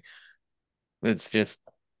sorry. It's just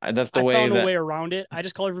that's the I way found a that way around it. I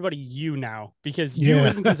just call everybody you now because you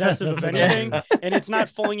isn't possessive of anything. And it's not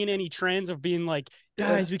falling in any trends of being like,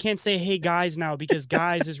 guys, we can't say, hey, guys now because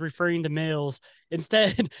guys is referring to males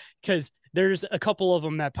instead. Because there's a couple of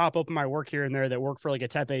them that pop up in my work here and there that work for like a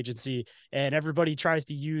temp agency, and everybody tries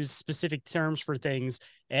to use specific terms for things.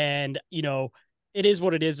 And, it is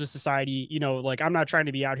what it is with society. Like I'm not trying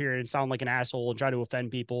to be out here and sound like an asshole and try to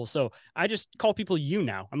offend people. So I just call people you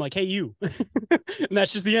now. I'm like, hey, you. And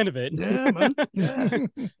that's just the end of it. Yeah, man. Yeah.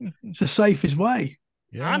 It's the safest way.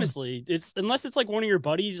 Yeah. Honestly, it's unless it's like one of your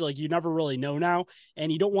buddies, like you never really know now,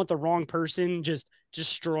 and you don't want the wrong person just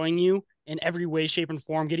destroying you in every way, shape, and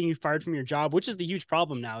form, getting you fired from your job, which is the huge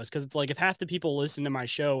problem now, is because it's like if half the people listen to my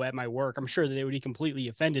show at my work, I'm sure that they would be completely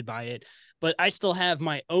offended by it. But I still have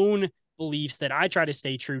my own beliefs that I try to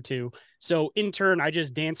stay true to. So in turn, I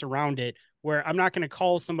just dance around it where I'm not going to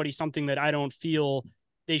call somebody something that I don't feel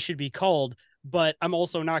they should be called, but I'm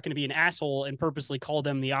also not going to be an asshole and purposely call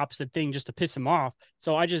them the opposite thing just to piss them off.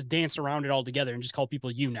 So I just dance around it all together and just call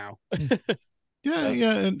people you now. Yeah,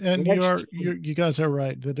 and you guys are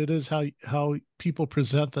right that it is how people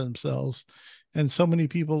present themselves, and so many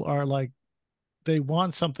people are like they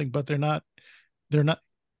want something, but they're not.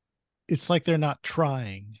 It's like they're not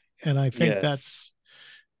trying, and I think that's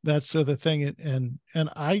sort of the thing. And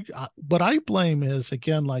what I blame is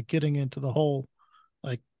again like getting into the whole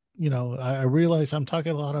like I realize I'm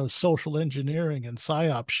talking a lot of social engineering and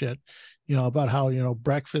psyop shit, about how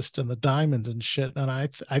breakfast and the diamonds and shit, and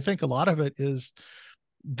I think a lot of it is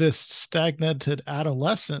this stagnated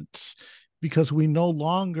adolescence because we no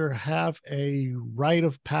longer have a rite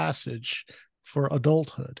of passage for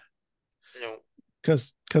adulthood. No.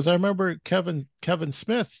 because I remember Kevin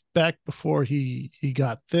Smith back before he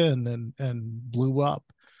got thin and blew up,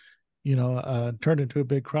 turned into a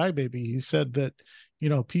big crybaby. He said that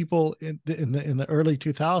people in the early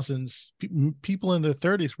 2000s, people in their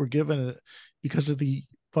 30s were given because of the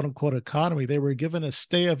quote unquote economy, they were given a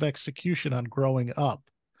stay of execution on growing up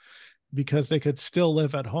because they could still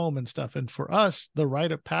live at home and stuff. And for us, the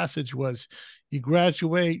rite of passage was you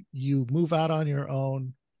graduate, you move out on your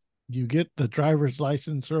own, you get the driver's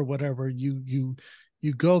license or whatever, you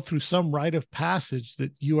go through some rite of passage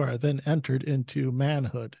that you are then entered into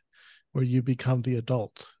manhood, where you become the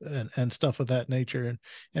adult and stuff of that nature.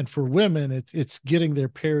 And for women, it's getting their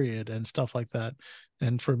period and stuff like that.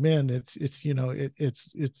 And for men, it's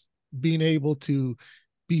being able to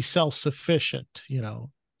be self-sufficient,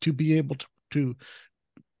 to be able to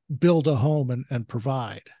build a home and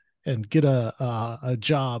provide and get a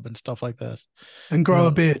job and stuff like that. And grow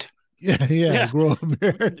a beard. Yeah, grow a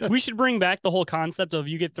beard. We should bring back the whole concept of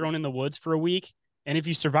you get thrown in the woods for a week, and if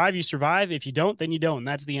you survive, you survive. If you don't, then you don't. And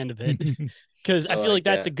that's the end of it. Because I feel like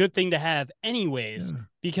that's a good thing to have anyways,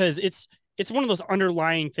 because it's one of those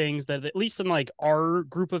underlying things that, at least in like our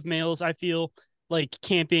group of males, I feel like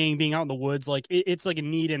camping, being out in the woods, like it's like a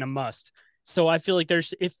need and a must. So I feel like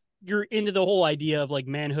if you're into the whole idea of like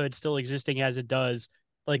manhood still existing as it does,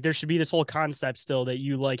 like there should be this whole concept still that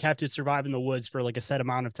you like have to survive in the woods for like a set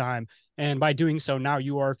amount of time. And by doing so, now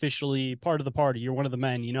you are officially part of the party. You're one of the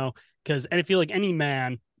men, and I feel like any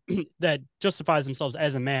man that justifies themselves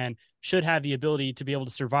as a man should have the ability to be able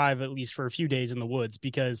to survive at least for a few days in the woods,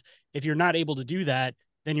 because if you're not able to do that,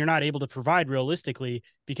 then you're not able to provide realistically,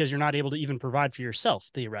 because you're not able to even provide for yourself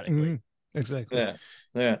theoretically. Mm-hmm. Exactly.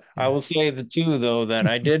 Yeah. I will say the two though that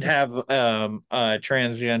I did have a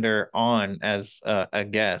transgender on as a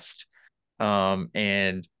guest,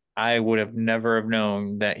 and I would have never have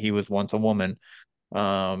known that he was once a woman.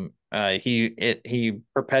 He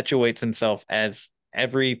perpetuates himself as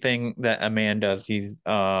everything that a man does. He's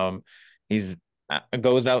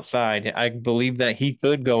goes outside. I believe that he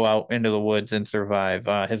could go out into the woods and survive.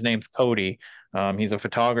 His name's Cody. He's a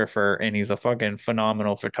photographer, and he's a fucking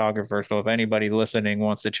phenomenal photographer. So if anybody listening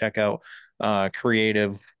wants to check out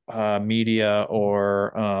creative media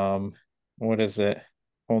or what is it?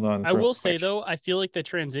 Hold on. I will say though, I feel like the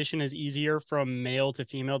transition is easier from male to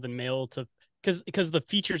female than male to, because the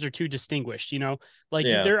features are too distinguished,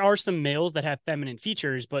 there are some males that have feminine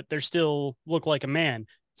features, but they're still look like a man.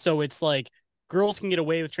 So it's like girls can get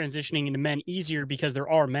away with transitioning into men easier because there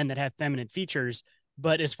are men that have feminine features.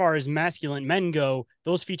 But as far as masculine men go,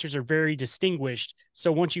 those features are very distinguished.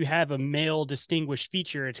 So once you have a male distinguished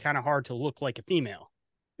feature, it's kind of hard to look like a female.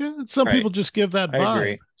 Yeah, some people just give that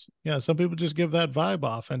vibe. Yeah, some people just give that vibe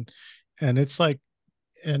off, and it's like,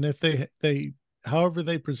 and if they however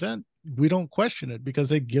they present, we don't question it because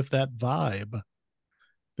they give that vibe.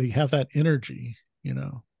 They have that energy,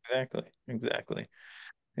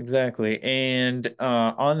 Exactly. And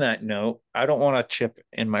on that note, I don't want a chip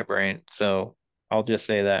in my brain, so I'll just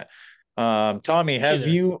say that. Tommy, have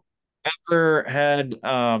you ever had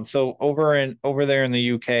so over there in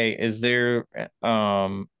the UK, is there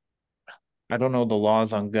I don't know the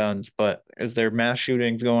laws on guns, but is there mass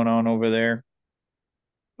shootings going on over there?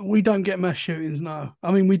 We don't get mass shootings, no.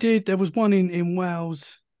 I mean, we did. There was one in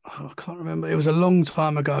Wales. I can't remember. It was a long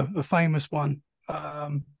time ago, a famous one.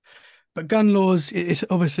 But gun laws, it's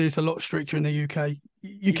obviously it's a lot stricter in the UK.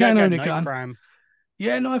 You can own a gun. Crime.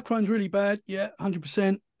 Yeah, knife crime's really bad. Yeah,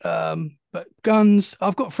 100%. But guns,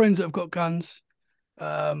 I've got friends that have got guns.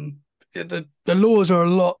 The laws are a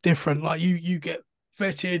lot different. Like you get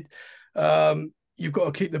vetted. You've got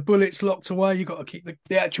to keep the bullets locked away. You've got to keep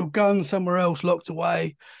the actual gun somewhere else locked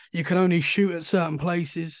away. You can only shoot at certain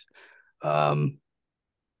places. Yeah,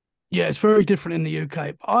 it's very different in the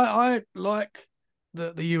UK. I like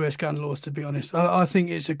the US gun laws, to be honest. I think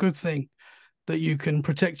it's a good thing that you can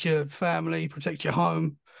protect your family, protect your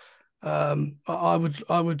home. I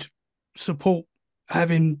would support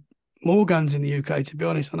having more guns in the UK, to be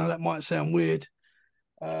honest. I know that might sound weird.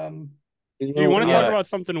 Do you want to talk about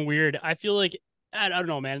something weird? I feel like, I don't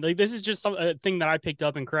know, man. Like, this is just a thing that I picked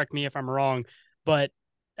up, and correct me if I'm wrong, but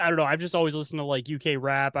I don't know. I've just always listened to like UK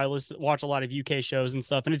rap. I watch a lot of UK shows and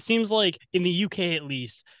stuff. And it seems like in the UK, at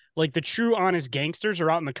least, like the true honest gangsters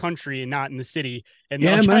are out in the country and not in the city. And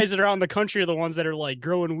the guys that are out in the country are the ones that are like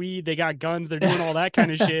growing weed. They got guns. They're doing all that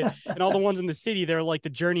kind of shit. And all the ones in the city, they're like the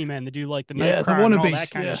journeymen that do like the knife crime and all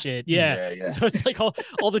that kind of shit. Yeah. So it's like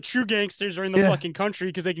all the true gangsters are in the fucking country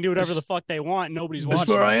because they can do whatever the fuck they want. And nobody's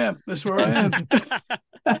watching. That's where I am.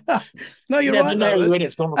 No, you're right.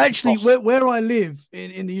 Though. Actually, where I live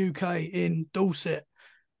in the UK, in Dorset,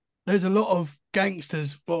 there's a lot of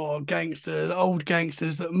old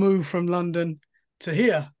gangsters that move from London to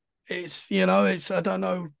here. It's I don't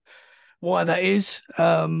know why that is.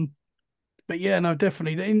 But yeah, no,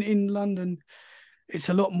 definitely in London, it's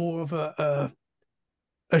a lot more of a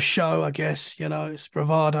show, I guess. It's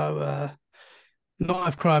bravado.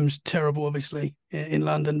 Knife crime's terrible, obviously, in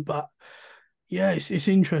London, but yeah, it's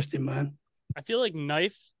interesting, man. I feel like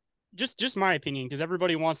knife, just my opinion, because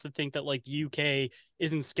everybody wants to think that like the UK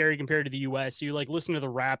isn't scary compared to the US. So you like listen to the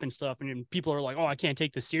rap and stuff, and people are like, "Oh, I can't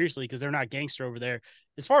take this seriously because they're not gangster over there."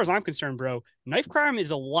 As far as I'm concerned, bro, knife crime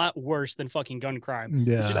is a lot worse than fucking gun crime.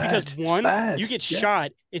 Yeah. It's just because you get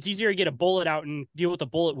shot, it's easier to get a bullet out and deal with a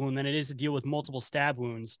bullet wound than it is to deal with multiple stab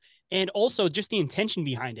wounds. And also just the intention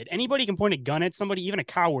behind it. Anybody can point a gun at somebody, even a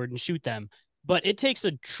coward, and shoot them. But it takes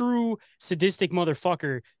a true sadistic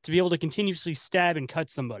motherfucker to be able to continuously stab and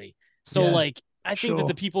cut somebody. So, Yeah, like, I think that sure.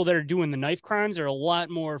 the people that are doing the knife crimes are a lot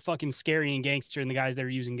more fucking scary and gangster than the guys that are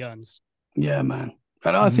using guns. Yeah, man.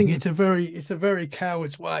 And I think it's a very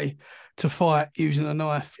coward's way to fight using a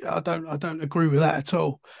knife. I don't agree with that at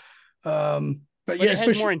all. But yeah, it has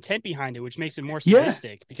especially more intent behind it, which makes it more Yeah,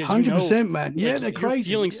 sadistic because 100%, man. Yeah, like, they're you're crazy.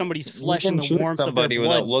 feeling somebody's You flesh can and the shoot warmth of their somebody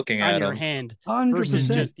without blood looking on at your them. hand 100%. versus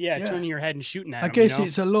just Yeah. turning your head and shooting at I them. guess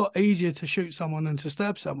it's a lot easier to shoot someone than to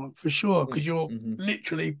stab someone, for sure, because you're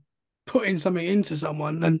literally putting something into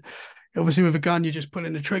someone, and obviously with a gun you're just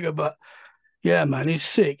pulling the trigger. But yeah, man, it's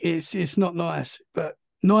sick. It's not nice. But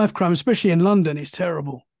knife crime, especially in London, is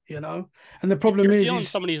terrible. And the problem you're is feeling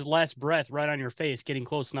somebody's last breath right on your face, getting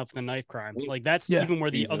close enough to the knife crime. Like that's Yeah. even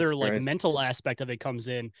where the Jesus other like Christ. mental aspect of it comes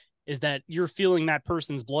in, is that you're feeling that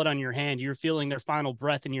person's blood on your hand. You're feeling their final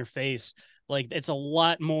breath in your face. Like it's a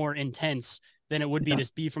lot more intense than it would be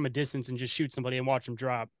to be from a distance and just shoot somebody and watch them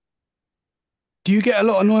drop. Do you get a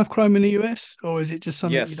lot of knife crime in the US, or is it just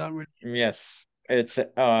something you Yes. don't really? Yes. It's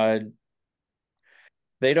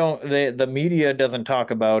the media doesn't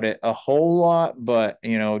talk about it a whole lot, but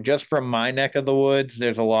just from my neck of the woods,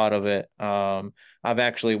 there's a lot of it. I've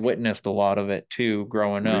actually witnessed a lot of it too,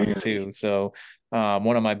 growing up Really? too. So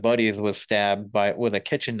one of my buddies was stabbed with a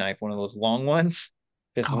kitchen knife, one of those long ones.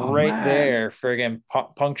 Just Oh, right man. there, friggin'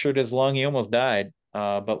 punctured his lung. He almost died.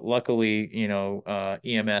 But luckily,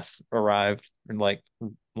 EMS arrived and like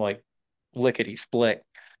lickety split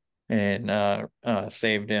and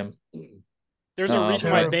saved him. There's a reason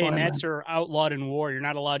why Terrifying, bayonets man. are outlawed in war. You're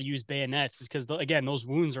not allowed to use bayonets. Is because again, those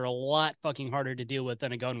wounds are a lot fucking harder to deal with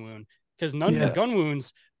than a gun wound. Because Yeah. gun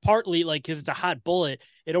wounds, partly like because it's a hot bullet,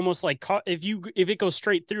 it almost like if it goes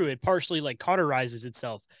straight through, it partially like cauterizes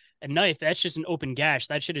itself. A knife, that's just an open gash.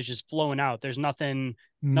 That shit is just flowing out. There's nothing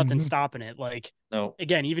stopping it. Like No.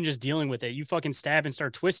 again, even just dealing with it, you fucking stab and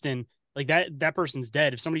start twisting. Like that person's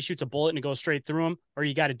dead. If somebody shoots a bullet and it goes straight through them, or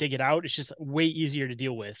you got to dig it out, it's just way easier to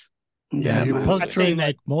deal with. Yeah, you're man. I'm not saying puncturing that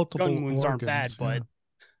like multiple gun wounds aren't organs. bad, but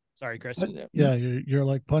sorry, Chris. Yeah, you're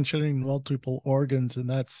like puncturing multiple organs, and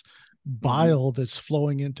that's bile that's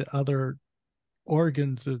flowing into other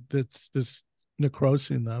organs that's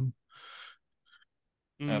necrosing them.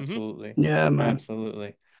 Absolutely. Yeah, man.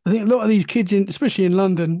 Absolutely. I think a lot of these kids, especially in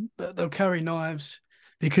London, they'll carry knives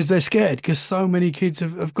because they're scared, because so many kids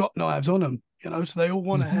have got knives on them, so they all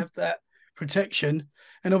want to have that protection.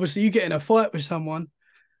 And obviously you get in a fight with someone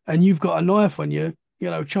and you've got a knife on you,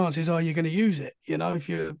 chances are you're going to use it, if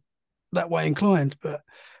you're that way inclined. But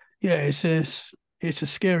yeah, it's a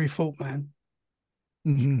scary thought, man.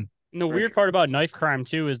 Mm-hmm. And the weird part about knife crime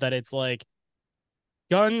too is that it's like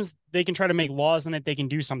guns, they can try to make laws on it, they can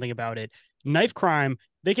do something about it. Knife crime,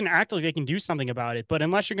 they can act like they can do something about it, but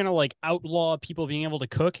unless you're gonna like outlaw people being able to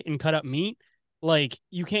cook and cut up meat, like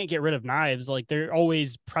you can't get rid of knives. Like they're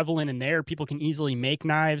always prevalent in there. People can easily make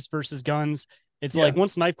knives versus guns. It's like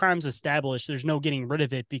once knife crime's established, there's no getting rid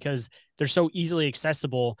of it because they're so easily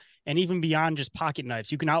accessible. And even beyond just pocket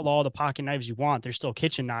knives, you can outlaw the pocket knives you want. They're still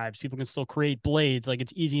kitchen knives. People can still create blades. Like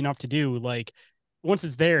it's easy enough to do. Like once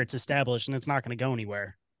it's there, it's established and it's not going to go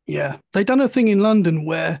anywhere. Yeah. They done a thing in London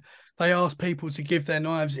where they asked people to give their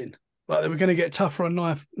knives in. Like they were going to get tougher on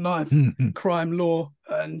knife crime law,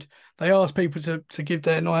 and they asked people to give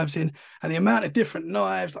their knives in. And the amount of different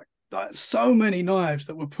knives, like so many knives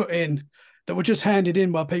that were put in, that were just handed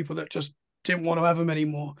in by people that just didn't want to have them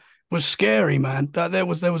anymore, was scary, man. There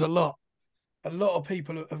was a lot of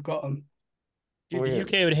people have got them. Dude, the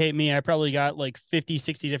UK would hate me. I probably got like 50,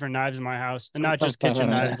 60 different knives in my house, and not just kitchen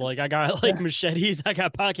knives. Like I got like machetes, I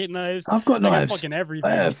got pocket knives. I've got knives. I got fucking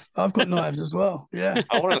everything. I've got knives as well. Yeah.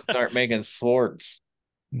 I want to start making swords.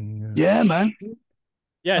 Yeah, man.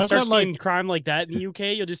 Yeah, I've start got, like- seeing crime like that in the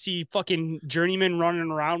UK. You'll just see fucking journeymen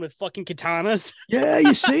running around with fucking katanas. Yeah,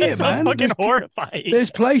 you see it, Sounds man. fucking There's- horrifying.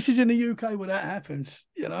 There's places in the UK where that happens.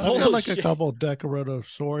 You know, I've got like a Bullshit. couple decorative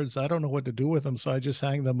swords. I don't know what to do with them, so I just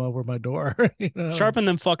hang them over my door. You know? Sharpen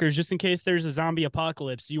them fuckers just in case there's a zombie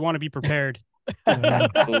apocalypse. You want to be prepared.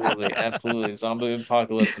 Absolutely, absolutely. Zombie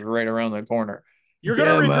apocalypse is right around the corner. You're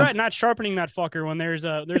gonna Yeah, man. regret not sharpening that fucker when there's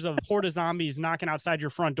a horde of zombies knocking outside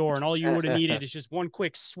your front door, and all you would have needed is just one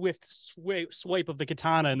quick swift swipe of the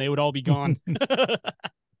katana, and they would all be gone.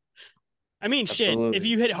 I mean, shit. If Absolutely.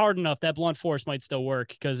 you hit hard enough, that blunt force might still work.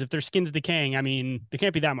 Because if their skin's decaying, I mean, there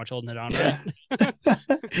can't be that much holding it on, right?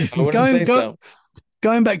 I wouldn't say so.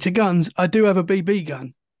 Going back to guns, I do have a BB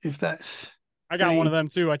gun. If that's, I got one of them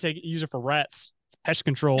too. I use it for rats. It's pest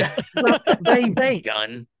control. Baby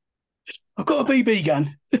gun. I've got a BB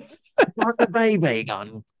gun. Not the baby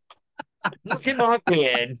gun. Look at my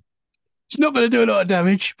kid. It's not going to do a lot of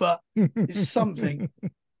damage, but it's something.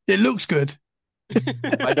 It looks good.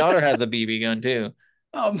 My daughter has a BB gun too.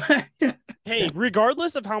 Oh man. Hey,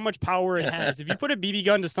 regardless of how much power it has, if you put a BB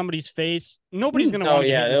gun to somebody's face, nobody's gonna Oh, want to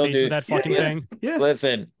yeah, get hit in the they'll face do- with that fucking yeah. thing. Yeah.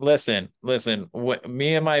 Listen.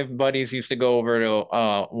 Me and my buddies used to go over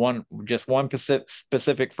to one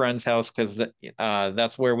specific friend's house because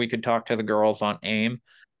that's where we could talk to the girls on AIM.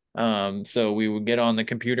 So we would get on the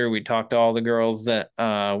computer, we'd talk to all the girls that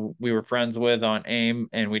we were friends with on AIM,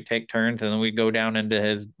 and we'd take turns, and then we'd go down into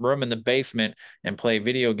his room in the basement and play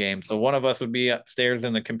video games. So one of us would be upstairs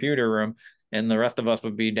in the computer room, and the rest of us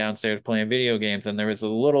would be downstairs playing video games. And there was a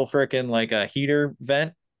little freaking like a heater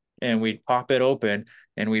vent, and we'd pop it open,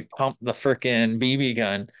 and we'd pump the freaking BB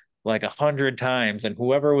gun like 100 times. And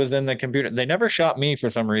whoever was in the computer, they never shot me for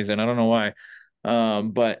some reason. I don't know why.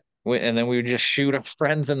 And then we would just shoot our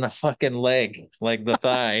friends in the fucking leg, like the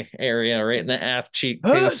thigh area, right in the ass cheek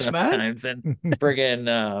too Hurts, man. sometimes. And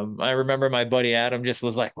friggin', I remember my buddy Adam just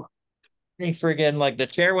was like, he friggin' like the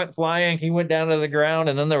chair went flying, he went down to the ground,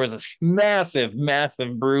 and then there was this massive,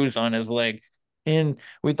 massive bruise on his leg. And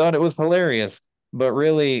we thought it was hilarious, but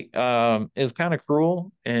really, it was kind of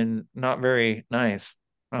cruel and not very nice.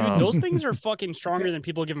 Dude, those things are fucking stronger than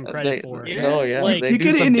people give them credit for. Oh yeah, Like, they You do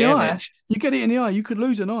get it some in the damage. eye. You get it in the eye. You could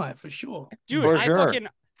lose an eye for sure. dude, For I sure. fucking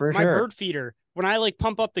For my sure. bird feeder, when I like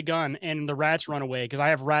pump up the gun and the rats run away, because I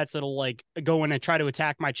have rats that'll like go in and try to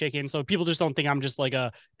attack my chicken. So people just don't think I'm just like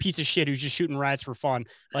a piece of shit who's just shooting rats for fun.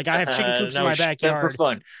 Like I have chicken coops in No, my shoot them backyard. for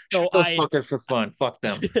fun. So Shoot those I- fuckers for fun. Fuck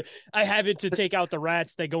them. I have it to take out the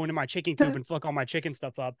rats that go into my chicken coop and fuck all my chicken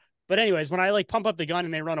stuff up. But anyways, when I like pump up the gun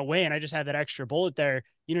and they run away and I just have that extra bullet there,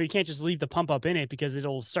 you know, you can't just leave the pump up in it because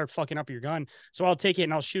it'll start fucking up your gun. So I'll take it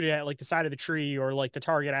and I'll shoot it at like the side of the tree or like the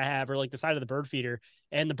target I have or like the side of the bird feeder.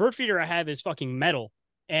 And the bird feeder I have is fucking metal.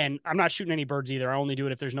 And I'm not shooting any birds either. I only do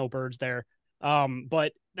it if there's no birds there.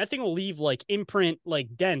 But that thing will leave like imprint,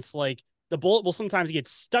 like dents, like the bullet will sometimes get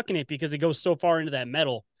stuck in it because it goes so far into that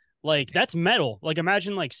metal. Like that's metal. Like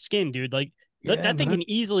imagine like skin, dude. Like that thing can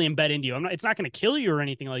easily embed into you. It's not going to kill you or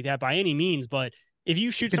anything like that by any means, but if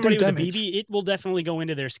you shoot It can somebody do with a damage. BB, it will definitely go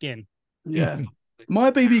into their skin. Yeah.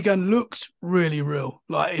 My BB gun looks really real.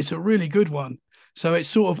 Like it's a really good one. So it's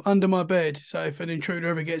sort of under my bed. So if an intruder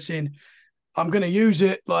ever gets in, I'm going to use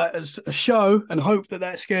it like as a show and hope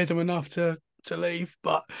that scares them enough to leave.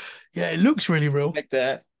 But yeah, it looks really real. Like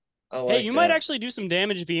that. Hey, you might actually do some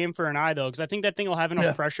damage if you aim for an eye, though, because I think that thing will have enough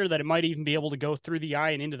Yeah. pressure that it might even be able to go through the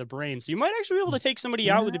eye and into the brain. So you might actually be able to take somebody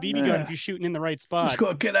out with a BB gun Yeah. if you're shooting in the right spot. Just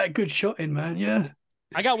got to get that good shot in, man. Yeah.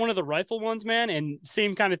 I got one of the rifle ones, man, and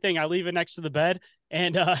same kind of thing. I leave it next to the bed,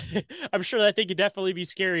 and I'm sure that thing could definitely be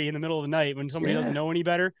scary in the middle of the night when somebody doesn't know any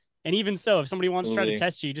better. And even so, if somebody wants to try to Absolutely.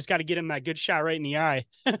 test you just got to get him that good shot right in the eye.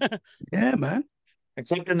 Yeah, man.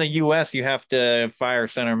 Except in the U.S., you have to fire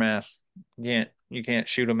center mass. You can't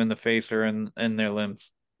shoot them in the face or in their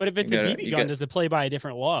limbs. But if it's You a gotta- BB you gun, got- does it play by a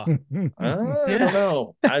different law? I don't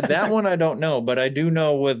know. That one I don't know, but I do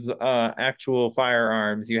know with actual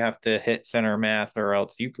firearms, you have to hit center mass or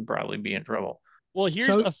else you could probably be in trouble. Well,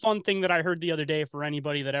 here's So- a fun thing that I heard the other day for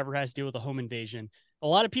anybody that ever has to deal with a home invasion. A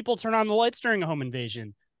lot of people turn on the lights during a home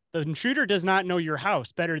invasion. The intruder does not know your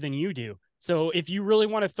house better than you do. So if you really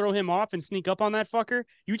want to throw him off and sneak up on that fucker,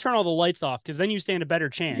 you turn all the lights off because then you stand a better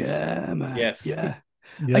chance. Yeah, man. Yes. Yeah.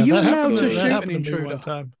 Yeah, Are you that allowed happened to that shoot an happened to me intruder? one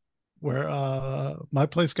time where my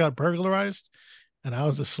place got burglarized and I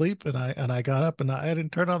was asleep and I got up and I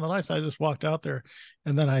didn't turn on the lights. I just walked out there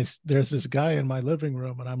and then there's this guy in my living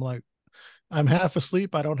room and I'm like, I'm half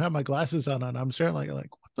asleep. I don't have my glasses on and I'm staring like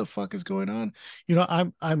what the fuck is going on? You know,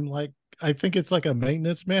 I'm like, I think it's like a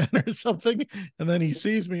maintenance man or something. And then he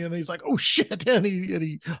sees me and he's like, oh shit. And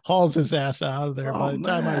he hauls his ass out of there. Oh, By the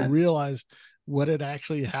time I man. realized what had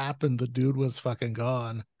actually happened, the dude was fucking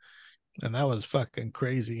gone, and that was fucking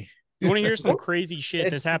crazy. You want to hear some crazy shit?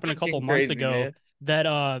 This happened a couple fucking months crazy, ago. man.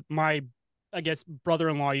 That my, I guess,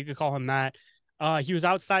 brother-in-law, you could call him that. He was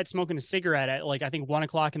outside smoking a cigarette at like I think 1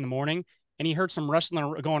 o'clock in the morning, and he heard some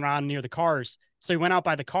rustling going on near the cars. So he went out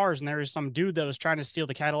by the cars, and there was some dude that was trying to steal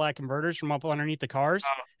the Cadillac converters from up underneath the cars.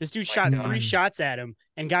 This dude shot 3 shots at him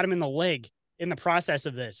and got him in the leg in the process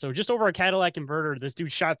of this. So just over a Cadillac converter, this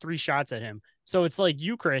dude shot 3 shots at him. So it's like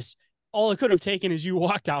you, Chris, all it could have taken is you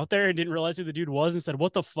walked out there and didn't realize who the dude was and said,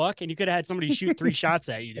 "What the fuck?" And you could have had somebody shoot 3 shots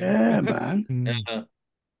at you. Dude. Yeah, man. Yeah.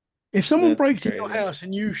 If someone That's breaks in crazy. your house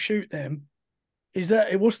and you shoot them, is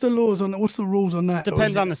that what's the laws on that? What's the rules on that?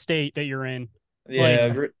 Depends on the state that you're in.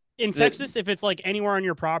 Yeah, Like, in Texas, if it's like anywhere on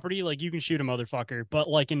your property, like you can shoot a motherfucker. But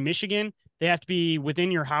like in Michigan, they have to be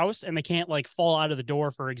within your house and they can't like fall out of the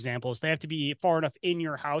door, for example. So they have to be far enough in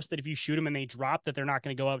your house that if you shoot them and they drop, that they're not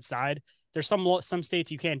going to go outside. There's some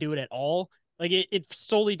states you can't do it at all. Like it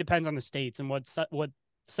solely depends on the states and what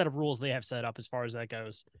set of rules they have set up as far as that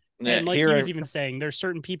goes. Yeah, and like he was even saying, there's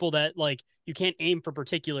certain people that like you can't aim for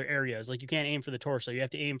particular areas. Like you can't aim for the torso. You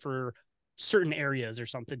have to aim for certain areas or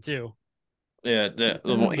something too. Yeah,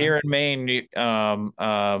 here in Maine,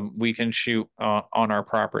 we can shoot on our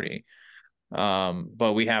property,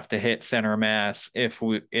 but we have to hit center mass if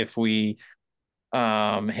we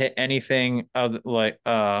hit anything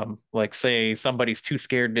like say somebody's too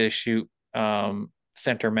scared to shoot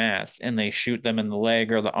center mass and they shoot them in the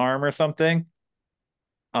leg or the arm or something.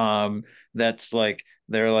 That's like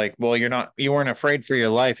they're like, well, you weren't afraid for your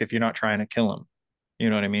life if you're not trying to kill them.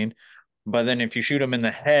 You know what I mean? But then if you shoot them in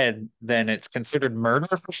the head, then it's considered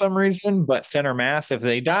murder for some reason. But center mass, if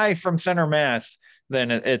they die from center mass,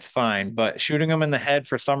 then it's fine. But shooting them in the head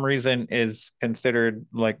for some reason is considered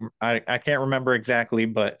like I can't remember exactly,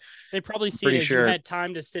 but they probably see it as you had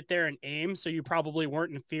time to sit there and aim, so you probably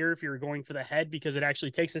weren't in fear if you were going for the head because it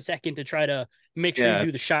actually takes a second to try to make sure you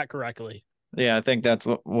do the shot correctly. Yeah, I think that's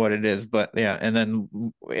what it is. But yeah, and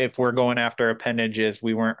then if we're going after appendages,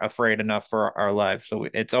 we weren't afraid enough for our lives. So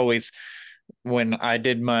it's always when I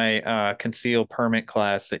did my concealed permit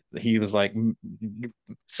class, he was like,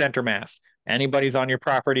 center mass. Anybody's on your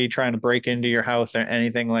property trying to break into your house or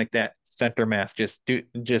anything like that, center mass. Just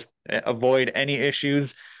avoid any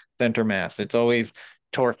issues. Center mass. It's always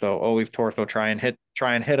torso. Try and hit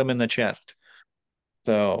them in the chest.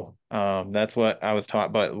 So that's what I was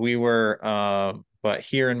taught. But but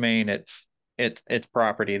here in Maine, it's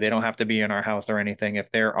property. They don't have to be in our house or anything.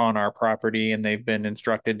 If they're on our property and they've been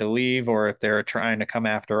instructed to leave, or if they're trying to come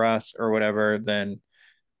after us or whatever, then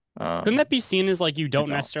couldn't that be seen as like you don't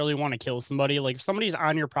necessarily want to kill somebody? Like if somebody's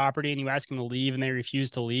on your property and you ask them to leave and they refuse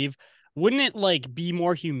to leave, wouldn't it like be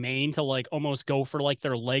more humane to like almost go for like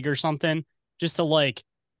their leg or something, just to like,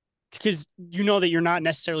 because you know that you're not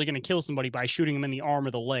necessarily going to kill somebody by shooting them in the arm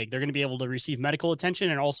or the leg. They're going to be able to receive medical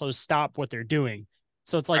attention and also stop what they're doing.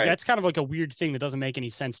 So it's like, that's kind of like a weird thing that doesn't make any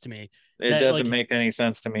sense to me. It doesn't make any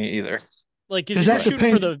sense to me either. Like, because if you're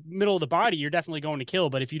shooting for the middle of the body, you're definitely going to kill.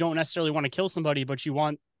 But if you don't necessarily want to kill somebody, but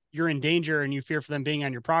you're in danger and you fear for them being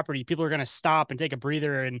on your property, people are going to stop and take a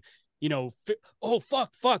breather and, you know,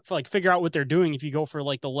 like figure out what they're doing if you go for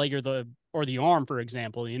like the leg or the arm, for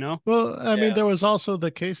example, you know? Well, I mean, there was also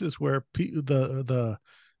the cases where the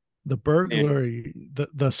burglary,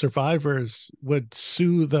 the survivors would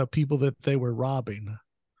sue the people that they were robbing.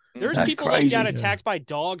 There's people that got attacked by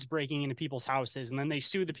dogs breaking into people's houses, and then they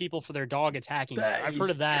sue the people for their dog attacking them. I've heard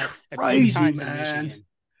of that a few times in Michigan.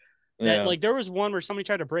 That like there was one where somebody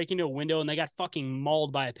tried to break into a window and they got fucking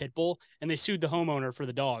mauled by a pit bull, and they sued the homeowner for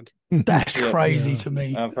the dog. That's crazy to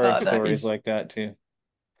me. I've heard stories like that too,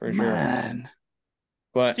 for sure.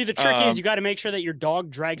 But see, the trick is you got to make sure that your dog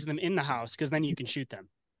drags them in the house, because then you can shoot them.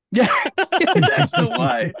 Yeah, that's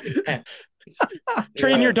the way.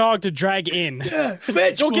 Train your dog to drag in. Yeah,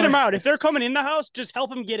 don't get them out. If they're coming in the house, just help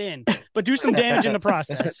them get in, but do some damage in the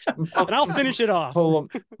process, and I'll finish it off. Pull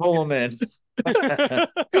them in. Grab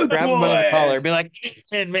him by the collar, be like,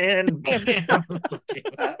 man.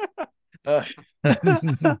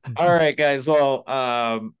 All right, guys. Well,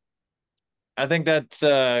 I think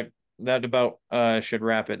that about should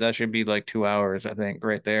wrap it. That should be like 2 hours, I think,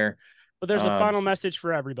 right there. But there's a final message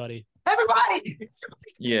for everybody. Everybody.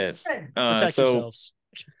 Yes. Protect yourselves.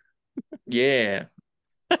 Yeah.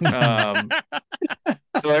 So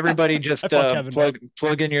everybody just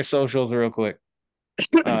plug in your socials real quick.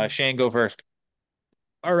 Shane, go first.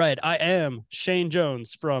 All right, I am Shane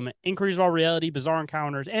Jones from Inquiries About Reality, Bizarre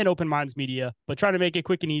Encounters, and Open Minds Media. But trying to make it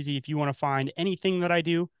quick and easy, if you want to find anything that I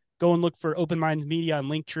do, go and look for Open Minds Media on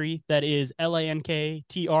Linktree. That is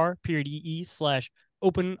LANKTR.ee/OMM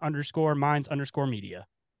open_minds_media.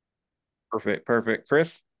 Perfect.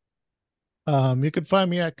 Chris? You can find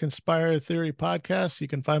me at Conspire Theory Podcast. You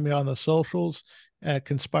can find me on the socials at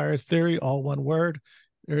Conspire Theory, all one word.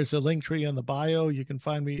 There's a link tree in the bio. You can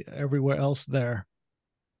find me everywhere else there.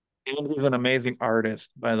 And he's an amazing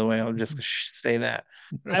artist, by the way. I'll just say that.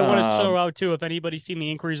 I want to throw out too, if anybody's seen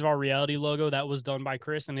the Inquiries of Our Reality logo, that was done by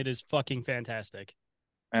Chris, and it is fucking fantastic.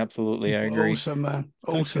 Absolutely, I agree. Awesome, man.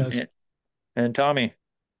 Awesome. And Tommy?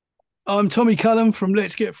 I'm Tommy Cullum from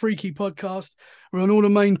Let's Get Freaky Podcast. We're on all the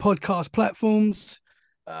main podcast platforms.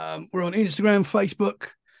 We're on Instagram, Facebook,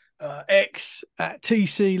 X at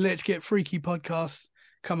TC Let's Get Freaky Podcast.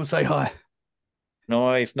 Come and say hi.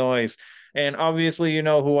 Nice. And obviously, you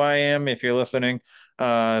know who I am if you're listening.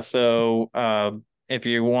 So if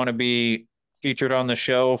you want to be featured on the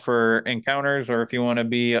show for encounters, or if you want to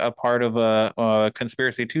be a part of a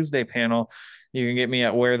Conspiracy Tuesday panel, you can get me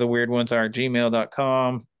at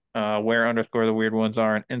wheretheweirdonesa@gmail.com, where_the_weird_ones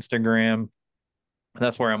are on Instagram.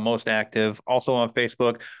 That's where I'm most active. Also on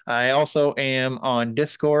Facebook. I also am on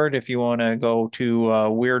Discord if you want to go to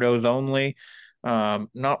Weirdos Only.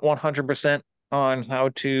 Not 100% on how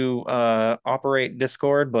to operate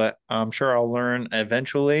Discord, but I'm sure I'll learn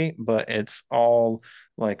eventually, but it's all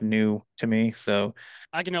like new to me. So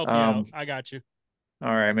I can help you out. I got you.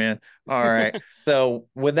 All right, man. All right. So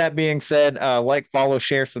with that being said, like, follow,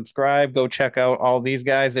 share, subscribe. Go check out all these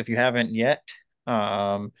guys if you haven't yet.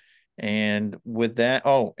 And with that,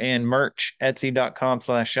 and merch,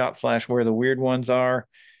 etsy.com/shop/where-the-weird-ones-are.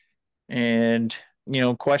 And,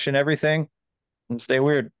 question everything and stay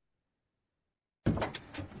weird.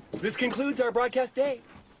 This concludes our broadcast day.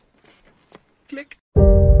 Click.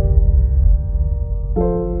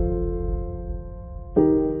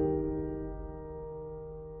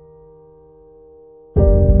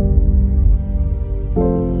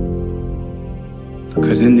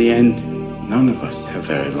 Because in the end, none of us have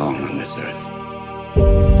very long on this earth.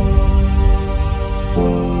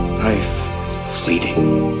 Life is fleeting.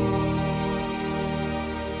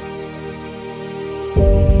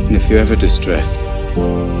 And if you're ever distressed,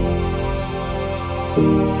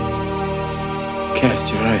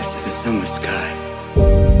 cast your eyes to the summer sky,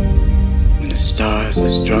 when the stars are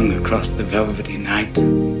strung across the velvety night,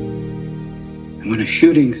 and when a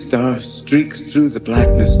shooting star streaks through the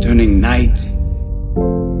blackness, turning night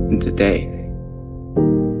into day.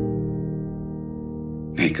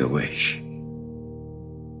 Make a wish.